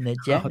ำนะ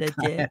เจ๊นะ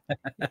เจ๊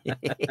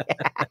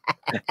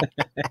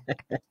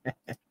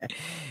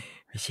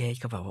พี่เชษ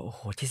ก็แบบว่าโอ้โห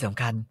ที่ส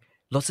ำคัญ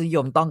รสนิย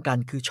มต้องกัน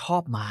คือชอ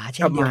บหมาเ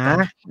ช่นเดียวกัน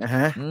นะฮ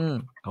ะ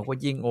เขาก็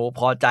ยิ่ง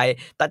พอใจ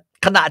แต่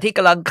ขณะที่ก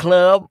ำลังเค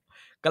ลิ้ม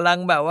กำลัง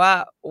แบบว่า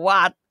ว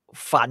าด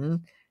ฝัน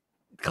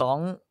ของ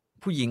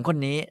ผู้หญิงคน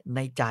นี้ใน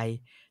ใจ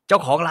เจ้า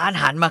ของร้าน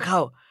หันมาเข้า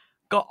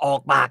ก็ออก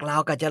ปากรา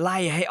วกับจะไล่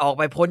ให้ออก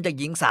ไปพ้นจาก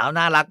หญิงสาว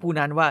น่ารักผู้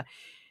นั้นว่า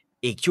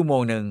อีกชั่วโม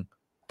งหนึ่ง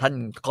ท่าน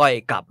ค่อย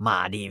กลับมา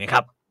ดีไหมค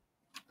รับ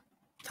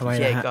ทำไมเ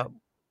ชษ นะฮะก็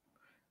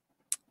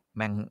แ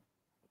ม่ง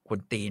คน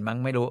ตีนมั้ง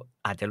ไม่รู้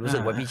อาจจะรู้สึ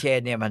กว่าพี่เชษ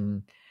เนี่ยมัน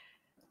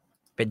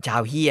เป็นชา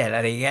วเฮียอ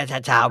ะไรอย่างเงี้ย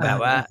ชาวแบบ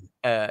ว่า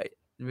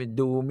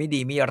ดูไม่ดี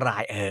ไม่ร้า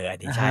ยอัน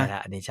นี้ใช่ล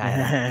ะอันนี้ใช่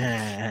ละ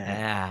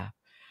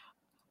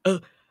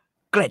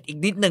เกรดอีก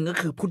นิดนึงก็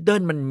คือพุดเดิ้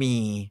ลมันมี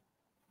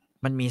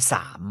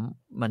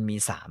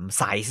3ไ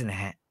ซส์น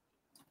ะฮะ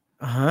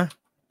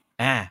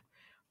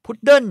พุด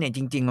เดิ้ลเนี่ยจ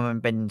ริงๆมัน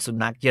เป็นสุ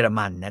นัขเยอร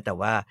มันนะแต่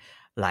ว่า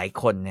หลาย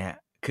คนเนี่ย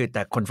คือแ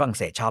ต่คนฝรั่งเ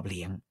ศสชอบเ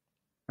ลี้ยง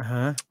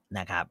น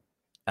ะครับ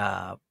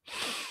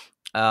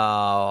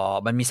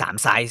มันมี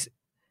3ไซ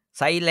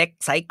ส์เล็ก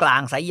ไซส์กลา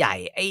งไซส์ใหญ่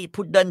ไอ้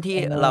พุดเดิ้ลที่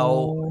เรา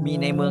มี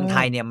ในเมืองไท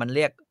ยเนี่ยมันเ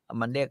รียก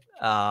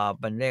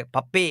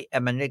พัปปี้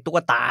มันเรียกตุ๊ก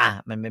ตา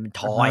มันเป็น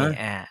ทอย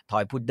ทอ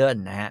ยพุดเดิ้ล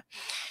นะฮะ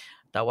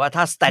แต่ว่าถ้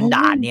าสแตนด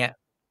าร์ดเนี่ย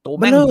ตัว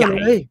แม่งใหญ่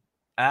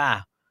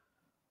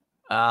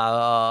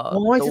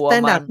สแต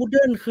นดาร์ดพุดเ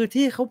ดิ้ลคือ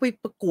ที่เขาไป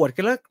ประกวด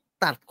กันแล้ว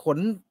ตัดขน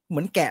เหมื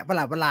อนแกะประ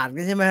หลาดๆ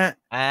กันใช่ไหมฮะ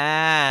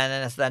นั่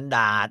นสแตนด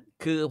าร์ด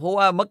คือเพราะ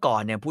ว่าเมื่อก่อ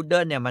นเนี่ยพุดเ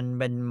ดิ้ลเนี่ยมัน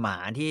เป็นหมา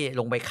ที่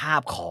ลงไปคา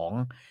บของ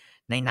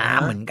ในน้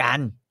ำเหมือนกัน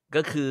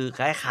ก็คือ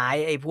คล้าย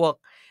ๆไอ้พวก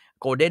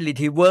โกลเด้นรี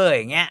ทรีเวอร์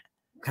อย่างเงี้ย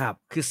ครับ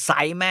คือไซ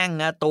ส์แม่ง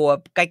นะตัว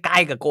ใกล้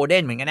ๆกับโกลเด้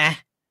นเหมือนกันนะ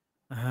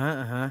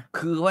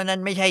คือว่านั้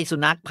นไม่ใช่สุ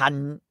นัขพัน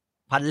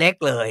ธุ์เล็ก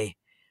เลย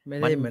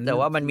มันแต่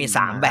ว่ามันมี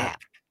3แบบ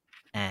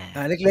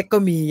เล็กๆก็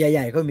มีให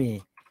ญ่ๆก็มี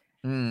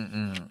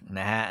น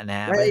ะฮะ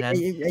เพราะฉะนั้น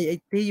ไอ้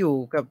ที่อยู่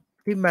กับ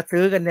ที่มา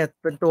ซื้อกันเนี่ย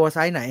เป็นตัวไซ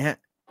ส์ไหนฮะ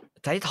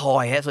ไซส์ทอ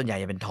ยฮะส่วนใหญ่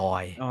จะเป็นทอ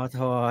ย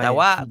ทอยแต่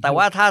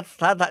ว่าถ้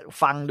า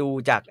ฟังดู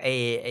จากไ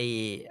อ้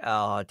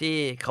ที่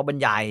เขาบรร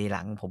ยายห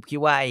ลังผมคิด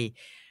ว่า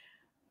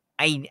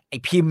ไอ้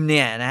พิมพ์เ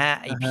นี่ยนะฮะ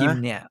ไอ้พิม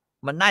พ์เนี่ย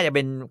มันน่าจะเ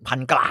ป็นพัน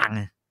กลาง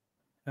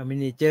มิ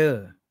นิเจอ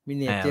ร์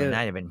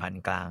น่าจะเป็นพัน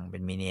กลางเป็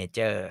นมินิเจ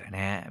อร์น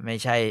ะฮะไม่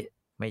ใ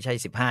ช่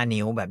15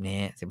 นิ้วแบบนี้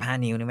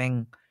15 นิ้วนี่แม่ง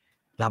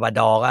ลาบรา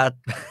ดอร์ก็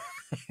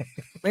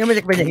ไม่งั้นมัน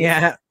จะเป็นอย่างเงี้ย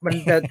ฮะมัน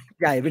จะ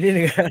ใหญ่ไปนิด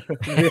นึง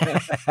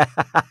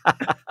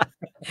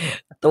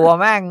ตัว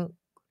แม่ง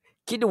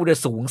คิดดูเดี๋ยว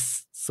สูง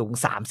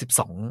32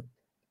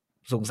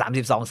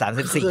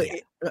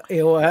 34เอ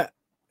วฮะ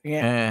เ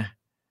งี้ย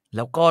แ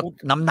ล้วก็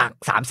น้ำหนัก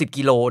30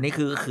 กิโลนี่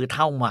คือเ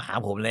ท่าหมา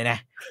ผมเลยนะ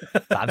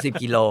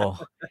30 กิโล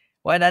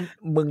เพราะฉะนั้น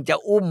มึงจะ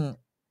อุ้ม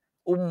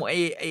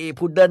ไอ้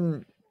พุดเดิ้ล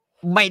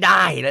ไม่ไ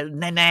ด้แล้ว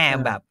แน่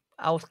ๆแบบ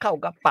เอาเข้า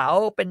กระเป๋า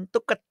เป็น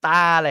ตุ๊กต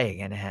าอะไรอย่าง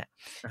เงี้ยนะฮะ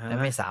แล้ว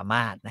ไม่สาม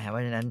ารถนะฮะเพร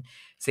าะฉะนั้น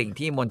สิ่ง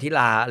ที่มนทิล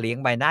าเลี้ยง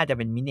ไปน่าจะเ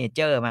ป็นมินิเจ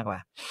อร์มากกว่า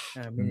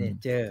มินิ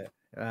เจอร์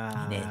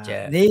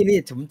นี่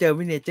ผมเจอ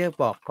มินิเจอร์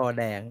ปอกคอ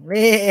แดง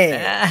นี่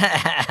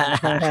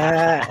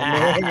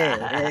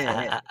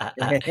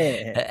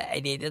ไอ้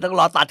นี่ต้อง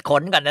รอตัดข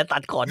นก่อนนะตั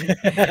ดขน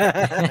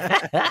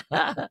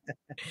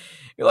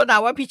ก็น่า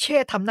ว่าพี่เช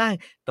ษทำได้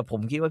แต่ผม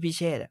คิดว่าพี่เ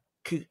ชษ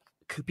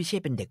คือพี่เช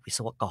ษเป็นเด็กวิศ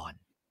วกร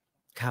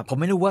ครับผม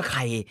ไม่รู้ว่าใค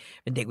ร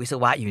เป็นเด็กวิศ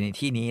วะอยู่ใน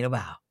ที่นี้หรือเป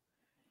ล่า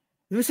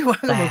วิศวะ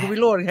ก็เหมือนคุณวิ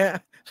โรจน์ฮะ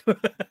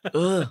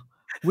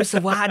วิศ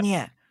วะเนี่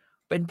ย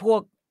เป็นพว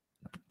ก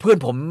เพื่อน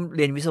ผมเ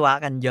รียนวิศวะ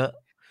กันเยอะ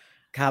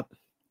ครับ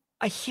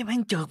ไอ้เหี้ยแม่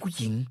งเจอผู้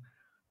หญิง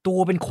ตัว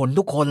เป็นขน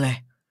ทุกคนเลย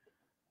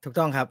ถูก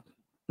ต้องครับ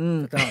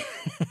ถูกต้อง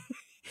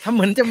ทำเห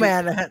มือนจะแม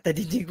นนะฮะแต่จ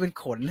ริงๆเป็น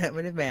ขนฮะไ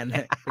ม่ได้แมนฮ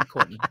ะเป็นข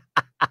น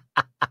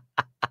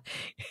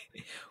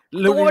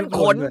ตัวเป็น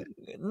ขน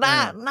ห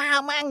น้า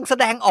แม่งแส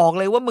ดงออก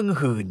เลยว่ามึง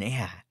หื่นเนี่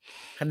ย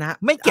คณะ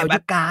ไม่เก็บอ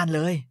าการเ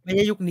ลยไม่ใ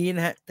ช่ยุคนี้น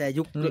ะฮะแต่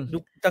ยุค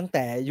ตั้งแ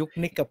ต่ยุค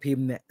นิกกับพิม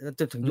พ์เนี่ย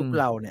จนถึงยุค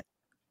เราเนี่ย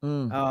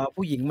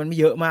ผู้หญิงมันไม่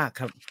เยอะมาก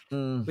ครับ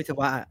วิศ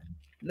วะ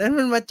นั้น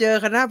มันมาเจอ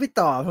คณะพี่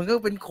ต่อมันก็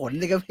เป็นขน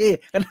เลยครับพี่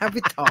คณะ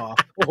พี่ต่อ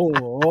โอ้โห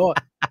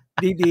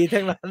ดีๆ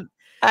ทั้งนั้น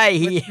ไอ้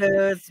เจ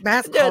อแม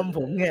สคอมผ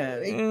มเนี่ย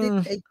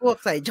ไอ้พวก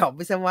ใส่ช็อป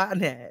วิศวะ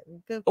เนี่ย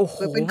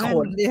ก็เป็นข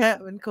นดิฮะ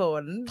เป็นข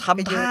นท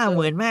ำท่าเห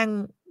มือนแม่ง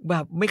แบ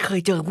บไม่เคย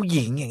เจอผู้ห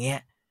ญิงอย่างเงี้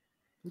ย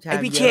ไอ้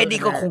พี่เชษ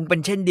นี่ก็คงเป็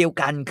นเช่นเดียว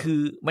กันคื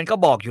อมันก็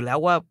บอกอยู่แล้ว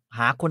ว่าห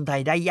าคนไท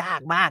ยได้ยา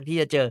กมากที่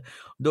จะเจอ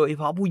โดยเฉ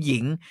พาะผู้หญิ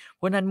งเ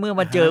พราะนั้นเมื่อ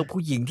มาเจอ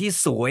ผู้หญิงที่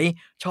สวย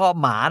ชอบ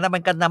หมาแล้วมั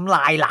นก็น้ำล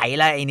ายไหล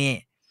แล้วไอ้นี่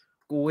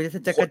กู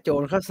จะกระโจ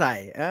นเข้าใส่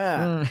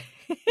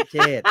พี่เช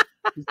ษ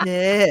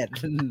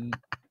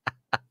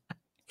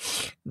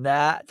น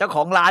ะเจ้าข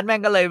องร้านแม่ง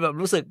ก็เลยแบบ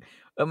รู้สึก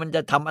มันจ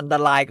ะทำอันต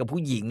รายกับ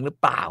ผู้หญิงหรือ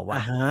เปล่าว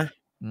ะ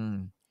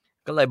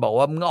ก็เลยบอก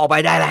ว่ามึงออกไป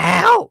ได้แล้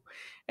ว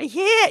ไอ้เ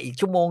หี้ยอีก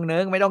ชั่วโมงนึ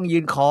งไม่ต้องยื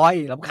นคอย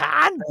รำคา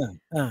ญ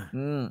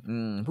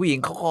ผู้หญิง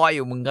เขาคอยอ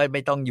ยู่มึงก็ไ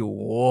ม่ต้องอยู่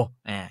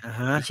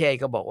พี่เชษ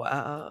ก็บอกว่า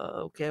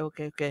โอเค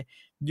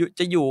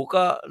จะอยู่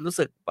ก็รู้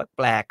สึกแ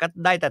ปลกก็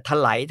ได้แต่ถ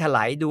ล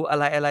ายดูอ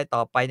ะไรต่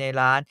อไปใน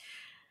ร้าน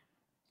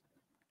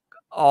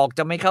ออกจ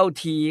ะไม่เข้า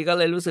ทีก็เ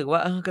ลยรู้สึกว่า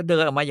ก็เดิ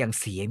นออกมาอย่าง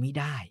เสียไม่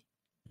ได้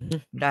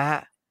นะฮ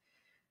ะ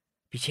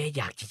พี่เชษ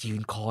อยากจะยื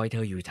นคอยเธ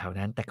ออยู่แถว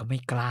นั้นแต่ก็ไม่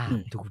กล้า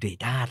ดูเด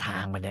หน้าทา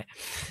งมันเนี่ย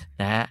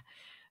นะฮะ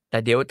แต่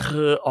เดี๋ยวเธ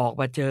อออก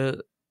มาเจอ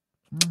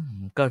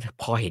ก็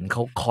พอเห็นเข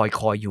า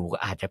คอยอยู่ก็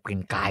อาจจะเป็น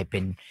กลายเป็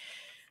น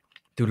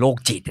ดูโรค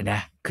จิตน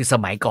ะคือส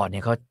มัยก่อนเนี่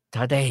ยเขาถ้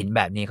าได้เห็นแ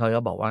บบนี้เขาก็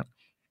บอกว่า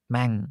แ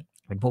ม่ง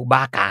เป็นพวกบ้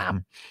ากาม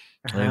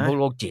เป็นพวก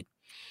โรคจิต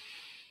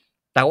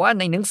แต่ว่า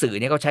ในหนังสือ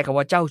เนี่ยเขาใช้คำ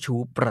ว่าเจ้าชู้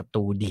ประ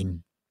ตูดิน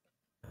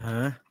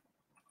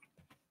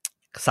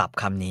ศัพท์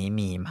คำนี้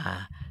มีมา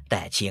แ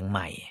ต่เชียงให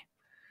ม่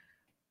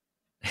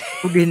ประ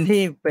ตูดิน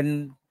ที่เป็น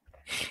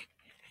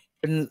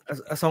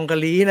ซองกะ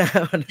ลีนะ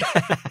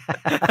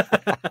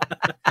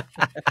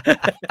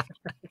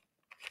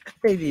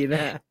ไม่ดีน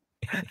ะ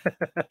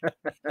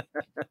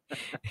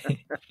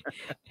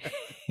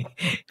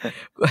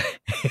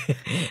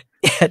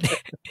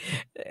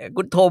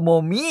คุณโทโม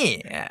มี่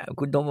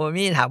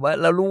ถามว่า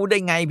เรารู้ได้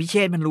ไงพิเช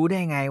ษมันรู้ได้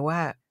ไงว่า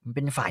มันเ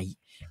ป็นฝ่าย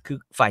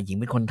หญิง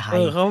เป็นคนไทย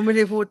เขาไม่ไ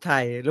ด้พูดไท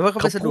ยหรือว่าเขา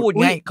พูด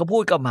ไงเขาพู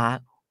ดกับหมา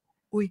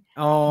อุ้ย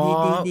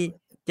ดี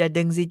อย่า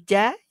ดึงสิ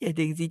จ๊ะอย่า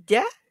ดึงสิ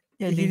จ๊ะ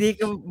ทีนี้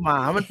ก็หมา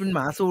มันเป็นหม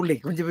าซูริ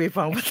กมันจะไป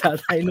ฟังภาษา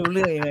ไทยรู้เ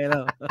รื่องยังไงล่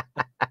ะ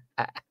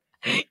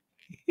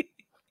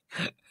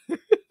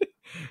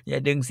อย่า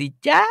ดึงสิ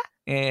จ๊ะ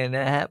น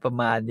ะฮะประ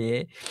มาณนี้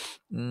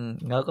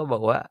แล้วก็บอ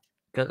กว่า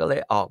ก็เล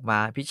ยออกมา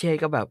พี่เชษ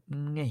ก็แบบ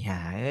เนี่ยหา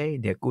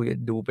เดี๋ยวกูจะ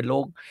ดูเป็นโร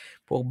ค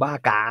พวกบ้า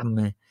กาม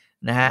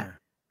นะฮะ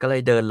ก็เล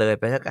ยเดินเลย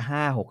ไปสัก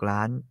5-6 ร้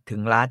านถึ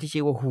งร้านที่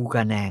ชื่อว่าฮูก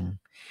าแนง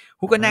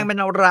เป็น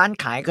ร้าน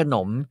ขายขน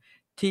ม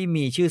ที่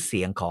มีชื่อเ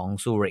สียงของ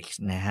ซูริก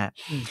นะฮะ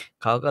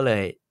เขาก็เล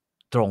ย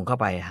ตรงเข้า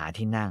ไปหา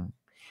ที่นั่ง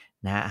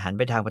นะหันไ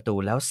ปทางประตู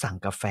แล้วสั่ง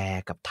กาแฟ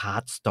กับทา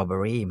ร์ตสตรอเบอ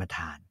รี่มาท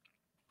าน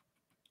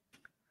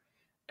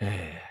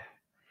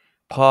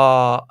พอ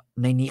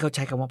ในนี้เขาใ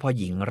ช้คำว่าพอ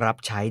หญิงรับ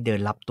ใช้เดิ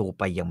นรับตัว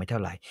ไปยังไม่เท่า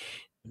ไหร่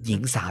หญิ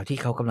งสาวที่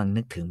เขากำลัง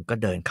นึกถึงก็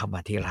เดินเข้ามา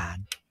ที่ร้าน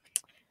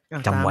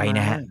จำไว้น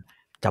ะฮะ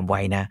จำไว้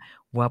นะ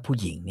ว่าผู้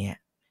หญิงเนี่ย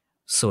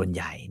ส่วนใ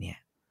หญ่เนี่ย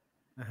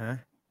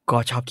ก็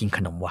ชอบกินข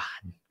นมหวา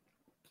น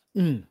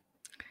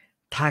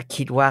ถ้า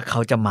คิดว่าเขา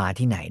จะมา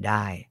ที่ไหนไ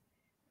ด้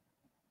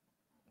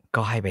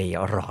ก็ให้ไป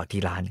รอ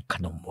ที่ร้านข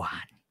นมหวา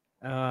น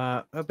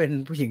ก็เป็น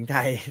ผู้หญิงไท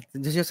ย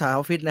เชื้อสายอ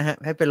อฟฟิศนะฮะ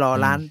ให้ไปรอ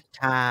ร้าน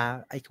ชา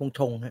ไอ้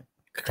ชงฮะ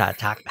ชา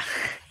ชัก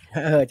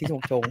ที่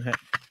ชงฮะ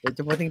โดยเฉ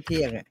พาะเที่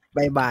ยง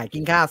บ่ายกิ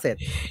นข้าวเสร็จ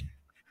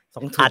2 ถุ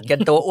งอัดกัน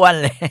ตัวอ้วน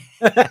เลย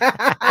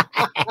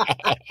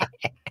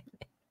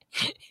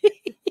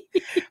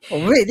ผม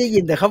ไม่ได้ยิ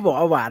นแต่เขาบอกเ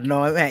อาหวาน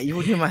น้อยแม่ยู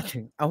ที่มาถึ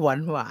งเอาหวาน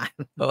เ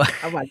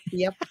อาหวานเ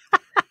จี๊ยบ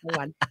ให้ห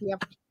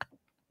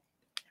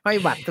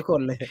วานทุกค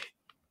นเลย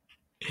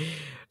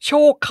โช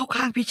คเข้า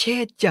ข้างพิเช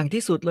ษอย่าง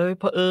ที่สุดเลย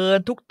เผอิญ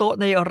ทุกโต๊ะ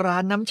ในร้า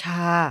นน้ำช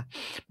า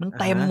มัน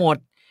เต็มหมด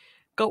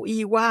เก้า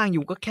อี้ว่างอ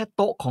ยู่ก็แค่โ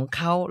ต๊ะของเ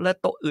ขาและ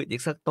โต๊ะอื่นอี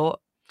กสักโต๊ะ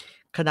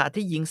ขณะ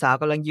ที่หญิงสาว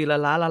กำลังยืนละ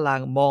ล้าละลาง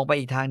มองไป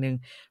อีกทางนึง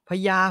พย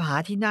ายามหา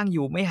ที่นั่งอ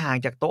ยู่ไม่ห่าง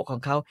จากโต๊ะของ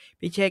เขา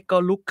พิเชษก็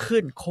ลุก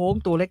ขึ้นโค้ง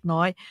ตัวเล็กน้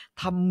อย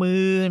ทำมื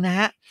อนะ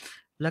ฮะ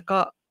แล้วก็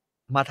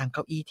มาทางเก้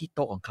าอี้ที่โ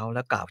ต๊ะของเขาแ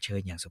ล้วกล่าวเชิ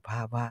ญอย่างสุภ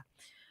าพว่า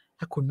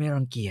ถ้าคุณไม่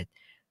รังเกียจ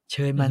เ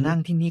ชิญมานั่ง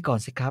ที่นี่ก่อน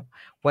สิครับ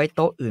ไว้โ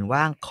ต๊ะอื่น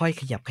ว่างค่อย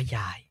ขยับขย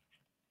าย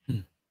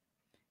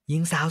หญิ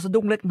งสาวสะ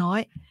ดุ้งเล็กน้อ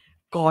ย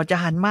ก่อนจะ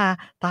หันมา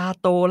ตา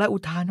โตและอุ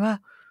ทานว่า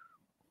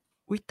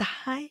อุ๊ยตา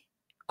ย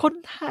คน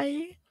ไทย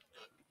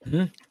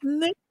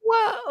นึก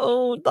ว่าโอ้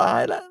ตา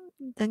ยแล้ว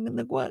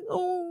นึกว่าโ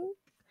อ้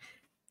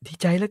ดี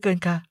ใจเหลือเกิน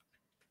ค่ะ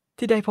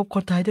ที่ได้พบค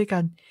นไทยด้วยกั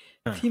น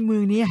ที่เมื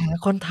องนี้หา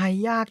คนไทย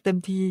ยากเต็ม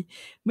ที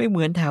ไม่เห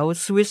มือนแถว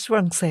สวิสฝ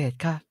รั่งเศส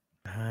ค่ะ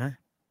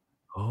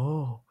โอ้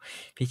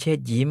พิเชษ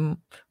ยิ้ม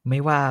ไม่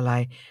ว่าอะไร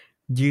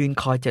ยืน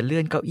คอยจะเลื่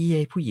อนเก้าอี้ใ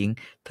ห้ผู้หญิง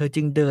เธอ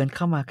จึงเดินเ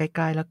ข้ามาใก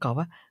ล้ๆแล้วกล่าว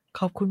ว่าข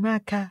อบคุณมา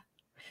กค่ะ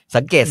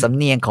สังเกตสำ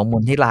เนียงของม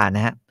นทิลาน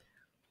ะฮะ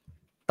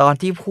ตอน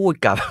ที่พูด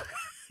กับ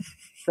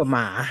หม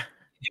า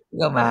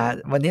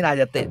วันนี้เรา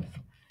จะติด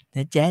น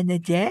ะแจ๊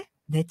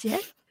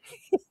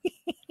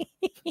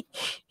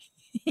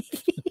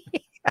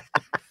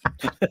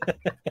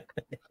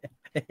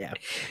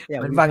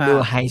มันฟังดู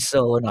ไฮโซ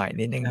หน่อย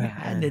นิดนึง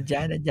นะจ๊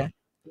ะ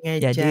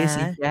อย่าดื้อ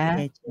สิจ๊ะ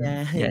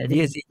อย่า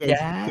ดื้อสิ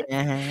จ๊ะ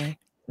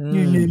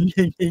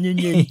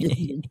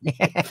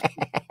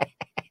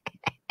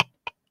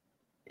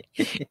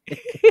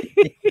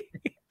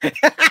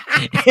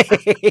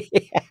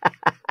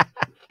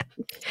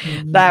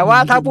แต่ว่า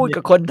ถ้าพูด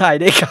กับคนไทย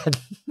ด้วยกัน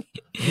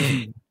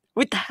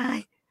วิทาย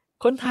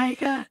คนไทย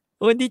ค่ะ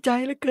โอ้ดีใจ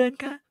เหลือเกิน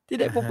ค่ะที่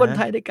ได้พบคนไ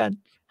ทยด้วยกัน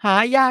หา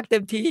ยากเต็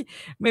มที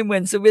ไม่เหมือ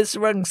นสวิส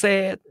ฝรั่งเศ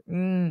ส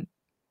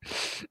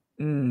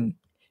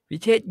พิ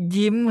เชษ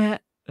ยิ้มฮะ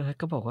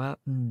ก็บอกว่า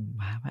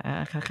มา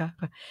ค่ะ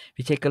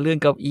พิเชษก็เลื่อน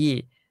เก้าอี้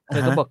เธ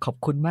อก็บอกขอบ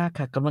คุณมาก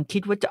ค่ะกำลังคิ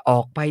ดว่าจะออ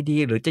กไปดี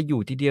หรือจะอยู่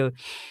ทีเดียว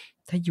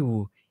ถ้าอยู่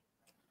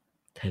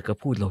เธอก็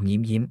พูดลงยิ้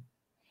ม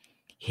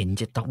เห็น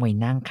จะต้องไป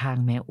นั่งข้าง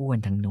แม่อ้วน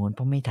ทางโน้นเพ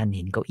ราะไม่ทันเ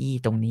ห็นเก้าอี้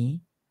ตรงนี้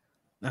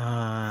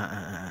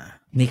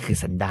นี่คือ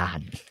สันดาน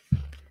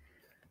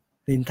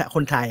นินทาค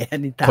นไทย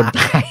นินทาคนไ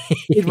ทย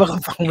คิดว่าเขา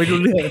ฟังไม่รู้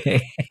เรื่อง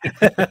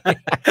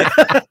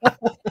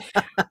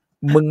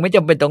มึงไม่จ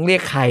ำเป็นต้องเรีย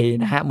กใคร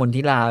นะฮะมน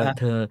ทิรา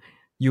เธอ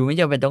อยู่ไม่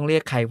จำเป็นต้องเรีย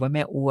กใครว่าแ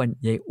ม่อ้วน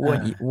ยายอ้วน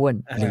อีอ้วน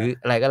หรือ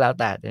อะไรก็แล้ว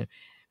แต่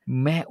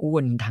แม่อ้ว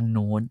นทางโ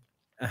น้น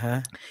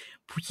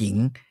ผู้หญิง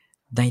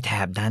ในแถ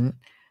บนั้น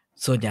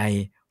ส่วนใหญ่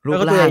รูป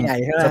ร่าง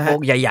สะโพก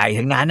ใหญ่ๆ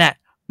ทั้งนั้นน่ะ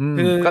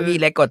คือเก้าอี้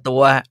เล็กกว่าตั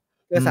ว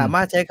ก็สาม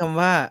ารถใช้คำ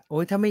ว่าโอ๊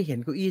ยถ้าไม่เห็น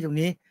เก้าอี้ตรง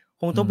นี้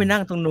คงต้องไปนั่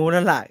งตรงนู้นแ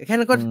ล้วล่ะแค่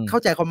นั้นก็เข้า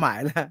ใจความหมาย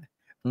แล้ว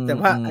แต่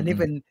ว่าอันนี้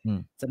เป็น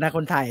สัญชาติค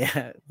นไทย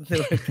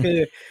คือ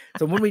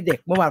สมมุติมีเด็ก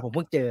เมื่อวานผมเ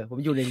พิ่งเจอผม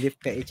อยู่ในลิฟ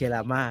ต์กับเอเชร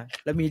ามา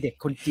แล้วมีเด็ก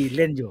คนจีน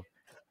เล่นอยู่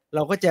เร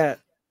าก็จะ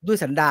ด้วย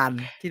สันดาน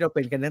ที่เราเ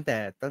ป็นกันตั้งแต่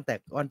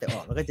อ้อนแต่อ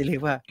อกเราก็จะเรีย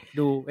กว่า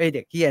ดูเ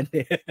ด็กเหี้ยนเ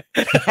นี่ย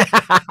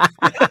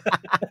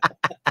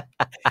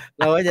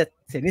เราก็จะ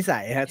เสียนิสั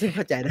ยฮะซึ่งเ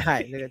ข้าใจได้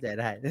เข้าใจ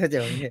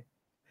แบบนี้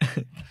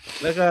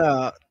แล้วก็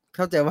เ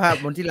ข้าใจว่า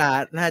มนทิรา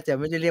น่าจะ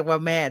ไม่ได้เรียกว่า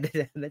แม่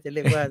น่าจะเรี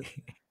ยกว่า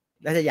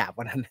น่าจะหยาบก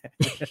ว่านั้น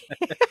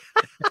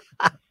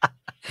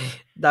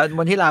ดาวม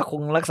นทิราค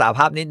งรักษาภ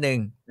าพนิดนึง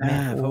แม่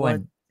อ้วน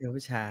เจ้า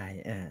ผู้ชาย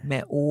แม่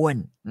อ้วน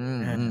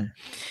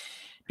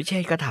พี่เช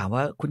ษก็ถาม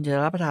ว่าคุณจะ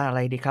รับประทานอะไร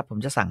ดีครับผม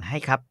จะสั่งให้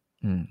ครับ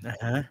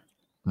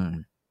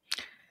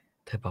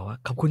เธอบอกว่า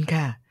ขอบคุณ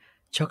ค่ะ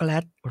ช็อกโกแล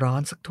ตร้อ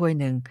นสักถ้วย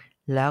นึง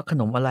แล้วข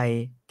นมอะไร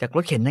จากร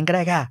ถเข็นนั่นก็ไ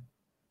ด้ค่ะ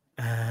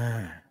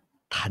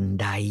ทัน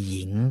ใดห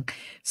ญิง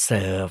เ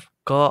สิร์ฟ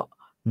ก็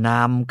น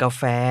ำกา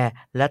แฟ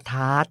และท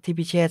าร์ตที่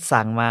พี่เชษ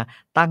สั่งมา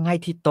ตั้งให้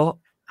ที่โต๊ะ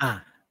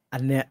อั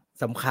นเนี้ย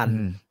สำคัญ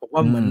ผมว่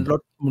าเหมือน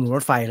ร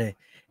ถไฟเลย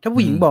ถ้า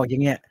ผู้หญิงบอกอย่า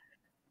งเงี้ย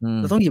เ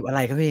ราต้องหยิบอะไร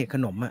ครับพี่ข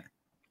นม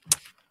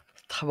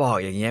ถ้าบอก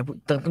อย่างเงี้ย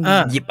ต้อง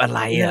หยิบอะไร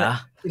เหรอ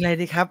กินอะไร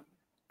ดีครับ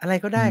อะไร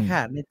ก็ได้ค่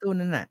ะในตู้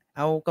นั้นน่ะเ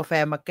อากาแฟ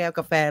มาแก้ว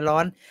กาแฟร้อ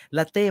นล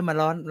าเต้มา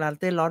ร้อนลา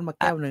เต้ร้อนมา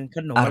แก้วนึงข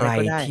นมอะไร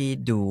ก็ได้ที่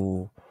ดู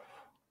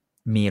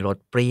มีรส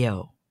เปรี้ยว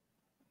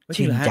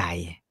ชื่นใจ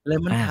เล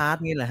มอนทาร์ต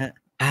นี่แหละฮะ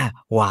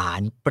หวา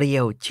นเปรี้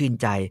ยวชื่น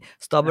ใจ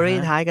สตรอเบอรี่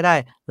ทาร์ตก็ได้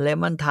เล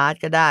มอนทาร์ต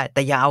ก็ได้แ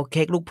ต่อย่าเอาเ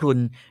ค้กลูกพรุน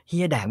เฮี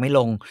ยแดกไม่ล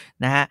ง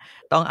นะฮะ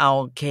ต้องเอา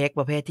เค้ก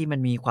ประเภทที่มัน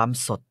มีความ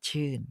สด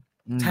ชื่น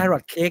ชาร์ลอ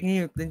ตเค้กนี่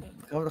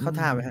เขา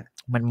ทาไหมฮะ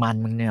มัน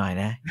มึงหน่อย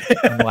นะ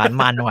หวาน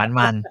มัน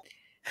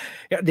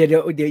เดี๋ยว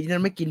นั้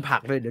นไม่กินผั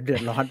กเลยเดี๋ยวเดือ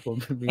ดร้อนผม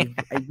มี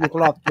ไอ้ลูก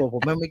รอบตัวผ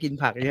มไม่กิน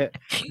ผักเยอะ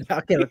เอ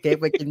าเค้ก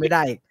ไปกินไม่ไ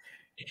ด้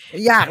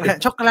ยากนะ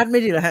ช็อกโกแลตไ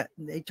ม่ดีเหรอฮะ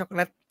ไอ้ช็อกโกแ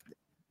ลต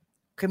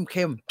เ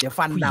ข้มเดี๋ยว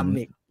ฟันดำ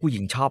อีกผู้หญิ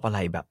งชอบอะไร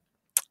แบบ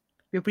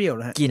เปรี้ยวๆ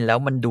นะฮะกินแล้ว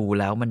มันดู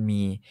แล้วมัน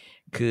มี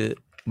คือ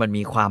มัน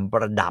มีความป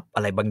ระดับอ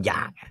ะไรบางอย่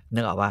างนึ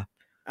กออกป่ะ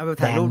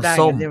แดง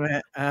ส้ม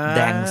แ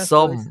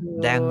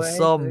ดง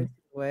ส้ม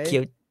เขี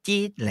ยว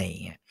จี๊ดอะไรอย่า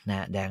งเงี้ยน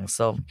ะแดง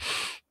ส้ม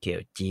เขีย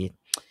วจี๊ด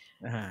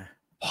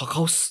พอเข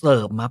าเสิ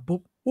ร์ฟมาปุ๊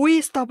บอุ้ย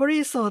สตรอเบอ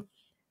รี่สด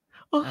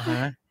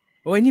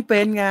โอ้ยนี่เป็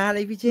นงานไ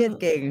อ้พี่เชษ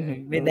เก่ง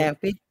ในแดง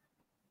ปิ๊ด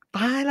ต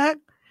ายแล้ว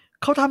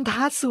เขาทำท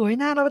าร์ตสวย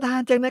น่ารับประทา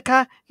นจังนะคะ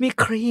มี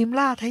ครีม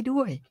ราดให้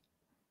ด้วย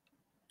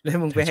แล้ว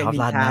มึงไปให้นิน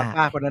ทา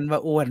ป้าคนนั้นว่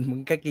าอ้วนมึ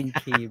งก็กิน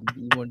ครีม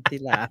อีมนทิ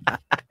รา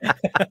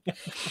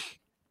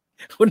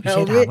คุณเอา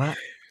ว่า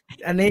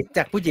อันนี้จ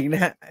ากผู้หญิงน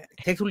ะฮะ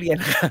เค้กทุเรียน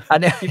อัน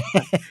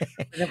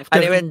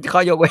นี้เป็นข้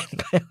อยกเว้น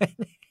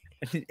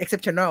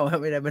exceptional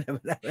ไม่ได้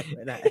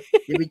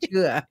อย่าไปเ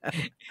ชื่อ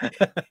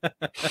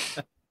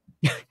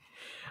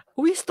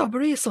อุ้ยสตรอเบอ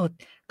รี่สด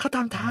เขาท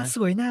ำทาร์ตส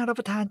วยน่ารับ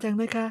ประทานจัง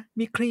เลยค่ะ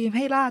มีครีมใ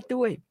ห้ราด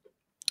ด้วย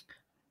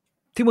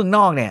ที่เมืองน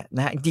อกเนี่ยน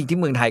ะจริงๆที่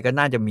เมืองไทยก็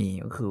น่าจะมี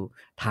ก็คือ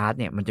ทาร์ต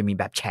เนี่ยมันจะมี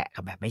แบบแฉะ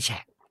กับแบบไม่แฉ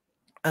ะ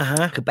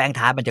คือแป้ง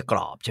ทาร์ตมันจะกร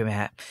อบใช่ไหม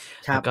ฮะ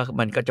แล้วก็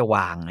มันก็จะว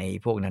างไอ้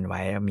พวกนั้นไ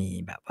ว้แล้วมี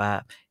แบบว่า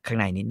ข้าง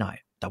ในนิดหน่อย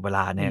แต่เวล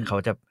าเนี่ยเข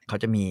า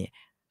จะมี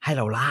ให้เ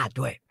ราราด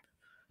ด้วย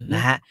น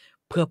ะฮะ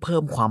เพื่อเพิ่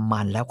มความ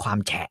มันและความ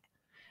แฉะ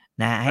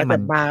นะให้มั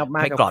นไ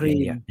ม่กรอบอย่า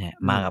งเดียวนะ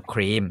มากับค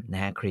รีมน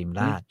ะฮะครีม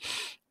ราด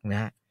น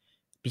ะ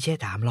พี่เชษ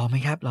ถามลองไหม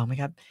ครับ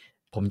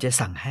ผมจะ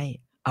สั่งให้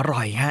อร่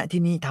อยฮะ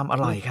ที่นี่ทำอ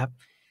ร่อยครับ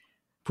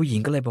ผู้หญิง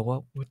ก็เลยบอกว่า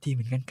ดีเห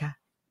มือนกันค่ะ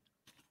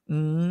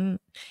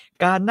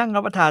การนั่ง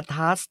รับประทานท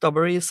าร์ตสตรอเบ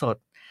อรี่สด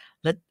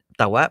และ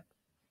แต่ว่า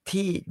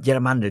ที่เยอร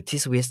มันหรือที่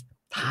สวิส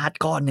ทาร์ต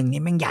ก้อนหนึ่ง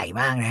นี่แม่งใหญ่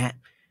มากนะฮะ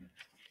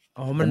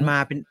มันมา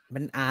เป็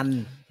นอัน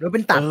หรือเป็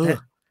นตัด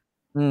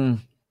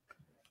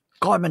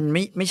ก้อนมัน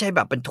ไม่ใช่แบ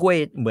บเป็นถ้วย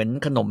เหมือน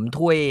ขนม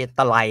ถ้วยต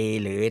ะไล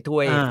หรือถ้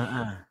วย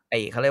ไอ้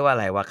เขาเรียกว่าอะ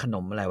ไรวะขน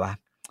มอะไรวะ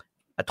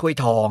ถ้วย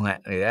ทอง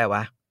หรืออะไรว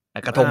ะ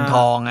กระทงท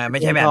องไม่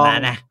ใช่แบบนั้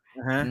นนะ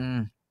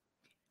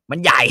มั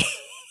นใหญ่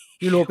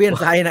ยุโรเปียน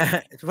ไซส์นะ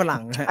ฝรั่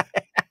ง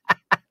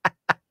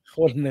ค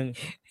นหนึ่ง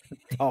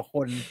ต่อค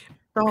น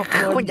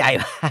มันใหญ่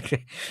มาก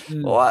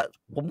เพราะว่า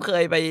ผมเค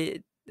ยไป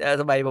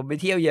สมัยผมไป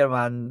เที่ยวเยอร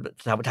มัน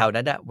แถวๆ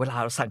นั้นเวลา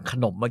สั่งข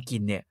นมมากิ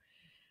นเนี่ย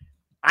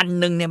อัน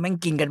นึงเนี่ยแม่ง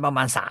กินกันประม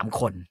าณ3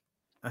 คน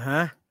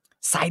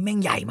ไซส์แม่ง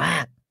ใหญ่มา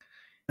ก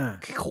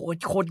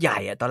โคตรใหญ่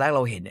ตอนแรกเร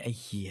าเห็นไอ้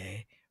เหี้ย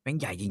แม่ง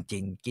ใหญ่จริ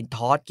งๆกินท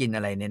อดกินอ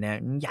ะไรเนี่ยนะ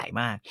ใหญ่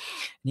มาก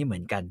นี่เหมื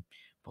อนกัน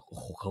โอ้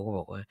โหเขาก็บ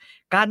อกว่า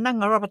การนั่ง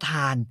รับประท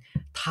าน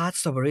ทาร์ต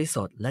สตรอเบอรี่ส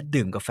ดและ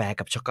ดื่มกาแฟ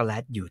กับช็อกโกแล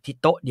ตอยู่ที่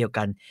โต๊ะเดียว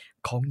กัน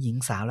ของหญิง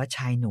สาวและช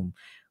ายหนุ่ม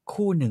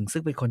คู่หนึ่งซึ่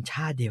งเป็นคนช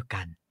าติเดียว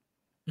กัน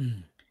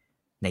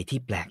ในที่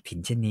แปลกถิ่น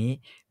เช่นนี้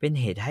เป็น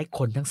เหตุให้ค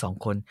นทั้งสอง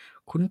คน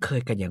คุ้นเค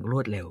ยกันอย่างร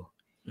วดเร็ว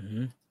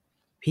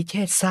พิเช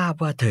ษทราบ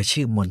ว่าเธอ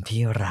ชื่อมนทิ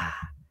รา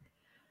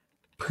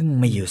เพิ่ง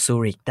มาอยู่ซู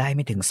ริกได้ไ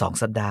ม่ถึง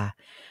2 สัปดาห์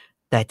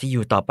แต่จะอ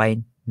ยู่ต่อไป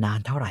นาน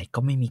เท่าไหร่ก็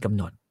ไม่มีกำ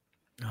หนด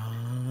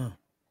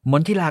ม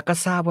นทิราก็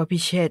ทราบว่าพิ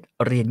เชษ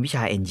เรียนวิช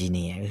าเอนจิเ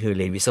นียร์ก็คือเ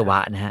รียนวิศวะ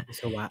นะฮะ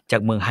จา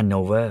กเมืองฮันโน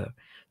เวอร์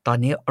ตอน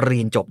นี้เรี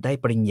ยนจบได้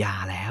ปริญญา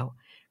แล้ว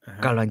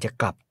กำลังจะ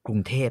กลับกรุง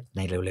เทพใน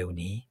เร็ว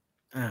ๆนี้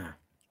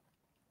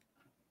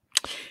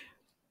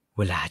เ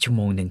วลาชั่วโ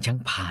มงหนึ่งช่าง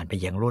ผ่านไป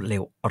อย่างรวดเร็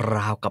วร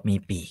าวกับมี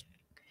ปีก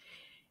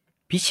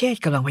พิเชษ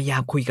กำลังพยายา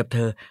มคุยกับเธ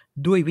อ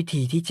ด้วยวิ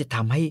ธีที่จะท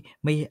ำให้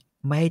ไม่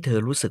ให้เธอ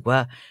รู้สึกว่า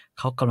เ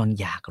ขากำลัง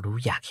อยากรู้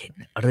อยากเห็น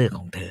เรื่อง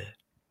ของเธอ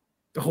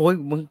โอ้ย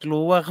มึง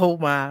รู้ว่าเข้า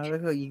มาแล้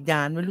วก็อีกน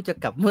านไม่รู้จะ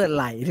กลับเมื่อไ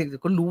หร่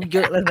ก็รู้เย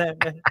อะแล้วนะ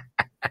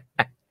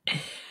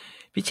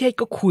พิเชษ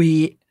ก็คุย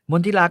ม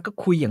นทิราก็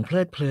คุยอย่างเพ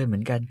ลิดเพลินเหมื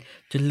อนกัน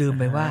จนลืม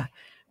ไปว่า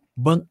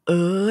บังเ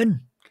อิญ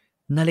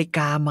นาฬิก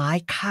าไม้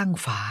ข้าง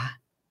ฝา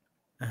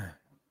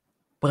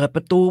เปิดป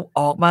ระตูอ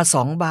อกมา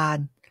2 บาน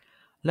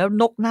แล้ว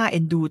นกหน้าเอ็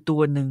นดูตั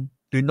วหนึ่ง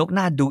หรือนกห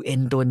น้าดูเอ็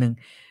นตัวหนึ่ง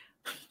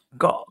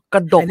ก็กร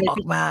ะดกออ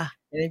กมา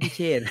ในพิเ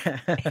ชษ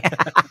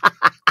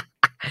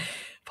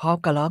พร้อม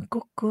กับร้อง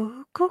กุ๊กกุ๊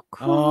กกุ๊ก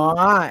อ๋อ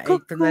ไอ้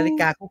นาฬิ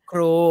กาคุกค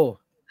รู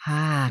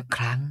5 ค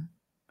รั้ง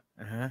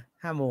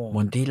5 โมงม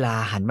นทิรา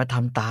หันมาท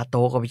ำตาโต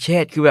กับพิเช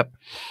ษคือแบบ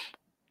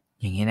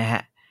อย่างนี้นะฮ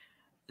ะ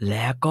แ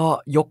ล้วก็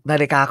ยกนา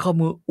ฬิกาเข้า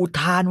มืออุ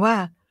ทานว่า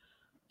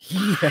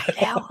แ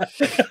ล้ว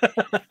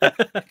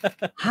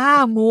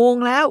5 โมง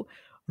แล้ว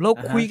เรา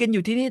คุยกันอ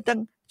ยู่ที่นี่ตั้ง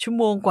ชั่ว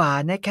โมงกว่า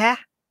นะคะ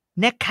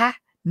แ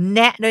น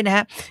ะด้วยนะฮ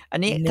ะอัน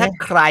นี้ถ้า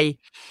ใคร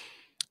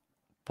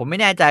ผมไม่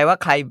แน่ใจว่า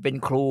ใครเป็น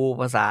ครู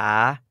ภาษา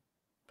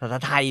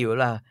ไทยอยู่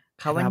หรอ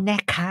คำว่าแน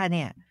ะคะเ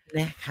นี่ย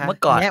เมื่อ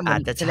ก่อนอา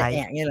จจะใช้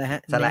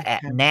สระแอะ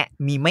แนะ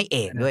มีไม่เอ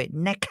กด้วย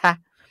นะคะ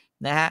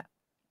นะฮะ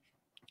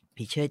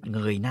พี่เชิดเง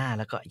ยหน้า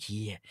แล้วก็เฮี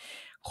ย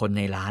คนใ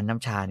นร้านน้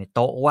ำชาเนี่ยโ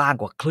ต๊ะว่าง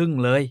กว่าครึ่ง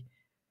เลย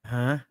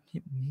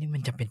นี่มั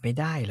นจะเป็นไป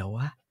ได้เหรอว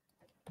ะ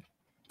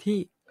ที่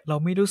เรา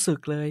ไม่รู้สึก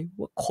เลย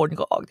ว่าคน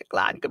ก็ออกจาก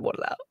ร้านกันหมด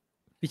แล้ว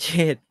พี่เช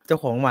ษเจ้า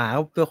ของร้านเ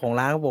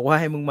ขาบอกว่า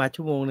ให้มึงมา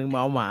ชั่วโมงนึงมา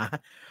เอาห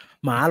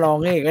มาลอง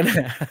เองกันน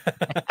ะ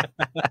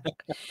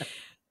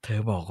เธอ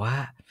บอกว่า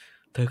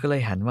เธอก็เล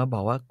ยหันมาบ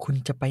อกว่าคุณ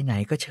จะไปไหน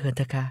ก็เชิญเ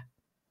ถอะค่ะ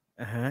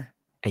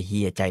ไอ้เฮี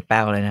ยใจแป้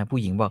วเลยนะผู้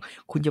หญิงบอก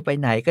คุณจะไป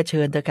ไหนก็เ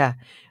ชิญเถอะค่ะ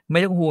ไม่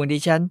ต้องห่วงดิ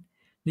ฉัน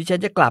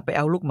จะกลับไปเ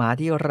อาลูกหมา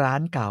ที่ร้า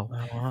นเก่า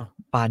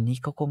ป่านนี้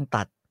ก็คง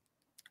ตัด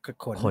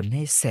ขนใ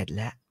ห้เสร็จ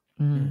แล้ว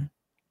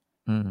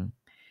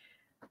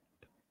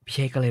พี่เช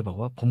ษก็เลยบอก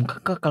ว่าผม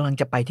ก็กำลัง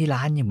จะไปที่ร้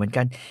านอยู่เหมือน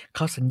กันเข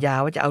าสัญญา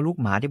ว่าจะเอาลูก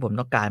หมาที่ผม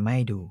ต้องการมาใ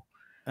ห้ดู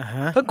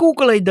ทั้งคู่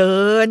ก็เลยเดิ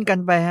นกัน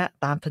ไปฮะ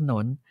ตามถน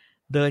น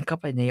เดินเข้า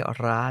ไปใน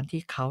ร้าน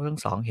ที่เขาทั้ง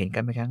สองเห็นกั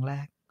นเป็นครั้งแร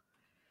ก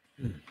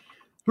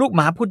ลูกห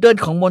มาพุดเดิ้ล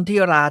ของมนทิ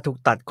ราถูก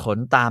ตัดขน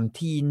ตาม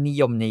ที่นิ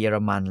ยมในเยอร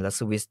มันและส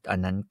วิสอัน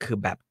นั้นคือ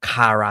แบบค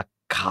ารา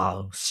คาล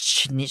ช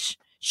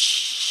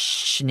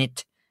นิด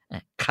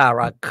คาร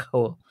าคา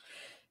ล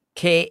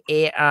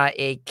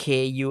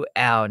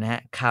KARAKUL นะฮ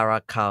ะคารา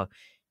คาล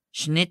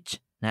ชนิด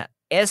นะ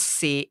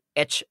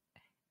SCHNITT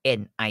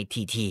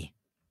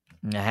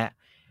นะฮะ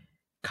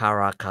คา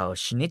ราคาล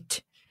ชนิด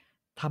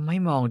ทำให้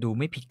มองดู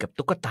ไม่ผิดกับ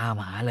ตุ๊กตาห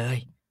มาเลย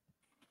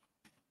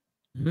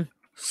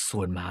ส่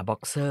วนหมาบ็อ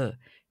กเซอร์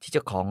ที่เจ้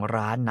าของ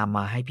ร้านนำม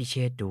าให้พี่เช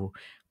ษดู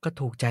ก็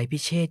ถูกใจ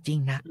พี่เชษจริง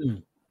นะ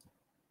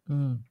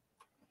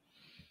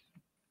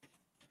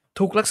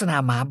ถูกลักษณะ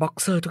หมาบ็อก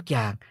เซอร์ทุกอ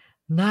ย่าง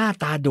หน้า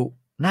ตาดุ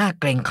หน้า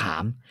เกรงขา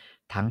ม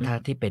ทั้ง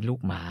ที่เป็นลู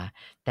กหมา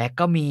แต่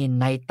ก็มี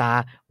ในตา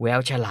แวว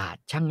ฉลาด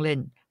ช่างเล่น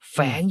แฝ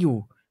งอยู่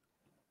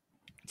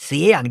เสี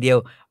ยอย่างเดียว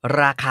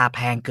ราคาแพ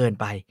งเกิน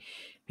ไป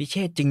พิเช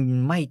ษจึง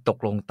ไม่ตก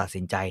ลงตัด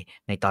สินใจ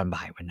ในตอนบ่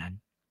ายวันนั้น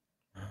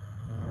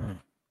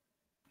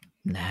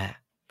นะฮะ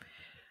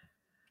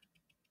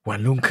วัน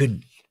รุ่งขึ้น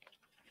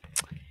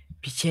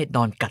พิเชษน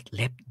อนกัดเ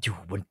ล็บอยู่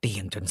บนเตีย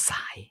งจนส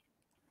าย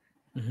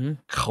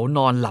เขาน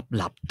อนห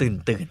ลับตื่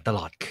นตล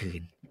อดคื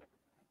น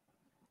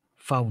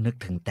เฝ้านึก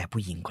ถึงแต่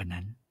ผู้หญิงคน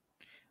นั้น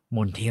ม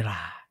นทิร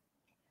า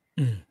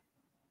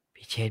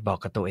พิเชษบอก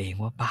กับตัวเอง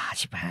ว่าบ้า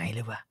ชิบหายเล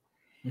ยว่ะ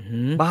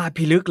บ้า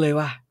พิลึกเลย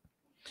ว่ะ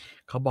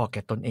เขาบอกแก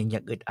ตนเองอย่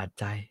างอึดอัด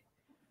ใจ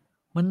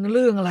มันเ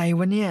รื่องอะไร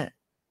วะเนี่ย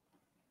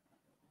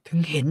ถึง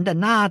เห็นแต่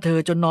หน้าเธอ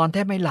จนนอนแท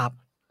บไม่หลับ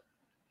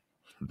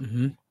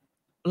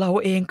เรา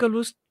เองก็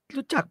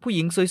รู้จักผู้ห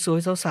ญิงสวย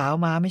ๆสาว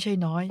ๆมาไม่ใช่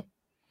น้อย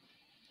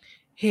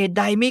เหตุใ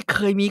ดไม่เค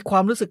ยมีควา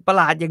มรู้สึกประห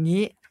ลาดอย่าง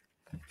นี้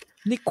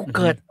นี่กูเ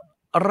กิด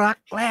รัก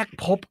แรก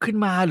พบขึ้น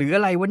มาหรืออ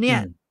ะไรวะเนี่ย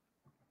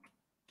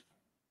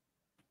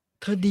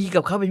เธอดี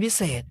กับเขาเป็นพิเ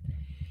ศษ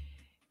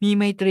มี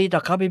ไมตรีต่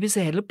อเขาเป็นพิเศ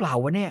ษหรือเปล่า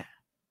วะเนี่ย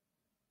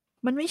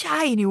มันไม่ใ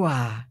ช่นี่หว่า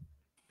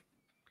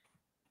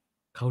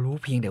เขารู้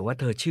เพียงแต่ว่า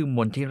เธอชื่อม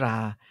นทิรา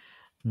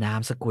นาม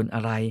สกุลอ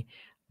ะไร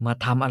มา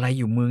ทำอะไร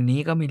อยู่เมืองนี้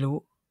ก็ไม่รู้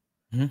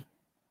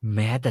แ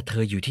ม้แต่เธ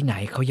ออยู่ที่ไหน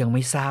เขายังไ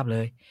ม่ทราบเล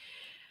ย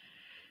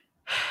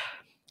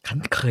ฉัน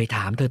เคยถ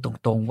ามเธอต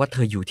รงๆว่าเธ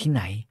ออยู่ที่ไห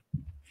น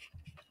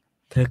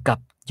เธอกลับ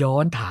ย้อ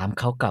นถาม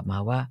เขากลับมา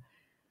ว่า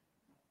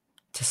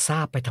จะทรา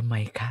บไปทำไม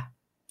คะ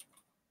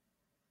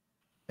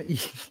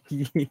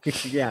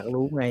อยาก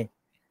รู้ไง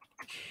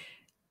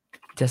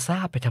จะทรา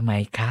บไปทำไม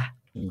คะ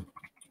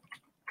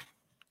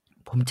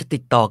ผมจะติ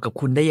ดต่อกับ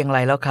คุณได้อย่างไร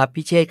แล้วครับ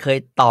พี่เชษเคย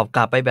ตอบก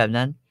ลับไปแบบ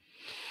นั้น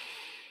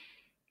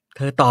เธ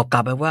อตอบก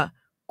ลับไปว่า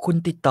คุณ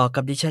ติดต่อกั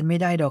บดิฉันไม่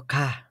ได้ดอก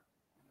ค่ะ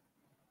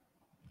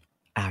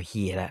อ้าวเ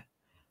ฮียละ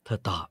เธอ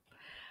ตอบ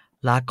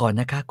ลาก่อน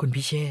นะคะคุณ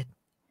พิเชษ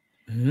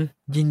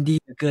ยินดี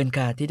เหลือเกิน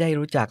ค่ะที่ได้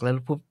รู้จักและ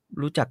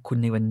รู้จักคุณ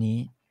ในวันนี้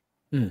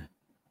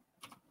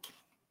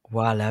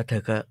ว่าแล้วเธ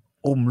อก็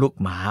อุ้มลูก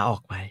หมาออ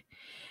กไป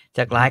จ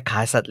ากร้านขา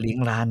ยสัตว์เลี้ยง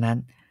ร้านนั้น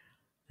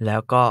แล้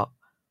วก็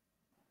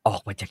ออ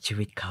กมาจากชี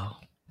วิตเขา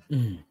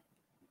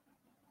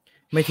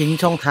ไม่ทิ้ง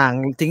ช่องทาง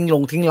ทิ้ง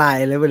ไลน์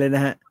เลยไปเลยน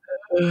ะฮะ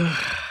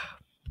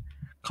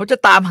เขาจะ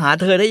ตามหา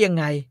เธอได้ยัง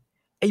ไง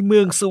ไอ้เมื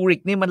องซูริ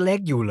กนี่มันเล็ก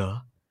อยู่เหรอ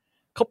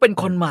เขาเป็น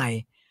คนใหม่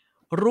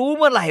รู้เ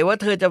มื่อไหร่ว่า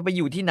เธอจะไปอ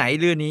ยู่ที่ไหน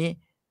เรื่องนี้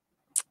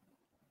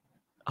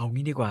เอา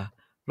งี้ดีกว่า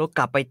เราก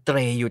ลับไปเตร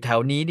อยู่แถ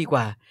วนี้ดีก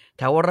ว่าแ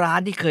ถวร้าน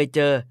ที่เคยเจ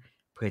อ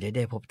เพื่อไ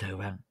ด้พบเธอ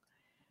บ้าง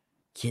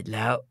คิดแ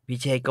ล้วพิ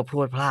เชษก็พร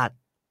วดพลาด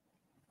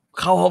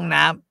เข้าห้อง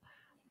น้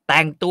ำแ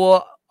ต่งตัว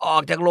ออ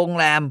กจากโรง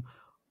แรม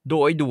โด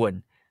ยด่วน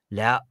แ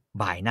ล้ว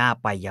บ่ายหน้า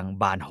ไปยัง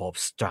บานโฮฟ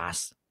สตราส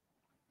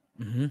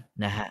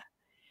นะฮะ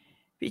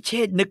พิเช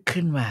ษนึก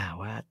ขึ้นมา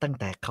ว่าตั้ง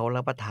แต่เขา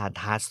รับประทาน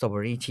ทาร์ตสตรอเบอ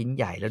รี่ชิ้นใ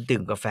หญ่แล้วดื่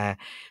มกาแฟ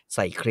ใ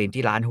ส่ครีม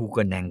ที่ร้านฮูก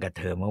แนงกับ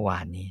เธอเมื่อวา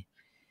นนี้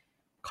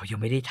เขายัง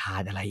ไม่ได้ทา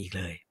นอะไรอีก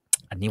เลย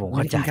อันนี้ผมเ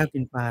ข้าใจกินข้าวกิ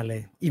นปลาเล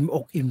ยอิ่มอ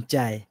กอิ่มใจ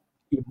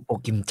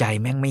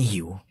แม่งไม่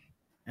หิว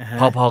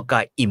พอกั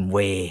บอิ่มเว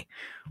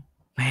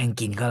แม่ง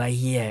กินก็ไร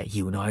เหี้ย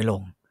หิวน้อยล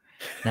ง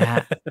นะฮะ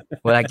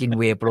เวลากิน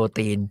เวโปร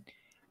ตีน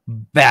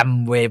แบม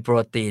เวโปร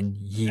ตีน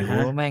หิว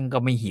แม่งก็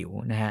ไม่หิว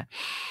นะฮะ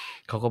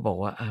เขาก็บอก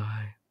ว่า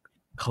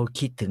เขา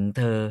คิดถึงเ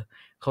ธอ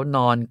เขาน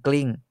อนก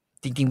ลิ้ง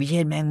จริงๆพิเช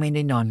ษแม่งไม่ไ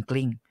ด้นอนก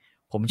ลิ้ง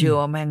ผมเชื่อ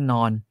ว่าแม่งน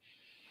อน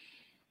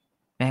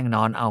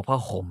เอาผ้า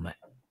ห่ม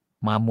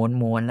มา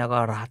ม้วนๆแล้วก็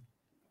รัด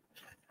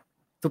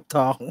ทุบ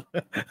ท้อง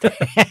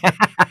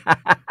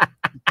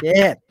เ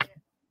จ็ด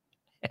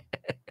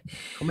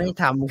เขาไม่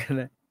ทำกันเ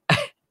ลย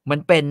มัน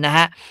เป็นนะฮ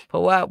ะเพรา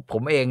ะว่าผ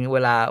มเองเว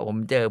ลาผม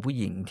เจอผู้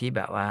หญิงที่แ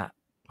บบว่า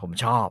ผม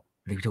ชอบ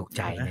หรือถูกใ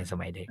จในส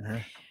มัยเด็ก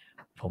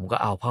ผมก็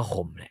เอาผ้า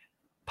ห่มเนี่ย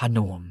ผ้าน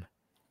วม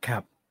ครั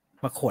บ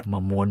มาขดมา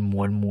ม้วน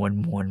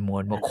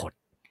มาขด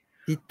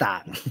ที่ต่า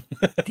ง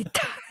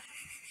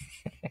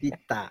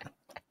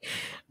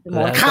หม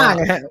อนข้าง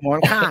ฮะหมอน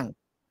ข้าง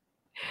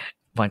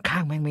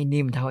แม่งไม่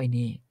นิ่มเท่าไอ้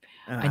นี่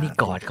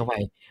กอดเข้าไป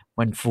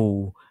มันฟู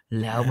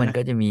แล้วมัน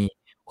ก็จะมี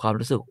ความ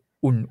รู้สึก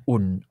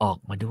อุ่นๆออก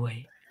มาด้วย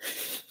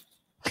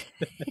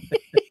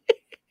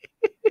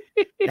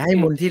ได้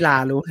มนทิลา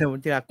รู้เลยมน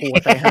ทิลากลัว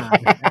ใจหา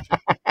ย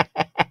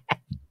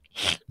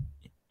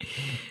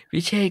พิ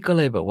เชษก็เ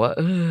ลยแบบว่า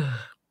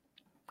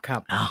ครั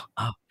บ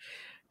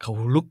เขา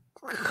ลุก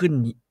ขึ้น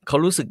เขา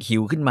รู้สึกหิ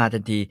วขึ้นมาทั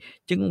นที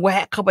จึงแว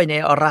ะเข้าไปใน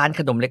ร้าน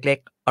ขนมเล็ก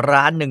ๆ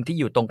ร้านหนึ่งที่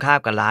อยู่ตรงข้าม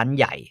กับร้าน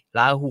ใหญ่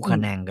ร้านฮูคา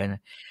แนงกัน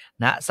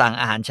นะสั่ง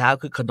อาหารเช้า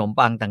คือขนม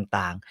ปัง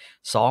ต่าง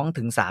ๆ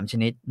 2-3 ช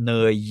นิดเน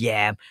ยแย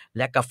มแ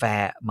ละกาแฟ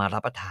มารั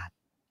บประทาน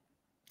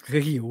คื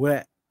อหิวแหล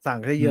ะสั่ง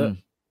ได้เยอะ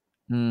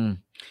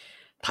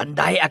ทันใ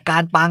ดอากา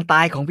รปางต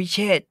ายของพิเช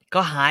ษ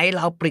ก็หายเ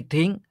ราปลิด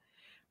ทิ้ง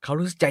เขา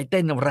รู้สึกใจเ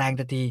ต้นแรง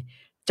ทันที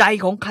ใจ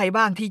ของใคร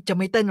บ้างที่จะ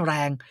ไม่เต้นแร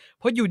ง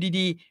เพราะอยู่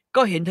ดีๆ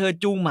ก็เห็นเธอ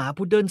จูงหมา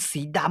พุดเดิ้ล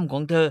สีดำขอ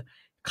งเธอ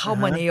เข้า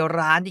มาใน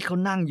ร้านที่เขา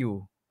นั่งอยู่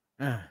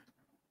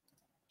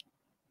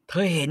เธ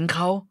อเห็นเข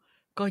า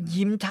ก็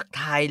ยิ้มทัก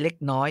ทายเล็ก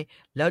น้อย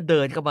แล้วเ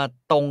ดินเข้ามา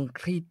ตรง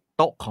ที่โ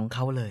ต๊ะของเข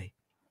าเลย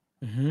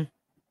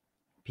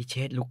พิเช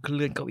ษลุกขึ้นเ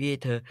ลื่อนเก้าอี้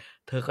เ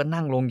ธอก็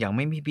นั่งลงอย่างไ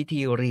ม่มีพิธี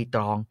รีต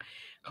รอง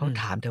เขา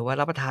ถามเธอว่า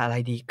รับประทานอะไร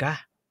ดีกะ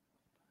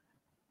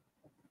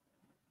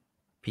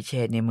พิเช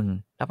ษเนี่ยมึง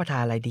รับประทา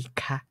นอะไรดี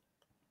คะ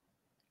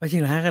ไม่จริ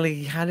งเหรอฮะอะไร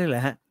ดีคะด้วยเหร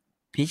อฮะ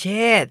พิเช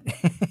ษ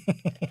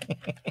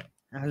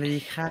อะไร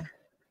ดีคะ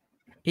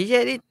พิเช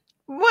ษนี่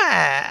ว่า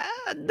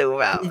ดู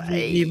แบบ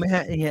ดีไหมฮ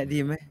ะอย่างเงี้ยดี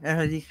ไหมอะไ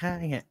รดีคะ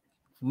อย่างเงี้ย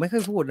ผมไม่ค่อ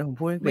ยพูดนะผม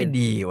พูดไม่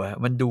ดีว่ะ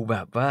มันดูแบ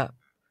บว่า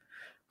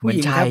เหมือน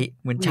ช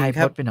ายพ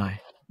ดไปหน่อย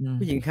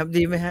ผู้หญิงครับ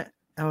ดีไหมฮะ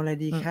เอาอะไร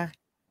ดีคะ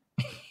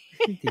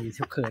ดี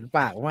ฉุกเขินป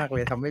ากมากเล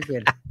ยทำไม่เป็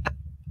น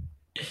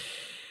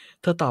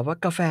เธอตอบว่า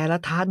กาแฟและ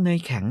ทาร์ตเนย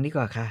แข็งดีก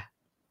ว่าค่ะ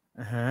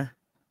นะฮะ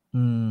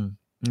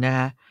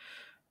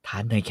ทา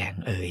ร์ตเนยแข็ง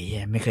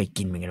ไม่เคย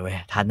กินเหมือนกันเว้ย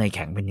ทาร์ตเนยแ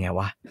ข็งเป็นไง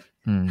วะ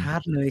ทาร์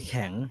ตเนยแ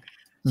ข็ง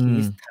ชี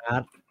สทาร์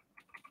ต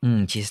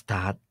ชีสท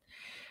าร์ต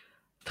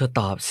เธอ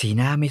ตอบสีห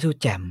น้าไม่สู้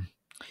แจ่ม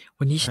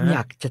วันนี้ฉันอย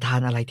ากจะทา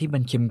นอะไรที่มั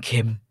นเ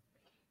ค็ม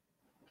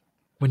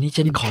ๆวันนี้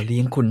ฉันขอเลี้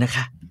ยงคุณนะค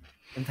ะ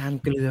มันทาน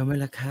เกลือไหม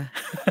ล่ะคะ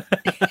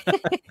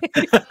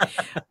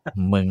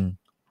มึง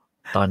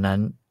ตอนนั้น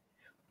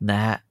นะ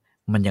ฮะ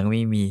มันยังไ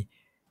ม่มี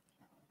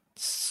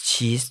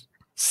ชีส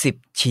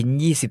10 ชิ้น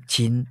20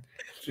 ชิ้น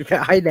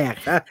ให้แดก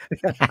นะ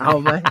เอา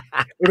ไหม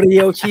เรี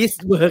ยวชีส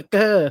เบอร์เก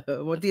อร์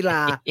มนทิล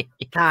า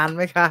ทานไห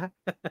มคะ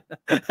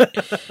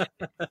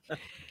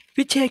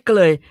พี่เชษก็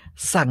เลย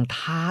สั่งท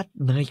าร์ต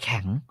เนยแข็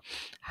ง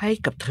ให้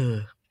กับเธอ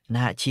น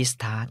ะชีส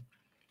ทาร์ต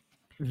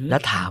แล้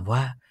วถามว่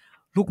า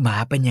ลูกหมา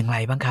เป็นอย่างไร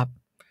บ้างครับ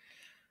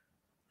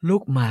ลู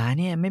กหมา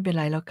เนี่ยไม่เป็น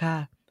ไรแล้วค่ะ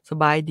ส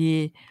บายดี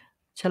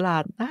ฉลา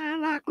ดน่า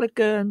รักเหลือ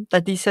เกินแต่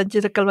ดิฉัน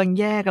จะกำลัง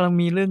แย่กำลัง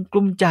มีเรื่องก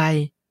ลุ้มใจ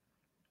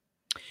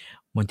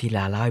มนทิล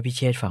าเล่าให้พี่เ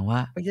ชษฟังว่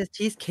ามันจะ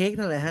ชีสเค้ก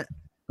นั่นแหละฮะ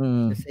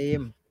the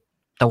same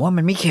แต่ว่า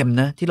มันไม่เค็ม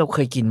นะที่เราเค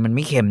ยกินมันไ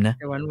ม่เค็มนะ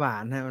หวา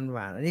นฮะมันหว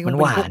านอันนี้มัน เป็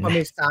น หวา พวก น พาเม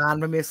ซาน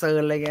พาเมเซิร์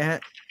นอะไรเงี้ยฮะ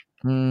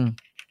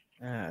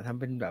ทำ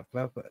เป็นแบบ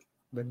ว่า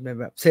เป็น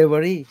แบบเซเวอ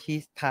รี่ชี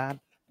สทาร์ต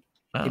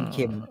เ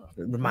ค็ม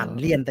ๆมัน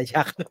เลี่ยนแต่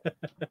ชัก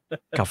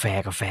กาแฟ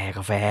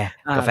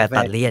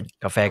ตัดเลี่ยน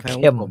กาแฟเ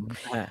ข้ม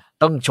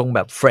ต้องชงแบ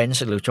บเฟรน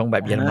ช์หรือชงแบ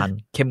บเยอรมัน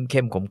เ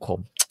ข้มขม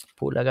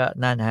พูดแล้วก็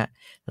นั่นฮะ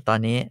แต่ตอน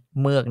นี้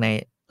เมือกใน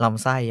ล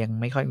ำไส้ยัง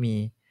ไม่ค่อยมี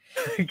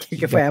กิน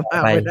กาแฟมา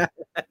กไม่ได้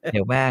เ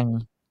ดี๋ยวแม่ง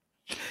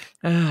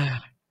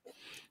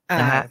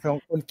นะฮะสอง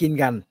คนกิน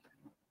กัน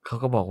เขา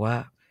ก็บอกว่า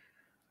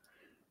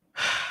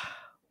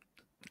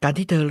การ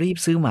ที่เธอรีบ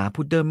ซื้อหมา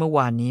พุดเดิ้ลเมื่อว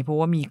านนี้เพราะ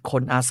ว่ามีค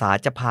นอาสา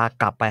จะพา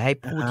กลับไปให้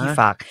ผู้ที่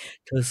ฝาก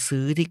เธอ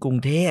ซื้อที่กรุง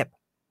เทพ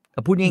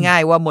พูดง่า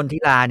ยๆว่ามนทิ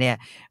ลาเนี่ย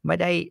ไม่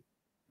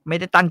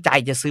ได้ตั้งใจ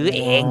จะซื้อเ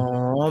อง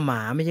หม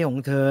าไม่ใช่ขอ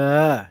งเธอ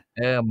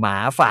หมา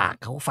ฝาก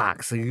เขาฝาก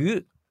ซื้อ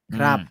ค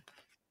รับ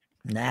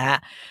นะฮะ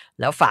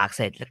แล้วฝากเ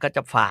สร็จแล้วก็จ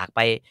ะฝากไป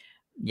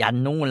ยัน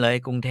นู่นเลย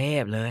กรุงเท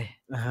พเลย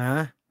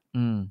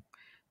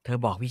เธอ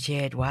บอกพี่เช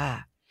ษว่า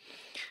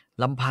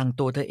ลำพัง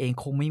ตัวเธอเอง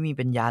คงไม่มี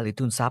ปัญญาหรือ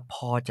ทุนทรัพย์พ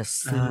อจะ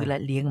ซื้อและ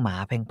เลี้ยงหมา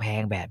แพ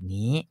งๆแบบ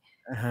นี้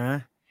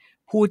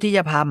ผู้ที่จ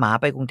ะพาหมา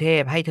ไปกรุงเท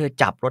พให้เธอ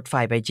จับรถไฟ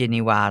ไปเจ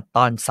นีวาต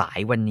อนสาย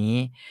วันนี้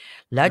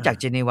แล้วจาก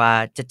เจนีวา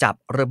จะจับ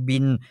เรือบิ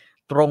น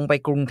ตรงไป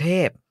กรุงเท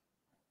พ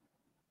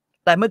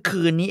แต่เมื่อ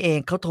คืนนี้เอง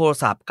เขาโทร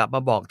ศัพท์กลับม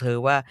าบอกเธอ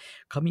ว่า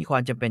เขามีควา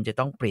มจำเป็นจะ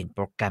ต้องเปลี่ยนโป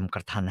รแกรมก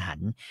ระทันหัน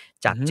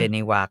จากเจ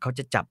นีวาเขาจ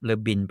ะจับเรือ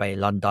บินไป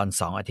ลอนดอน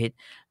2 อาทิตย์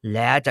แ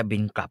ล้วจะบิ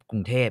นกลับกรุ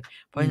งเทพ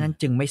เพราะฉะนั้น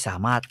จึงไม่สา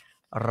มารถ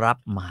รับ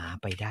หมา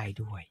ไปได้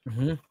ด้วย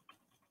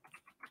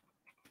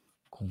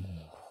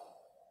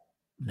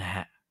นะฮ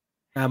ะ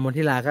มน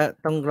ทิลาก็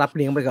ต้องรับเ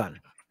ลี้ยงไปก่อน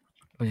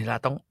มนทิลา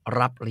ต้อง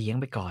รับเลี้ยง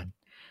ไปก่อน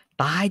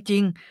ตายจริ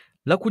ง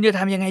แล้วคุณจะท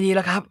ำยังไงดี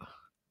ล่ะครับ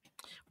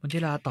มนทิ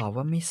ลาตอบ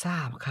ว่าไม่ทร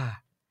าบค่ะ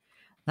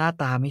หน้า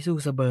ตาไม่สู้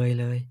เสเบย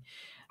เลย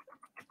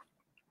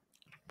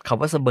ค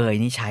ำว่าเสเบย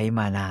นี่ใช้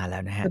มานานแล้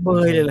วนะฮะเสเบ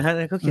ยเลยเหรอฮะ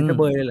เขาเขียนเส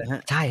เบยเลยเหรอฮะ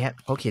ใช่ฮะ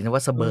เขาเขียนว่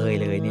าเสเบย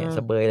เลยเนี่ยเส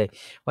เบยเลย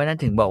เพราะนั้น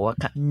ถึงบอกว่า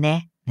แน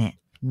ะเนี่ย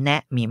แน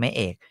ะมีไหมเ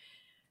อก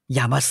อ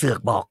ย่ามาเสือก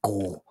บอก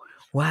กู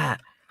ว่า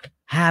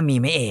ห้ามมี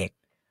ไหมเอก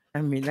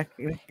มีแ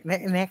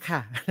นะค่ะ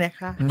แนะ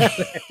ค่ะ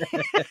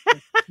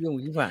ยุ่ง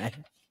ยิ่งกว่า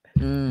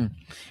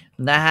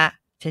นะฮะ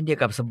เช่นเดียว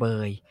กับเสเบ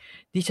ย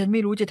ดิฉันไม่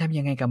รู้จะทำ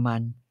ยังไงกับมั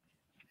น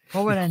เพร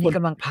าะเวลานี้ก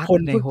ำลังพักค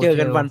นเพิ่งเจอ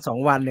กันวัน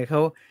2 วันเนี่ยเข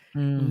า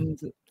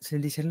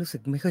ดิฉันรู้สึ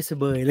กไม่ค่อยเส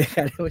เบยเลย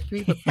ค่ะ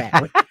ที่แปลก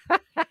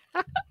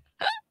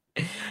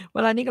เว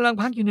ลานี้กำลัง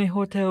พักอยู่ในโฮ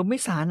เทลไม่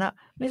สา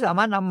ม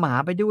ารถนำหมา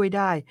ไปด้วยไ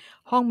ด้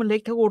ห้องมันเล็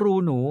กเท่ารู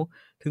หนู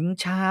ถึง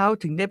เช้า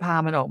ถึงได้พา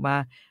มันออกมา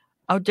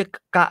จะ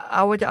เ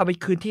อาไป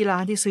คืนที่ร้า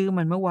นที่ซื้อ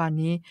มันเมื่อวาน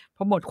นี้เพ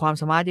ราะหมดความ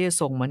สามารถที่จะ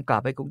ส่งมันกลั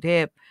บไปกรุงเท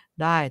พ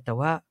ได้แต่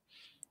ว่า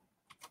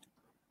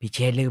พี่เช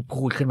ษรีบ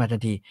พูดขึ้นมาทั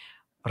นที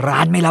ร้า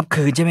นไม่รับ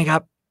คืนใช่ไหมครั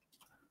บ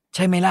ใ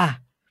ช่ไหมล่ะ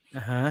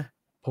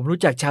ผมรู้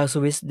จักชาวส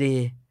วิสดี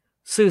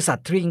ซื่อสัต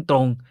ย์ตร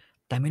ง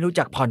แต่ไม่รู้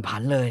จักผ่อนผั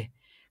นเลย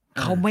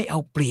เขาไม่เอา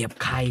เปรียบ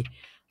ใคร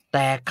แ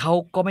ต่เขา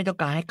ก็ไม่ต้อง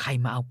การให้ใคร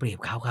มาเอาเปรียบ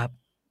เขาครับ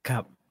ครั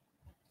บ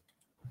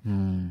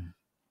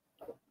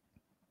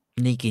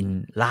นี่กิน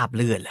ลาบเ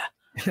ลือดเหรอ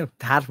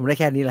ทาร์ตผมได้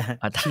แค่นี้แหละ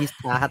ชีส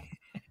ทาร์ต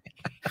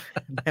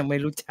ยังไม่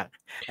รู้จัก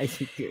ไอ้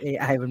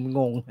AI มันง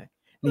ง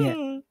เนี่ย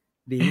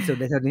ดีที่สุด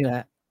ได้เท่านี้แหล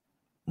ะ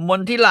ม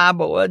นทิลา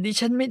บอกว่าดิ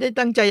ฉันไม่ได้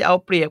ตั้งใจเอา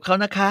เปรียบเขา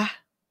นะคะ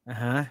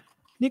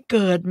นี่เ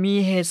กิดมี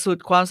เหตุสุด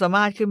ความสาม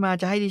ารถขึ้นมา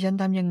จะให้ดิฉัน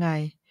ทำยังไง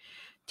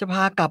จะพ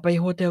ากลับไป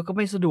โฮเทลก็ไ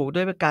ม่สะดวกด้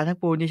วยประการทั้ง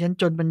ปวงดิฉัน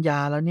จนปัญญา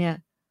แล้วเนี่ย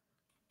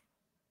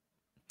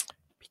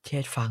พี่เช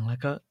ษฟังแล้ว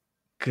ก็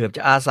เกือบจ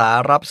ะอาสา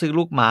รับซื้อ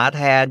ลูกหมาแ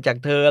ทนจาก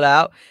เธอแล้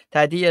วแท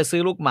นที่จะซื้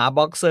อลูกหมา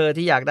บ็อกเซอร์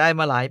ที่อยากได้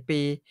มาหลายปี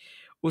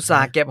อุตส่า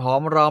ห์เก็บหอ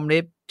มรอมริ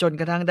บจน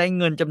กระทั่งได้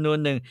เงินจำนวน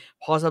หนึ่ง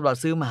พอสำหรับ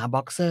ซื้อหมาบ็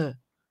อกเซอร์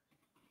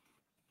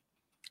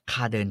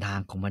ค่าเดินทาง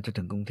ของมันจน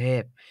ถึงกรุงเท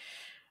พ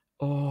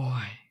โอ้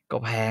ยก็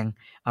แพง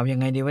เอายัง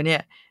ไงดีวะเนี่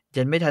ย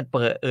ฉันไม่ทัน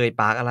เอ่ย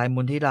ปากอะไรม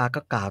นทิลา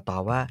ก็กล่าวต่อ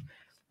ว่า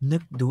นึ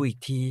กดูอีก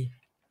ที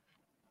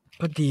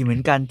ก็ดีเหมือ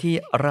นกันที่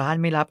ร้าน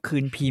ไม่รับคื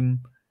นพิมพ์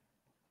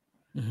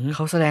เข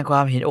าแสดงคว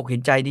ามเห็นอกเห็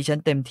นใจดิฉัน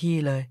เต็มที่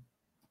เลย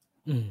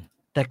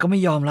แต่ก็ไม่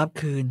ยอมรับ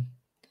คืน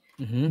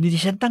ดิ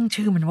ฉันตั้ง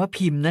ชื่อมันว่า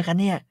พิมพ์นะคะ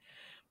เนี่ย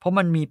เพราะ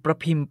มันมีประ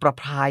พิมพ์ประ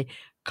พาย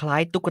คล้า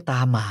ยตุ๊กตา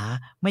หมา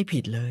ไม่ผิ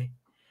ดเลย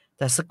แ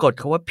ต่สะกดเ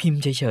ขาว่าพิมพ์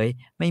เฉย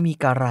ๆไม่มี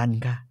การัน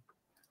ค่ะ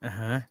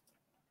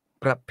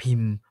ประพิ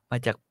มพ์มา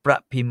จากประ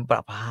พิมพ์ปร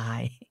ะพา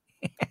ย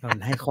หล่อน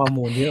ให้ข้อ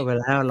มูลเยอะไป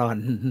แล้วหล่อน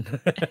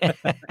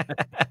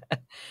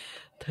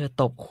เธอ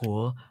ตบหัว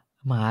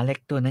หมาเล็ก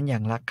ตัวนั้นอย่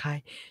างรักใคร่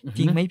อือ จ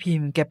ริง ฮึ ไหมพิ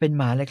มพ์ แกเป็น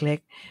หมาเล็ก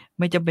ๆ ไ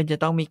ม่จำเป็นจะ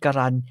ต้องมีก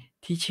รัน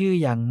ที่ชื่อ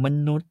อย่างม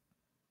นุษย์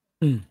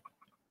อืม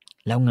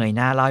แล้วเงยห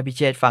น้าเล่าให้พิเ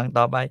ชษฐ์ฟัง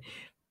ต่อไป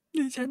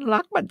ดิฉัน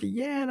รักมันจะแ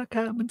ย่แล้ว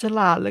ค่ะ มันฉ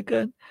ลาดเหลือเกิ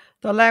น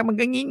ตอนแรกมัน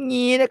ก็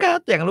งี้ ๆ นะคะ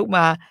อย่างลูกหม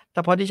า แต่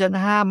พอดิฉัน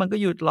ห้ามมันก็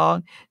หยุดร้อง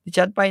ดิ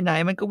ฉันไปไหน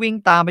มันก็วิ่ง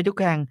ตามไปทุก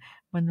แห่ง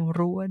มัน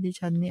รู้ว่าดิ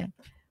ฉันเนี่ย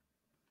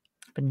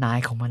เป็นนาย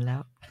ของมันแล้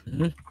ว อือ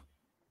ฮึ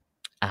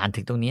อ่านถึ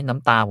งตรงนี้น้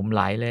ำตาผมไห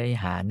ลเลย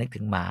นึกถึ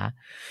งหมา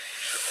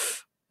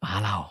หมา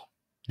เรา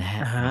นะค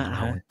รั อะ บ ฮะ หมาเร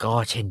า ๆ ก็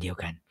เช่นเดียว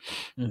กัน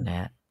อืม นะ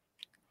ครับ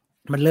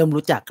มันเริ่ม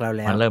รู้จักเรา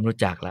แล้ มัน ว เริ่มรู้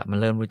จักแล้ว มัน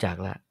เริ่มรู้จัก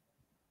แล้ว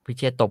พิ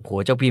เชษฐ์ตบหั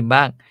วเจ้าพิมพ์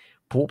บ้าง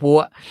พั๊ว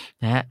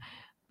ๆ นะครับ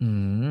อื้อ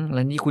ฮือ แ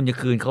ล้วนี่คุณจะ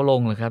คืนเขาล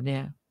งเหรอครับเนี่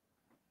ย?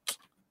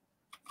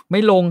 ไม่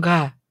ลงค่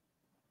ะ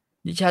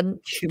ดิฉัน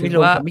คือ ถ ไม่ึง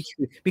ว่า ลงค่ะ ไม่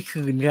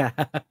คืนค่ะ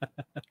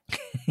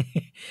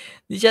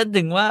ดิฉัน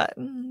ถึงว่า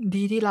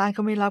ดีที่ร้านเข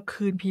าไม่รับ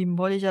คืนพิมพ์ เพ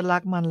ราะดิฉันรั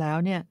กมันแล้ว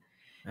เนี่ย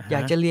อะฮอย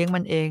ากจะะ เลี้ยงมั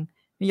นเอง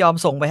ไม่ยอม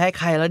ส่งไปให้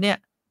ใครแล้วเนี่ย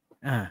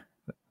อา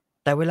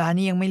แต่เวลา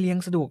นี้ยังไม่เลี้ยง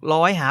สะดวก รอ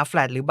ให้หาแฟล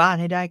ตหรือบ้าน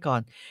ให้ได้ก่อ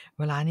น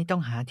เวลานี้ต้อ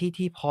งหาที่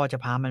ที่พอจะ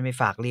พามันไป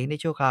ฝากเลี้ยงได้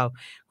ชั่วคราว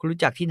คุณรู้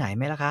จักที่ไหนไ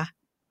หมล่ะคะ?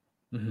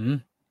 อือฮึ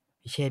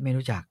พิเชษฐ์ไม่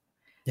รู้จัก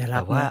อย่าแร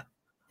ตั่ว่า บนะ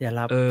อย่า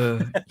รับ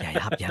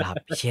อย่ารับ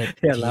พิเชษฐ์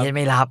อย่าพิรับ เชษฐ์ไ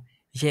ม่รับ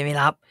พิเชษฐ์ไม่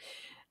รับ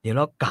เดี๋ยวเ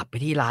รากลับไป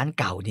ที่ร้าน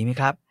เก่าดีไหม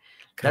ครับ?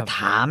 คแลร้ัวบ ถ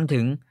ามถึ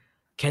ง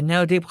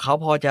Kennel ที่เขา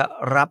พอจะ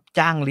รับ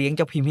จ้างเลี้ยงเ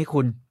จ้าพิมพ์ให้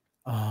คุณ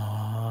อ๋อ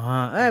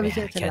เออ พิเช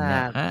ษฐ์ฉลา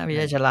Kennel ด พิใชเ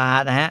ช่ ษฐ์ฉลา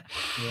ดนะครั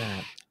ฉลา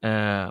ด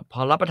พอ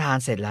รับประทาน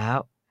เสร็จแล้ว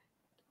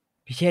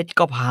พิเชษฐ์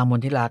ก็พามน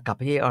ทิรากลับไ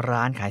ปที่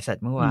ร้านขายสัต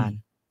ว์เมื่ออืวาน ม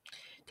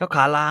เจ้าข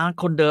องร้าน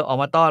คนเดิมออก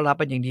มาต้อนรับ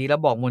เป็นอย่างดี แล้ว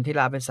บอกมนทิ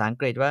ราเป็นภาษาอัง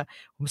กฤษว่า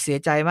 "ผมเสีย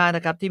ใจมากน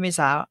ะครับที่ไม่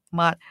สา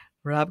มารถ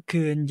รับ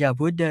คืนหญ้า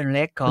พุดเดิลเ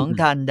ล็กขออืง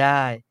ม ท่านไ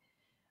ด้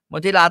" ม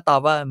นทิราตอบ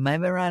ว่า "ไม่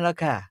เป็นไรหรอก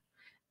ค่ะ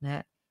" น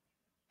ะ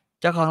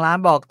เจ้าของร้าน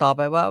บอกต่อไ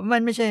ปว่า "มั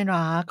นไม่ใช่หม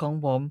าของ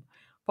ผม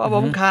พออือฮผ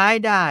มึ ขาย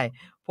ได้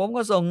ผม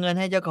ก็ส่งเงิน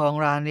ให้เจ้าของ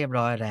ร้านเรียบ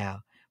ร้อยแล้ว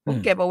ผอืม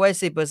มเก็บเอาไว้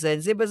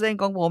 10% 10%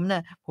 ของผมน่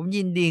ะ ผม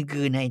ยินดี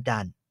คืนให้ท่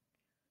าน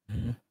" อื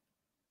อฮึ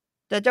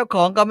แต่เจ้าข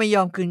องก็ไม่ย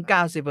อมคืน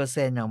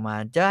 90% ออกมา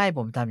จะให้ผ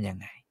มทำยัง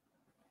ไง?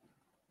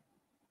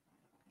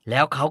 แล้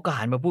วเขาก็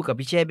หันมาพูดกับ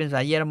พิเชษฐ์เป็นภาษ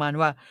าเยอรมัน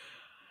ว่า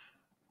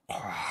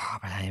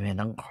ไม่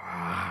ต้อง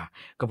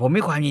กับผม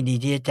มีความยินดี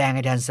ที่จะแจ้งใ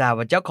ห้ท่านทราบ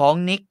ว่าเจ้าของ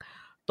นิก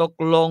ตก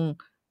ล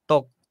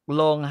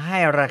งให้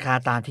ราคา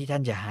ตามที่ท่า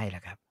นจะให้แหล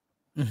ะครับ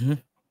อือฮึ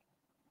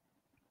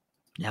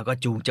แล้วก็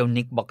จูงเจ้า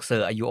นิกบ็อกเซอ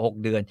ร์อายุ 6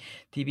 เดือน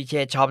ที่พิเช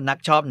ษฐ์ชอบนัก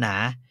ชอบหนา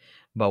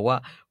บอกว่า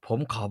 "ผม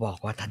ขอบอก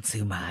ว่าท่าน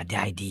ซื้อมาไ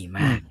ด้ดีอืม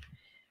าก ม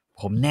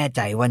ผมแน่ใ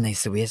จว่าใน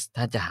สวิส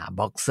ท่านจะหา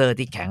บ็อกเซอร์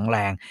ที่แข็งแร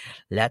ง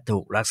และถู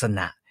กลักษณ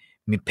ะ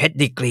มีเพ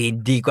ดิกรี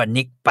ดีกว่า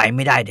นิกไปไ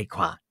ม่ได้เด็ดข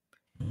าด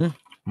อือฮึ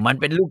มัน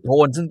เป็นลูกโท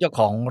นซึ่งเจ้า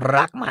ของ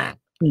รักมาก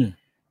อืม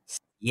เ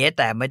สียแ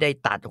ต่ไม่ได้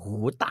ตัดหู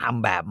ตาม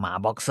แบบหมา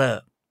บ็อกเซอ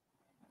ร์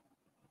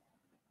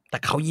แต่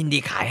เขายินดี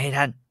ขายให้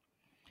ท่าน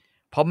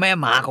เพราะแม่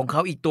หมาของเข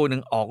าอีกตัวหนึ่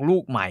งออกลู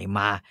กใหม่ม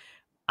า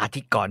อาทิ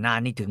ตย์ก่อนหน้า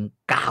นี้ถึง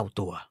 9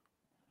 ตัว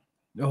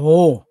" โอ้โฮ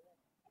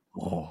โ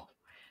อ้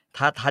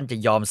ถ้าท่านจะ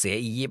ยอมเสีย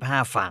อีก 25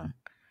 ฟังก์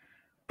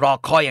ปลอก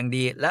คออย่าง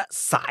ดี และ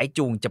สาย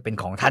จูงจะเป็น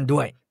ของท่านด้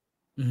วย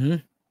อือฮึ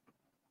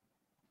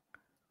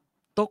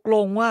ตกล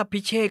งว่าพิ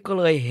เชษฐ์ก็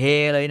เลยเฮ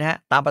เลยนะครับ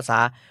ตามภาษา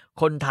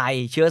คนไทย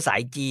เชื้อสา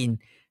ยจีน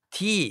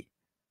ที่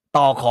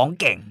ต่อของ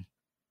เก่ง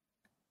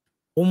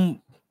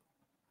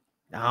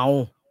เอา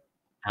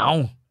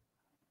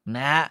น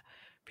ะ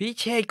พิ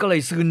เชษฐ์ก็เล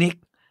ยซื้อนิก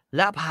แล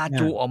ะพา อ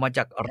จูา ออกมาจ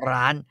าก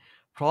ร้าน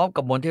พร้อม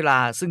กับมนทิรา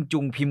ซึ่งจู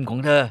งพิมพ์ของ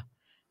เธอ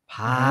พ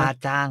อะาฮะ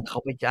จ้างเขา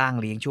ไปจ้าง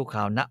เลี้ยงชั่วคร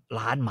าว ณ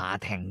ร้านหมา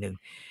แห่งหนึ่ง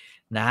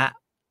นะครับ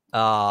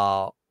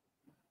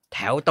แถ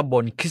วตำบ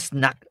ลคริส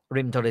นัก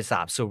ริมทะเลสา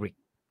บซูริก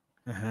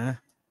อะฮะ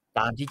ต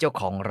ามที่เจ้า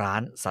ของร้า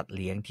นสัตว์เ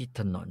ลี้ยงที่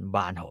ถนน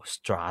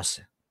Bahnhofstrasse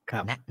ครั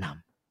บ แนะน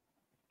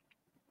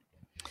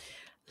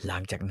ำ หลั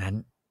งจากนั้น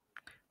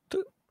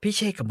พิเ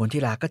ชษฐ์กับมนทิ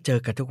ราก็เจอ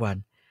กันทุกวัน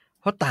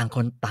เพราะต่างค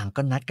นต่าง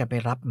ก็นัดกันไป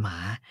รับหมา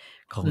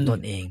ของตน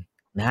เอง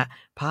นะครับ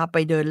พาไป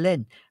เดินเล่น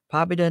พา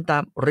ไปเดินตา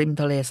มริม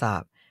ทะเลสา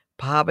บ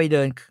พาไปเ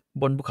ดิน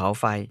บนภูเขา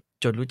ไฟ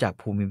จนรู้จัก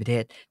ภูมิประเท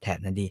ศแถบ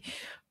นั้นดี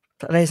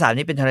ทะเลสาบ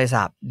นี้เป็นทะเลส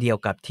าบเดียว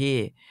กับที่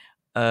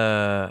เอ่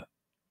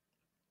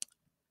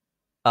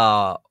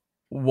อ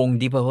วง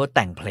Deep Purple แ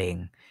ต่งเพลง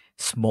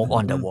Smoke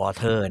on the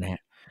Water นะครั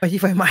บ ไปที่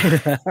ไฟไหม้เหร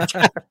อ? ใ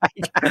ช่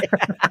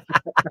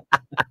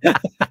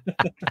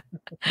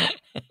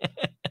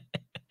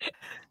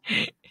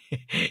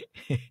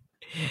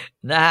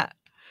นะครับ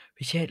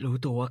พิเชษฐ์รู้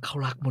ตัวว่าเขา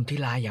รักมนทิ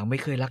ราอย่างไม่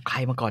เคยรักใคร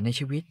มาก่อนใน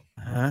ชีวิต อ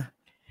ะฮะ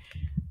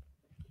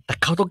แต่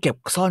เขาต้องเก็บ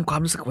ซ่อนความ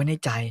รู้สึกไว้ใน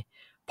ใจ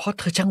เพราะเ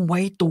ธอช่างไว้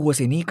ตัวเ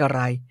สียนี่กระไ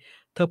ร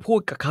เธอพูด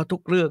กับเขาทุ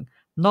กเรื่อง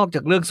นอกจ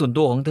ากเรื่องส่วน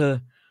ตัวของเธอ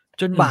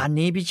จนป่าน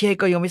นี้พิเชษฐ์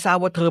ก็ยังไม่ทราบ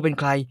ว่าเธอเป็น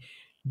ใคร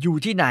อยู่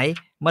ที่ไหน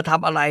มาท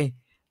ำอะไร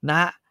น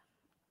ะครับ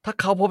ถ้า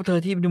เขาพบเธอ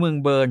ที่เมือง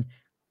เบิร์น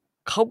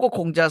เขาก็ค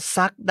งจะ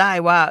ซักได้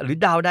ว่า หรือ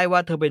เดาได้ว่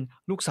าเธอเป็น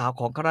ลูกสาว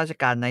ของข้าราช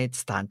การใน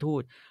สถานทู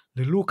ต ห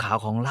รือลูกสาว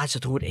ของราช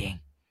ทูตเอง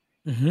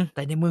อือฮึ แ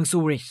ต่ในเมืองซู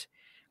ริช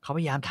เขาพ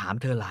ยายามถาม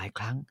เธอหลายค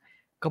รั้ง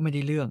ก็ไม่ไ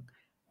ด้เรื่อง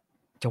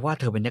จะว่า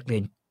เธอเป็นนักเรีย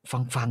น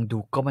ฟัง ๆ ดู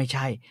ก็ไม่ใ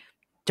ช่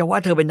จะว่า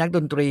เธอเป็นนักด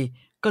นตรี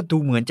ก็ดู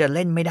เหมือนจะเ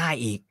ล่นไม่ได้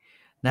อีก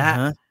นะฮะ อ่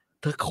าฮะ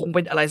เธอคงเ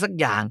ป็นอะไรสัก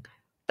อย่าง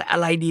แต่อะ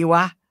ไรดีว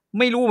ะ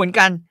ไม่รู้เหมือน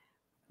กัน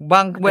บ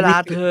างเวลา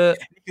เธอ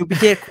นี่คือพี่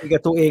เชษคุยกั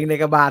บตัวเองใน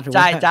กระบาลถูกไหม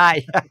ใช่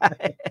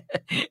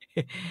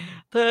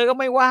เธอก็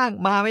ไม่ว่าง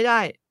มาไม่ได้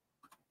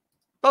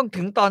ต้อง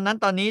ถึงตอนนั้น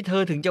ตอนนี้เธ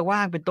อถึงจะว่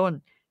างเป็นต้น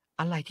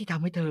อะไรที่ท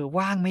ำให้เธอ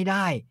ว่างไม่ไ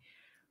ด้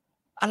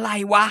อะไร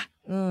วะ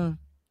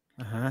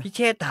อ่าฮะ พี่เช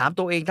ษถาม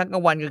ตัวเองทั้งกลา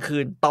งวันกลางคื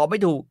นตอบไม่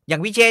ถูก อย่า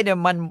งพี่เชษเนี่ย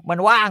มัน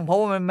ว่าง เพราะ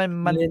ว่า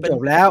มัน เรียน เป็น จ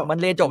บแล้ว มัน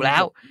เรียนจบแล้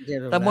ว เรียน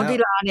จบ แต่มน ล้ว ทิ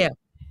ราเนี่ย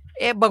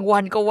บางวั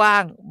นก็ว่า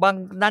ง บาง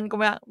นั้นก็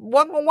ไม่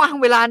ว่าง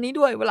เวลานี้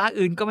ด้วย เวลา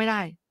อื่นก็ไม่ไ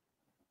ด้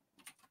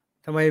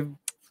ทำไ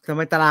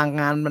มตาราง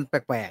งานมันแ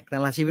ปลกๆตา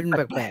รางชีวิตมัน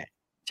แปลก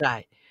ใช่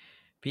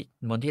พี่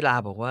มนทิรา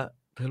บอกว่า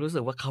เธอรู้สึ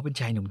กว่าเขาเป็น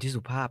ชายหนุ่มที่สุ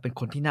ภาพ เป็น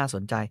คนที่น่าส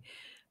นใจ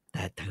แ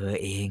ต่เธอ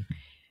เอง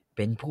เ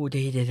ป็นผู้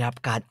ที่ได้รับ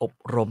การอบ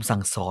รมสั่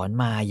งสอน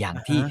มาอย่าง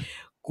ที่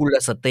กุล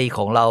สตรีข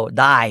องเรา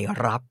ได้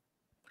รับ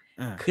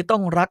อ่า คือต้อ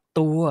งรัก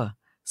ตัว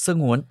ส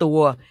งวนตัว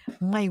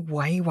ไม่ไ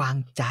ว้วาง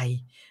ใจ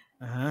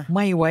อ่าฮะ ไ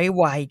ม่ไว้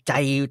วางใจ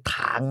ท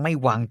าง ไม่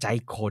วางใจ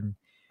คน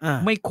อ่า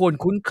ไม่ควร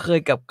คุ้นเคย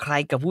กับใคร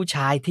กับผู้ช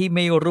ายที่ไ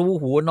ม่รู้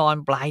หัวนอน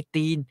ปลาย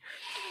ตีน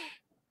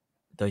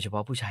โดยเฉพา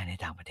ะผู้ชายใน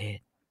ต่างประเทศ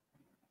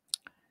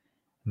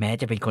แม้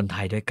จะเป็นคนไท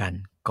ยด้วยกัน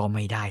ก็ไ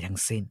ม่ได้ทั้ง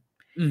สิ้น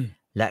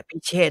และ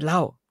พี่เชษฐ์เล่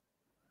า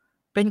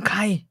เป็นใคร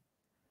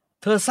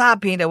เธอทราบ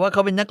เพียงแต่ว่าเข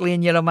าเป็นนักเรียน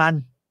เยอรมัน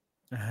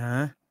อ่าฮะ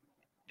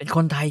เป็นค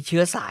นไทยเชื้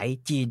อสาย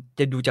จีน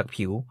จะดูจาก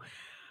ผิว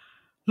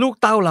ลูก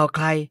เต้าเหล่าใ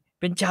คร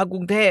เป็นชาวก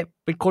รุงเทพ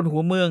เป็นคนหั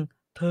วเมือง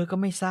เธอก็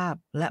ไม่ทราบ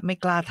และไม่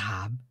กล้าถ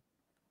าม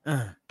อ่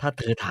า ถ้า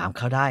เธอถามเ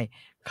ขาได้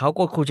เขา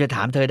ก็คงจะถ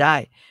ามเธอได้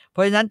เพร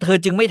าะฉะนั้นเธอ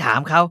จึงไม่ถาม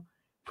เขา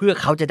เพื่อ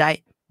เขาจะได้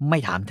ไม่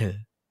ถามเธอ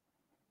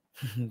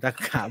ตะ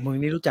ขามึง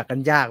นี่รู้จักกัน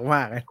ยากม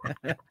ากเลย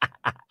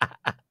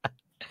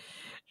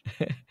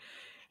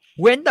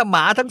เว้นแต่หม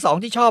าทั้งสอง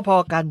ที่ชอบพอ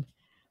กัน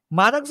หม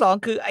าทั้งสอง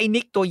คือไอ้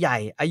นิกตัวใหญ่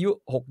อายุ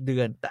6 เดื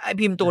อน แต่ไอ้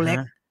พิมพ์ตัวเล็ก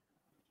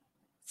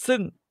ซึ่ง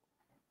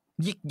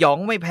ยิกหยอง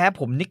ไม่แพ้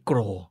ผมนิกโกร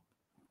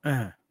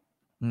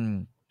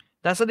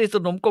แต่สนิทส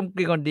นมกลมก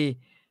ลืนกันดี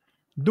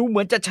ดูเหมื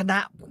อนจะชนะ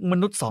ม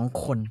นุษย์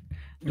2 คน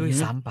ด้วย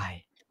ซ้ำไป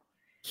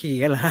ขี่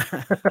กันเหรอ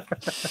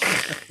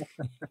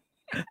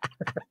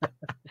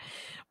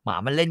หมา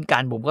มันเล่นกั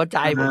นผมเข้าใจ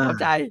ผมเข้า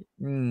ใจ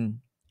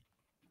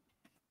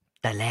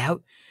แต่แล้ว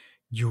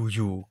อ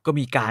ยู่ๆก็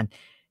มี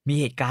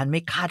เหตุการณ์ไ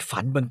ม่คาดฝั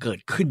นบังเกิด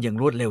ขึ้นอย่าง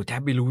รวดเร็วแท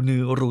บไม่รู้เนื้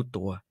อรู้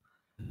ตัว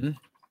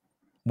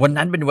วัน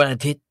นั้นเป็นวันอา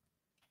ทิตย์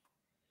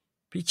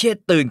พี่เชษ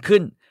ฐ์ตื่นขึ้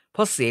นเพร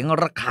าะเสียง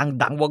ระฆัง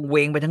ดังวังเว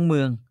งไปทั้งเมื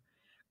อง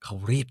เขา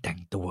รีบแต่ง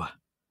ตัว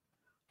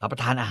รับปร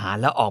ะทานอาหาร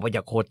แล้วออกไปจ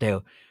ากโฮเทล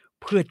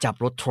เพื่อจับ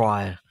รถทรอ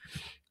ย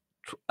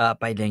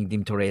ไปในริ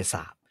มทะเลส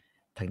าบ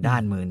ทางด้า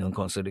นมือหนุนข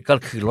องสุริก็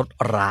คือรถ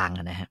ราง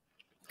นะฮะ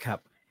ครับ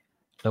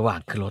ระหว่าง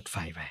ขึ้นรถไฟ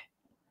ไป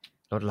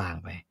รถราง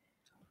ไป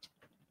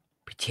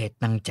พิเชษ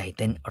ตั้งใจเ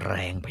ต้นแร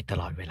งไปต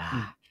ลอดเวลา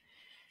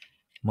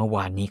เมื่อว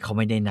านนี้เขาไ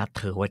ม่ได้นัดเ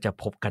ธอว่าจะ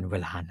พบกันเว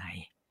ลาไหน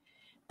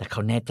แต่เข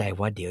าแน่ใจ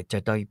ว่าเดี๋ยวจะ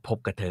ได้พบ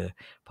กับเธอ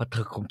เพราะเธ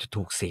อคงจะ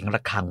ถูกเสียงร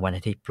ะฆังวันอ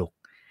าทิตย์ปลุก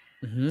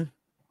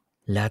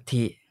แล้ว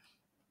ที่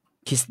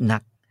คิสนั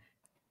ก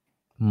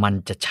มัน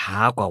จะช้า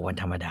กว่าวัน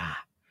ธรรมดา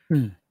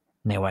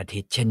ในวันอาทิ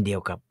ตย์เช่นเดีย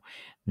วกับ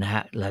นะฮ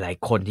ะหลาย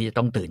ๆคนที่จะ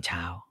ต้องตื่นเ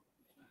ช้า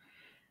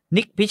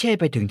นิกพิเชษ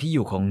ไปถึงที่อ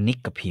ยู่ของนิก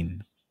กับพิมพ์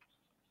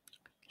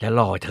และร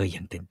อเธออย่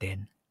างตื่นเต้น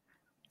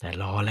แต่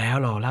รอแล้ว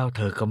รอเล่าเ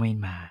ธอก็ไม่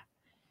มา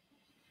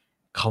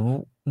เขา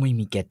ไม่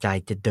มีแก่ใจ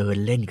จะเดิน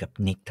เล่นกับ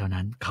นิกเท่า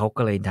นั้นเขา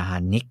ก็เลยด่า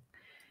นิก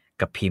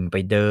กับพิมพ์ไป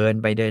เดิ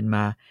นม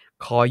า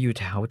คอยอยู่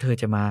แถวเธอ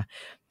จะมา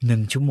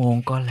1 ชั่วโมง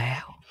ก็แล้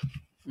ว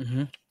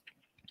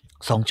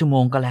2 ชั่วโม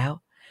งก็แล้ว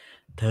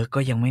เธอก็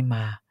ยังไม่ม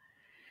า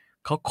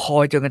เขาคอ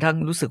ยจนกระทั่ง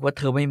รู้สึกว่าเ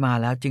ธอไม่มา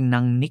แล้วจึง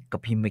นั่งนิกกั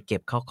บพิมพ์ไปเก็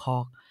บเข้าคอ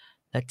ก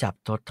และจับ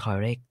รถทอย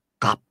เรก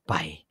กลับไป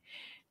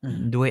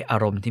ด้วยอา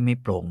รมณ์ที่ไม่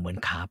โปร่งเหมือน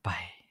ขาไป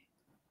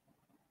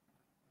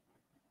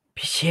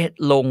พิเชษ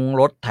ลง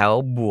รถแถว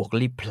บวก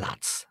ลิพลั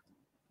ส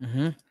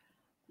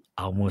เ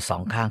อามือ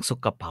2 ข้างซุก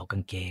กระเป๋ากา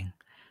งเกง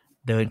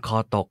เดินคอ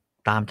ตก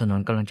ตามถนน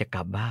กำลังจะก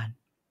ลับบ้าน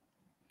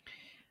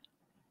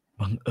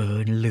บังเอิ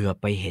ญเหลือ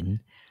ไปเห็น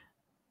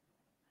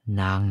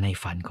นางใน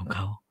ฝันของเข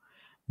า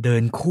เดิ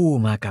นคู่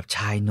มากับช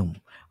ายหนุ่ม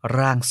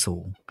ร่างสู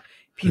ง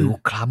ผิว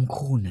คล้ำ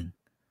คู่หนึ่ง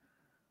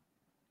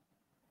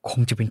ค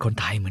งจะเป็นคน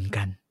ไทยเหมือน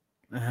กัน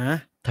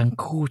ทั้ง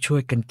คู่ช่ว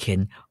ยกันเข็น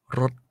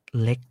รถ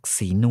เล็ก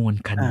สีนวล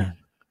คันหนึ่ง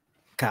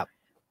ครับ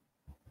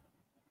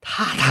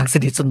ท่าทางส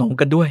นิทสนม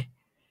กันด้วย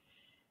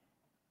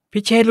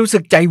พี่เชษรู้สึ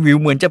กใจวิว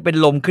เหมือนจะเป็น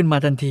ลมขึ้นมา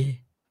ทันที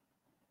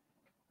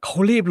เขา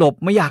รีบหลบ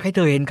ไม่อยากให้เธ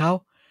อเห็นเข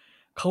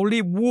ารี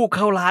บวูบเ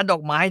ข้าร้านดอ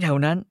กไม้แถว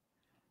นั้น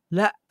แล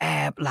ะแอ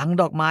บหลัง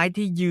ดอกไม้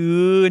ที่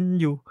ยืน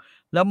อยู่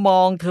แล้วม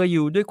องเธออ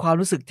ยู่ด้วยความ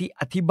รู้สึกที่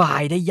อธิบา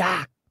ยได้ยา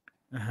ก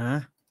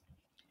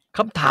ค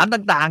ำถาม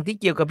ต่างๆที่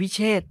เกี่ยวกับพี่เ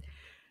ชษ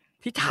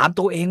ที่ถาม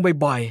ตัวเอง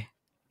บ่อย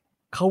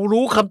ๆเขา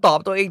รู้คำตอบ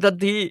ตัวเองทัน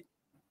ที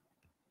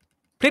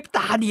พริบต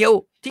าเดียว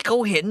ที่เขา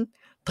เห็น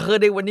เธอ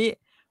ในวันนี้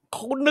เข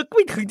านึกไ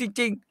ม่ถึงจ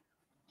ริง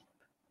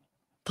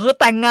ๆเธอ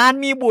แต่งงาน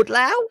มีบุตรแ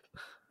ล้ว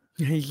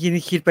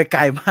คิดไปไก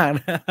ลมาก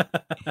นะ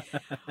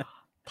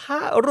ถ้า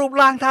รูป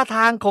ร่างท่าท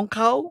างขอ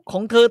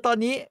งเธอตอน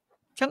นี้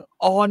ช่าง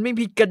อ่อนไม่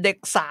ผิดกับเด็ก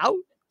สาว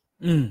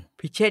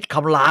พิเชษฐ์ค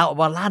ำรามออก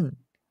มาลั่น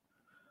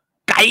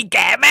ไก่แ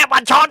ก่แม่ปลา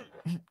ช่อน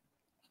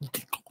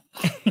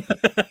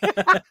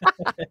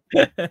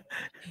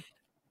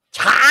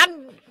ช้าง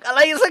อะไร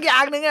สักอย่า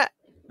งหนึ่ง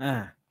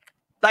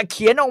แต่เ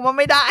ขียนออกมา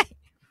ไม่ได้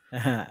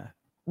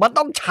มัน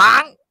ต้องช้า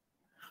ง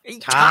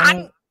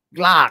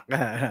ลากล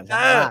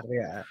ากเ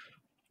นี่ย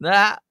นะ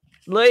ฮะ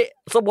เลย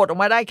สะบัดออก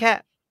มาได้แค่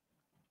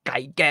ไก่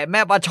แก่แม่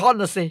ปลาช่อน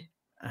น่ะสิ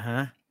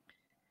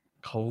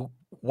เขา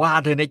ว่า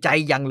เธอในใจ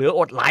อย่างเหลืออ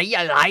ดหลายอ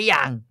ย่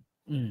าง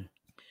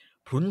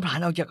พลุนพล่าน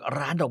ออกจาก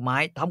ร้านดอกไม้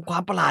ทำควา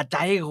มประหลาดใจ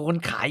ให้คน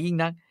ขายยิ่ง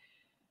นัก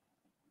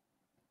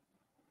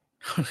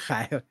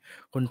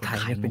คนไท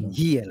ยเป็นเ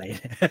หี้ยอะไร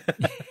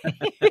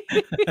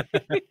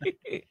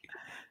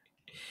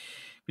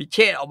พิเช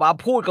ษออกมา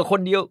พูดกับค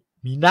นเดียว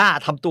มีหน้า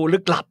ทำตัวลึ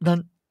กลับนั้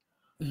น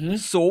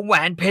สวมแหว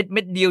นเพชรเ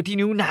ม็ดเดียวที่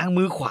นิ้วนาง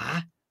มือขวา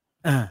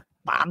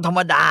ตามธรรม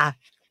ดา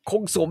ค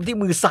งสวมที่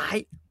มือซ้าย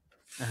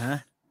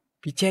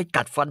พิเชษ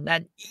กัดฟันแน่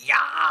น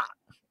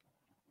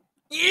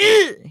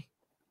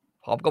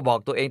พร้อมก็บอก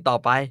ตัวเองต่อ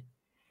ไป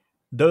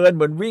เดินเห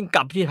มือนวิ่งก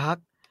ลับที่พัก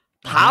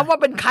ถามว่า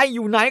เป็นใครอ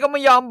ยู่ไหนก็ไ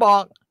ม่ยอมบอ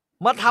ก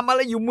มาทำอะไ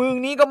รอยู่เมือง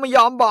นี้ก็ไม่ย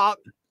อมบอก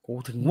กู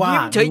ถึงว่ายิ้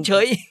มเฉ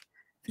ย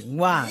ถึง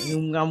ว่า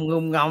ง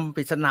งำป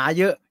ริศนา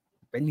เยอะ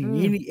เป็นอย่าง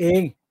นี้นี่เอ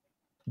ง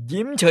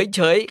ยิ้มเ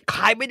ฉยใค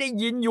รไม่ได้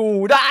ยินอยู่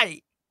ได้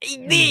ไอ้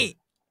นี่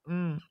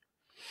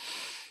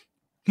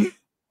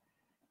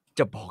จ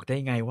ะบอกได้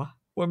ไงวะ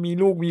ว่ามี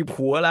ลูกมี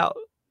ผัวแล้ว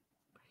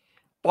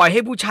ปล่อยใ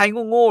ห้ผู้ชาย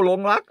โง่ๆหล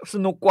งรักส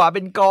นุกกว่าเ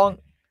ป็นกอง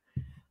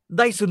ไ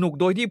ด้สนุก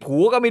โดยที่ผั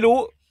วก็ไม่รู้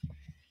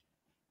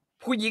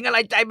ผู้หญิงอะไร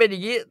ใจเป็นอย่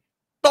างนี้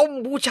ต้ม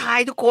ผู้ชาย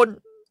ทุกคน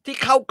ที่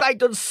เข้าใกล้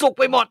จนสุก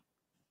ไปหมด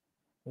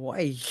โอ้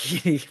ย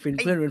เป็นเ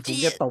พื่อนเป็นฝูง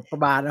จะตบกระ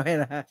บาลเอาให้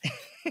นะ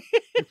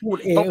พูด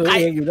เอ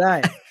งอยู่ได้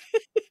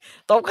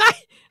ตบใคร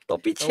ตบ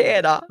พิเช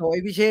ษฐ์เหรอตบไอ้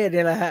พิเชษฐ์เ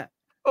นี่ยแหละฮะ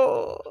โอ้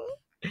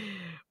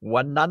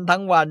วันนั้นทั้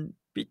งวัน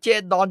พิเช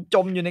ษฐ์นอนจ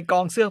มอยู่ในก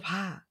องเสื้อผ้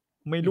า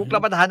ไม่ลุกรั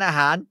บประทานอาห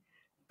าร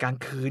กลาง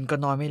คืนก็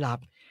นอนไม่หลับ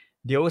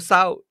เดี๋ยวเศร้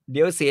าเ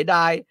ดี๋ยวเสียด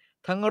าย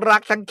ทั้งรั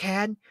กทั้งแค้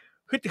น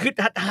ฮึด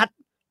ฮัด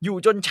อยู่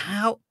จนเช้า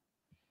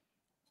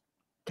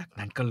จาก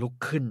นั้นก็ลุก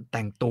ขึ้นแ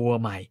ต่งตัว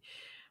ใหม่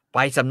ไป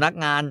สำนัก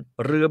งาน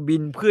เรือบิ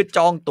นเพื่อจ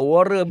องตั๋ว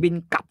เรือบิน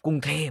กลับกรุง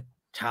เทพ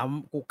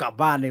กูกลับ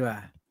บ้านดีกว่า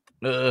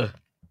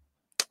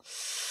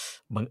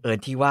บังเอิญ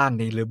ที่ว่าง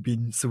ในเรือบิน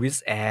สวิส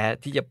แอร์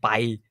ที่จะไป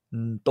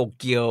โต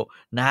เกียว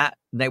นะฮะ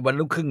ในวัน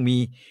รุ่งขึ้นมี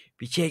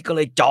พิเชษก็เล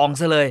ยจอง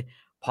ซะเลย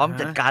พร้อม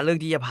จัดการเรื่อง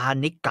ที่จะพา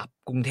นิกกลับ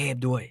กรุงเทพ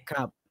ด้วยค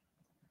รับ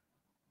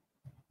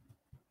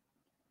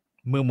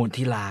เมื่อมน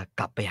ทิลา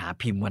กลับไปหา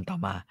พิมพ์วันต่อ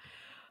มา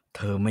เธ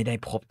อไม่ได้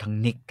พบทั้ง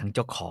นิกทั้งเ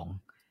จ้าของ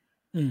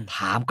ถ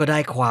ามก็ได้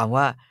ความ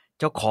ว่า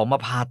เจ้าของมา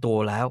พาตัว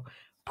แล้ว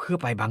เพื่อ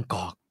ไปบางก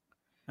อก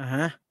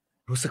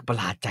รู้สึกประ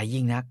หลาดใจ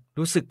ยิ่งนัก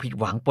รู้สึกผิด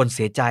หวังปนเ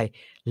สียใจ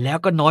แล้ว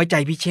ก็น้อยใจ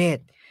พิเชษ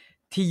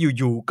ที่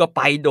อยู่ๆก็ไ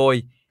ปโดย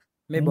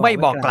ไม่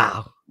บอกกล่าว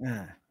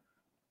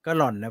ก็ห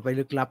ล่อนนะไป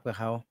ลึกลับกับ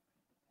เขา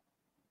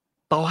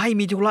ต่อให้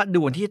มีธุระ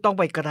ด่วนที่ต้อง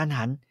ไปกระทัน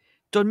หัน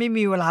จนไม่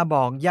มีเวลาบ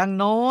อกอย่าง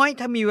น้อย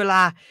ถ้ามีเวล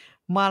า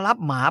มารับ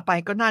หมาไป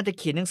ก็น่าจะเ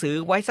ขียนหนังสือ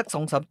ไว้สัก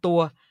 2-3 ตัว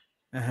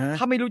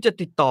ถ้าไม่รู้จะ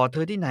ติดต่อเธ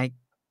อที่ไหน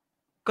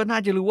ก็น่า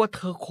จะรู้ว่าเธ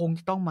อคงจ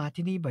ะต้องมา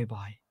ที่นี่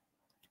บ่อย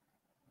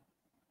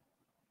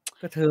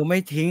ๆก็เธอไม่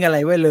ทิ้งอะไร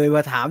ไว้เลยว่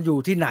าถามอยู่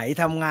ที่ไหน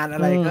ทำงานอะ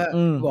ไรก็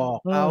บอก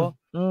เขา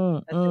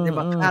จะ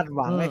มาคาดห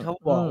วังให้เขา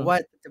บอกว่า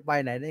จะไป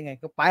ไหนได้ไง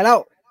ก็ไปแล้ว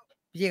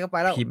พี่เจก็ไป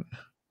แล้ว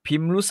พิ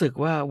มพ์รู้สึก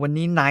ว่าวัน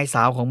นี้นายส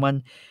าวของมัน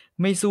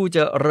ไม่สู้จ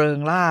ะเริง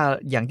ร่า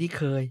อย่างที่เ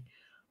คย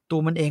ตัว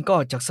มันเองก็อ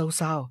อกจาก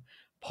เศร้า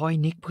ๆพอไอ้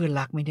นิกเพื่อน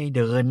รักไม่ได้เ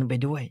ดินไป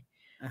ด้วย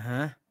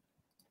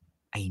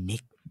ไอ้นิ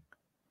ก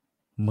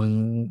มึง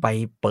ไป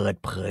เปิด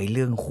เผยเ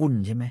รื่องหุ้น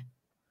ใช่ไหม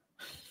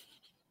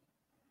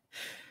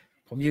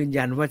ผมยืน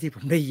ยันว่าที่ผ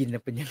มได้ยิน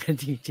เป็นอย่างนั้น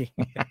จริงๆ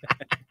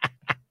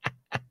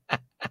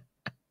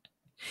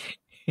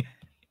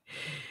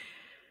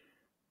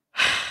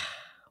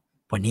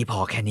วันนี้พอ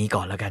แค่นี้ก่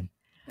อนแล้วกัน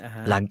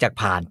หลังจาก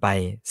ผ่านไป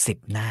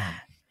10 หน้า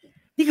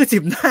นี่คือ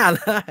10 หน้าแ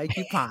ล้วไอ้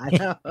ที่ผ่าน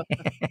แล้ว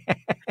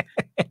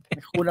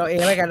คุณเอาเอ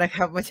งแล้วกันนะค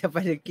รับไม่ใช่ไป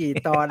ถึงกี่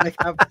ตอนนะค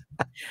รับ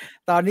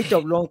ตอนนี้จ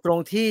บลงตรง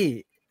ที่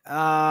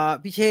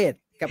พิเชษ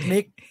กับนิ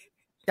ก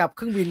จับเค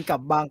รื่องบินกลั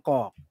บบางก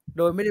อกโ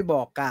ดยไม่ได้บ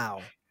อกกล่าว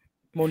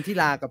มนทิ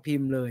ลากับพิ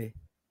มพ์เลย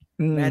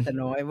แม้แต่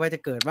น้อยว่าจะ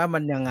เกิดว่ามั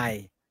นยังไง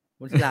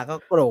มนทิลาก็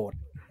โกรธ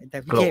แต่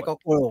พิเชษก็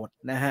โกรธ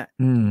นะฮะ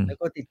แล้ว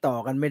ก็ติดต่อ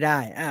กันไม่ได้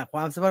คว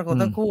ามสัมพันธ์ของ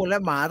ทั้งคู่และ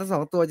หมาทั้ง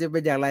2ตัวจะเป็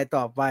นอย่างไร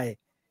ต่อไป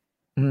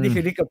นี่คื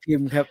อนิกกับพิ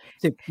มพ์ครับ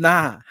10 หน้า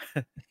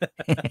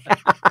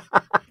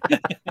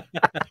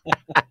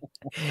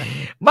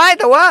ไม่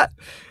แต่ว่า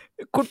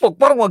คุณปก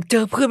ป้องหวังเจ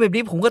อเพื่อนแบบ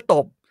นี้ผมก็ต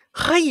บ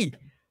เฮ้ย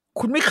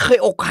คุณไม่เคย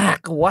อกหัก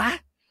เหรอวะ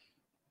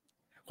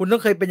คุณต้อ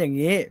งเคยเป็นอย่าง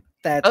นี้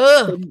แ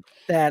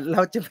ต่เร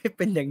าจะไม่เ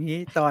ป็นอย่างนี้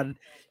ตอน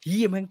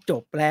แม่งจ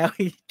บแล้ว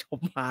จบ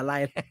มหาลั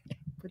ย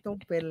ไม่ต้อง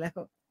เป็นแล้ว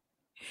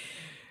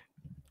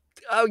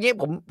เอางี้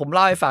ผมเ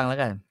ล่าให้ฟังแล้ว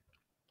กัน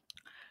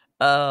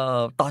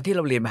ตอนที่เร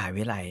าเรียนมหา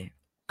วิทยาลัย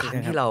ครั้ง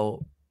ที่เรา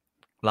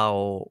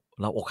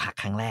อกหัก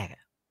ครั้งแรก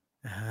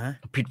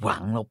ผิดหวั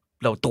ง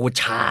เราตัว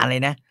ชาเล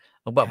ยนะ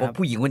แบบว่า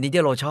ผู้หญิงคนนี้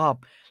ที่เราชอบ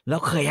แล้ว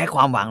เคยให้ค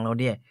วามหวังเรา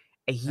เนี่ย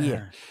ไอ้เหี้ย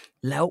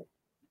แล้ว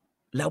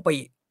เรา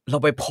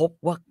ไปพบ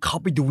ว่าเขา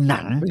ไปดูห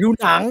นัง ไปดู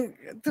หนัง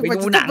ไป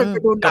ดูหนัง ไป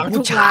ดูหนั กับ ง ผู้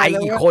ทุก ชาร าย ยเล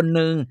ย อีก วะ คน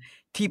นึง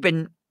ที่เป็น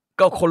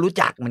ก็คนรู้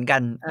จักเหมือนกั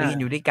น อ่า เรียน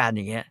อยู่ด้วยกันอ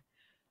ย่างเงี้ย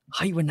เ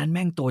ฮ้ยวันนั้นแ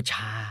ม่งตัวช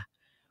า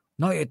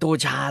นอกจากตัว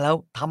ชาแล้ว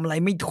ทำอะไร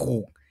ไม่ถู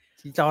ก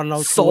ที่จอนเรา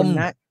ส้ น ม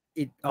นะ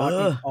อิดออด เ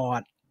อ อิ อ ดออ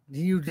ด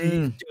ที่อยู่ อื ดี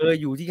ม เจอ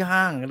อยู่ที่ห้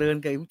างเดิน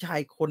กับไอ้ผู้ชาย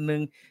คนหนึ่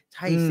งใ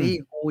ช่ อื สิ ม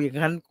กูอย่าง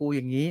งั้นกูอ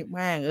ย่างงี้ แ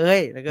ม่งเอ้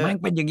ย แล้วก็ แม่ง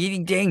เป็นอย่างงี้จ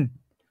ริง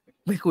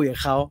ไม่คุยกับ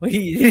เขา เฮ้ย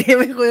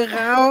ไม่คุยกับเข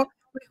า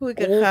ไม่คุย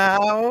ๆ กับ โอ้ เขา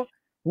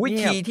วิ เ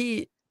งี ธี ยบ ที่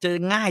เจอ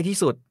ง่ายที่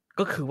สุด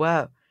ก็คือว่า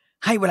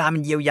ให้เวลามั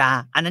นเยียวยา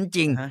อันนั้นจ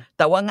ริง อะฮะ แ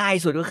ต่ว่าง่าย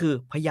สุดก็คือ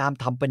พยายาม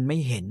ทำเป็นไม่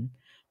เห็น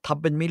ท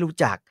ำเป็นไม่รู้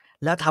จัก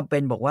แล้วทำเป็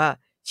นบอกว่า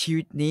ชี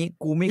วิตนี้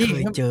กูไม่ นี่ เค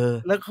ย ครับ เจอ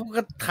แล้วเขา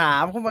ก็ถา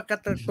มเขามากระ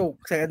ตุก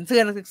ใส่เสื้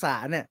อนักศึกษา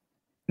เนี่ย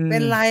อื เป็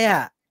น ม ไรอ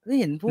ะ ไม่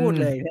เห็นพู อื ด ม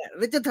เลยเนี่ย แ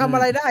ล้วจะ อื ทำอะ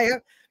ไร ม ได้ครับ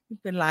ไม่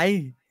เป็นไร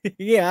อ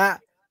ย่างเงี้ยครั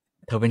บ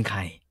เธอเป็นใคร?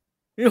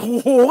 โอ้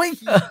โฮ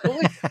โอ๊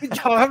ย พี่จ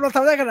อนครับ เราท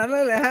ำได้ขนาดนั้นเล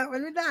ยเหรอครับ? มั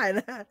นไม่ได้น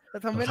ะ เรา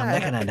ทำ เรา ไม่ ทำ ได้ ได้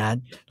ค ขนาดนั้น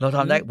เรา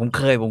อื ทำได้ อฮึ ผมเ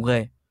คย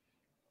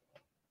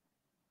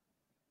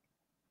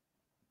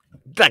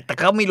แต่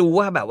เขาไม่รู้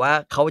ว่าแบบว่า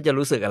เขาจะ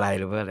รู้สึกอะไร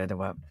หรือว่าอะไร แต่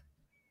ว่า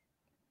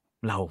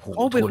เราหู เข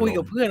าไป ทวน คุย ล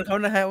กับเพื่อนเขา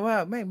นะครับว่า "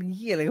แม่งเป็นเ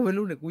หี้ยอะไรก็ไม่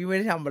รู้เนี่ย กูยังไม่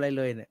ได้ทำอะไรเ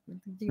ลยเนี่ย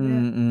" จริง อืๆ น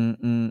ะ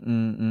ม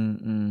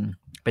ๆ ๆ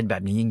ๆ ๆ เป็นแบ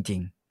บนี้จริ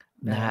ง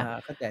ๆ นะครั อา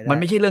เข้าใจไมัด้ น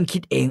ไม่ใช่เรื่องคิ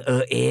ดเองเอ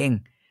อเอง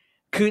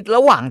คือร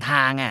ะหว่างท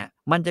างอะ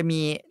มันจะ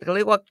มี เขาเ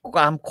รียกว่า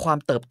ความ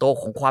เติบโต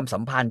ของความสั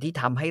มพันธ์ที่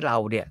ทำให้เรา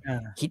เนี่ย อา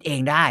คิดเอง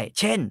ได้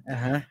เช่น อะ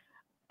ฮะ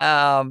เอ่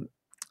อ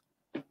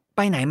ไป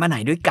ไหนมาไหน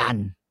ด้วยกัน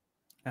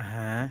อะฮ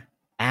ะ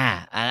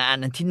อัน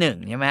นั้นที่ 1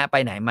 ใช่ไหมครับ ไป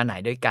ไหนมาไหน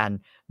ด้วยกัน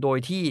โดย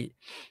ที่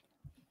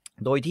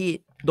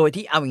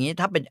เอาอย่างงี้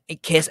ถ้าเป็นไอ้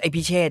เคสไอ้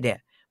พิเชษฐ์เนี่ย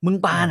มึง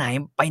อา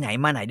ไปไหน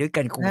มาไหนด้วย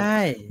กันกู ใช่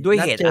ด้วย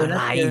นัเด หตุ เจอ อะไ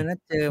ร นัด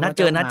เจอ นั มา ดเ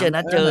จอ ท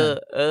ำหมัน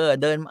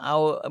เดินเอา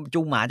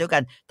จูงหมาด้วยกั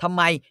น ทำไ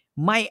ม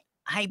ไม่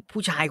ให้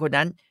ผู้ชายคน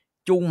นั้น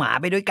จูงหมา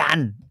ไปด้วยกัน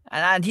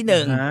อันที่ อะ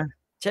ฮะ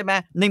 1 ใช่ไหม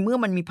ในเมื่อ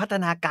มันมีพัฒ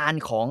นาการ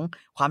ของ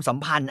ความสัม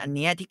พันธ์อันเ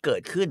นี้ยที่เกิ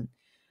ดขึ้น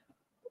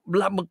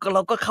เร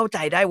าก็เข้าใจ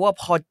ได้ว่า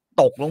พอ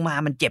ตกลงมา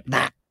มันเจ็บห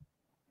นัก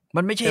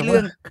มันไม่ใช่ แต่ เร ว่า ื่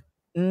อง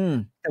อืม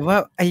แต่ว่า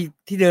ไอ้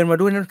ที่เดินมา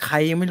ด้วยนั้นใคร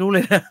ยังไม่รู้เล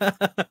ย นะ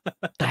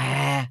แต่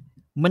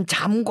มัน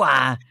ช้ำกว่า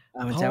อ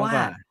า มั เพ น ราะ ช้ว่า ำก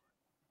ว่า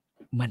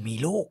มันมี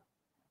ลูก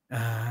อา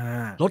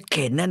รถเ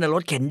ข็นนั่นน่ะ ร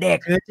ถเข็นเด็ก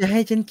เธอจะให้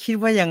ฉันคิด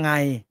ว่ายังไง?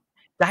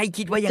 จะให้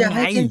คิดว่ายัจะงไง? ใ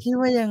ห้ฉันคิด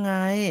ว่ายังไง?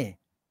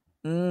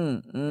 อืม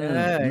เออ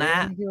ๆ นะ จะให้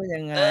ฉันคิดว่ายั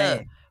งไง?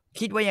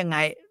 คิดว่ายังไง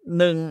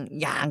 1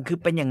 อย่างคือ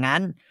เป็นอย่างงั้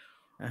น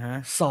อะฮะ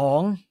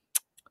 2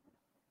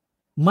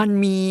 มัน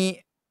มี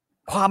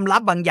ความลั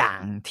บบางอย่า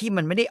งที่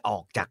มันไม่ได้ออ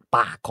กจากป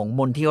ากของม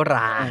นทิร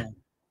า อา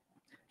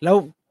แล้ว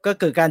ก็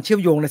เกิดการเชื่อ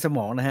มโยงในสม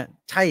องนะครับ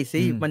ใช่สิ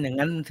อืม มันอย่าง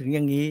งั้น มันถึงอ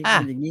ย่างงี้ อา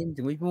มันอย่างงี้ มัน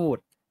ถึงไม่พูด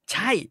ใ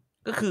ช่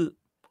ก็คือ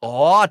อ๋อ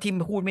ที่มั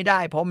นพูดไม่ได้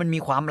เพราะมันมี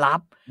ความลับ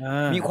อา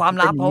มีความ มัน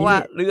เลป็ับ นอย่เาพรงางะี้ว่านี่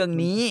เรื่อง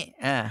มัน นี้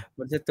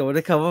มันจะจบด้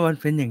วยคำว่ามัน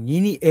เป็นอย่างงี้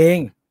นี่เอง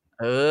เ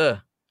ออ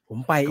ผม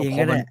ไปก็ เอง เพ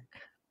ก็ ราะ ไมัด้ น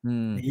อื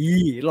ม นี่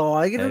หล่อ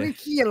อย่างงี้ เออ ไม่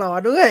ขี้หล่อ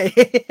ด้วย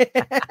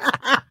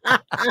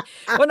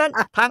เพราะนั้น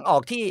ทางออ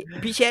กที่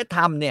พิเชษฐ์ท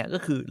ำเนี่ย ก็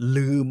คือ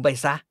ลืมไป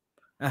เสีย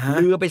อะฮะ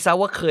ลืมไปเสีย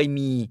ว่าเคย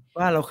มี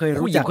ว่าเราเคย ผ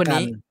รูู้้หญจิังคน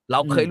นี้ กกัน เรา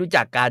เคยรู้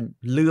จักกัน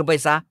ลืมไป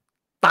เสีย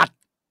ตัด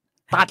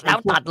ตัดไอแล้้ว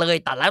พวก ตัดเลย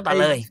ตัดแล้วไตอั้ด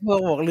เลย พวก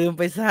บอกลืมไ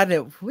ปเสียเนี่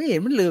ย ไม่เห็น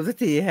มันลืมสัก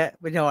ทีครับ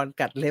ไปนอน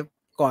กัดเล็บ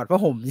กอดผ้า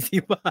ห่มอยู่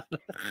ที่บ้าน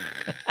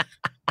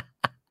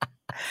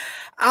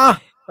อ้าว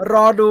ร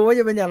อดูว่า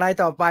จะเป็นอย่างไร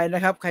ต่อไปน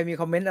ะครับ ใครมี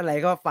คอมเมนต์อะไร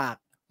ก็ฝาก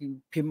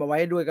พิมพ์เอาไว้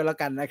ด้วยก็แล้ว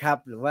กันนะครับ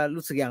หรือว่า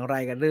รู้สึกอย่างไร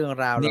กับเรื่อง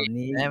ราวเหนล่ี่ า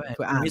นี้ นะ เพื่อ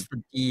คุณ อ่าน Mr.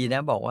 G นะ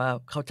บอกว่า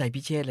 "เข้าใจ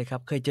พิเชษฐ์เลยครั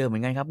บ เคยเจอเหมือ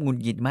นกันครับ หงุด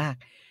หงิดมาก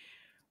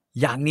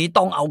อย่างนี้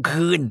ต้องเอา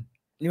คืน"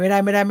 ไม่ได้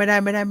ๆ ๆ ๆ ๆ ๆ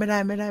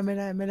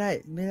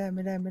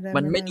ๆ ๆ มั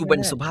นไม่ดูเป็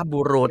นสุภาพบุ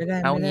รุษ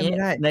เอางี้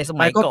ในสๆ ไ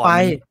ป มัย ก็ ก่อ ไป น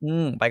มัน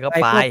ไปก็ ไป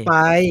ไป ก็ไป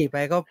ไป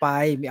ก็ไป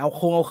มีเอา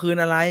คืน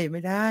อะไร ไม่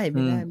ได้ อื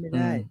ม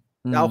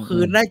ๆ จะเอาคื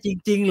นได้จ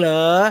ริง ๆ เหรอ?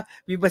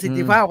 มีประสิท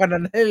ธิภาพขนาด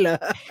นั้นเลยเหรอ?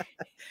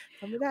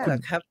 ทำไม่ได้คุ ณ หรอก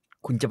ครับ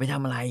คุณจะไปท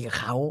ำอะไรกับ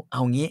เขา? เอ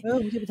างี้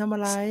คุณจะไปทำอะ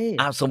ไร?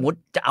 สมมุติ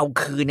จะเอา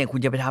คืนเนี่ย คุณ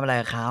จะไปทำอะไร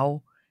กับเขา?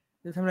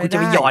 จะทำอะไรไดคุณจะ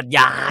ไปหย้? อดย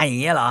า อย่าง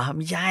เงี้ยเหรอ? ไ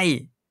ม่ใช่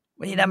ไ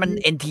ม่นั่นมัน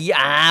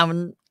NTR มัน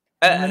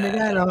ทำอะไรไม่ไ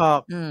ด้หรอก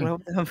อืม เรา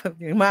ทำ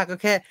อย่างมากก็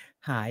แค่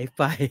หายไ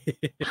ป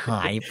ห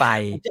ายไป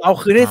ผมจะเอา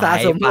คืนให้สะ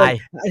สมหายไป เลย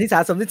อันนี้สะ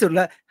สมที่สุดแ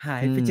ล้ว หา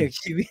ยไปจาก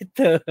ชีวิตเ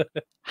ธอ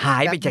หา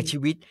ยไปจากชี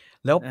วิต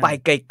แล้วอา ไป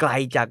ไกล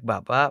ๆ จากแบ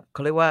บว่า เข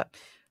าเรียกว่า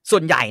ส่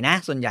วนใหญ่นะ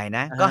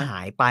อะก็ฮะ ห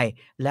ายไป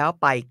แล้ว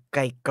ไปไ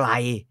กล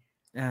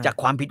อๆ จากา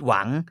ความผิดห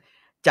วัง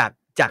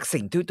จาก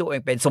สิ่งที่ตัวเอ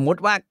งเป็น สมมุ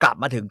ติว่ากลับ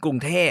มาถึงกรุง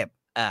เทพ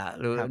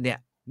หรือครับ เนี่ย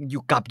อ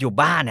ยู่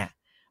บ้านเนี่ย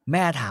แ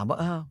ม่ถามว่า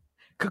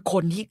คือค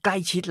นที่ใกล้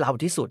ชิดเรา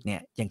ที่สุดเนี่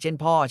ย อย่างเช่น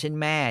พ่อ เช่น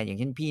แม่ อย่าง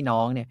เช่นพี่น้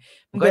องเนี่ย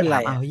มัมึงนก็จะถา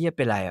ม เป็นไรอะ? "เฮียเ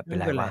ป็นไรอะ มเป็น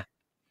ไรงเป็นไร? วะ?"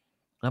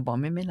 เราบอก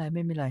 "ไม่เป็น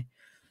ไร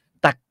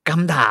" แต่ค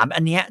ำถาม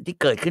อันเนี้ยที่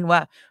เกิดขึ้นว่า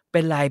 "เ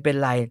ป็นไร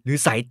" หรือ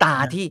สายตาอะ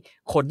ฮะ ที่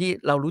คนที่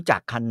เรารู้จั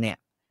กกันเนี่ย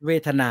เว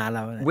ทนาเร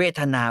าน่ะ เว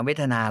ท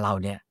นาเรา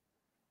เนี่ย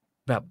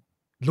แบบ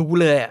รู้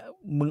เลยอะ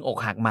มึงอก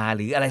หักมา ห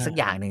รืออะไรอา สัก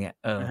อย่างหนึ่งอะ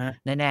อะฮะ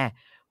แน่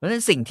ๆ เพราะฉะนั้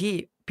นสิ่งที่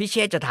พี่เช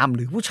ษจะทำห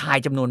รือผู้ชาย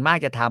จำนวนมาก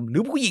จะทำหรื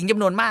อผู้หญิงจ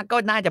ำนวนมากก็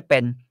น่าจะเป็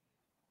น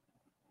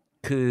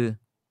คือ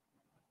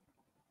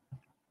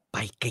ไป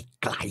ไ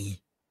กล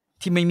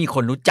ๆที่ไม่มีค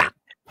นรู้จัก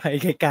ไป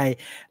ไกล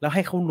ๆแล้วใ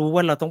ห้เขารู้ว่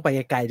าเราต้องไป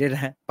ไกลๆด้วยน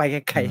ะไปไ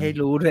กลๆให้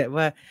รู้ด้วย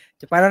ว่า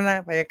จะไปแล้วนะ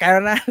ไปไกลแ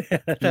ล้วนะ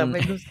ไ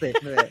ม่รู้สึก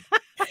เลย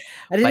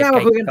อันนี้น่าม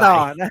าคุยกันต่อ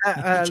นะฮะ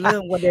เรื่อ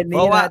งประเด็น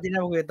นี้นะที่น่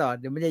ามาคุยกันต่อ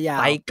เดี๋ยวมันจะยาว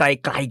ไปไ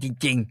กลๆจ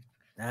ริง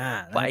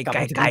ๆไปไ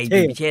กลๆ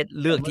พี่เชษ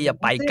เลือกที่จะ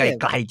ไปไก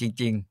ลๆจ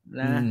ริงๆ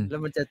นะแล้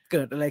วมันจะเ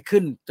กิดอะไรขึ้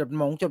นจด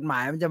หมา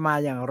ยมันจะมา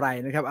อย่างไร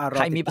นะครับ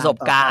ใครมีประสบ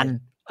การณ์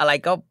อะไร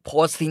ก็โพ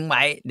สต์ทิ้งไ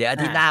ว้เดี๋ยวอา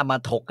ทิตย์หน้ามา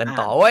ถกกัน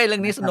ต่อเว้ยเรื่อ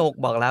งนี้สนุก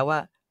บอกแล้วว่า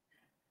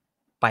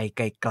ไปไ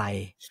กล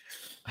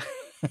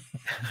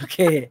ๆโอเค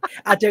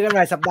เจอกันให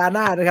ม่สัปดาห์ห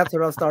น้านะครับสำ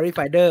หรับ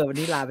StoryFinder วัน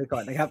นี้ลาไปก่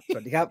อนนะครับส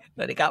วัสดีครั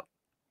บ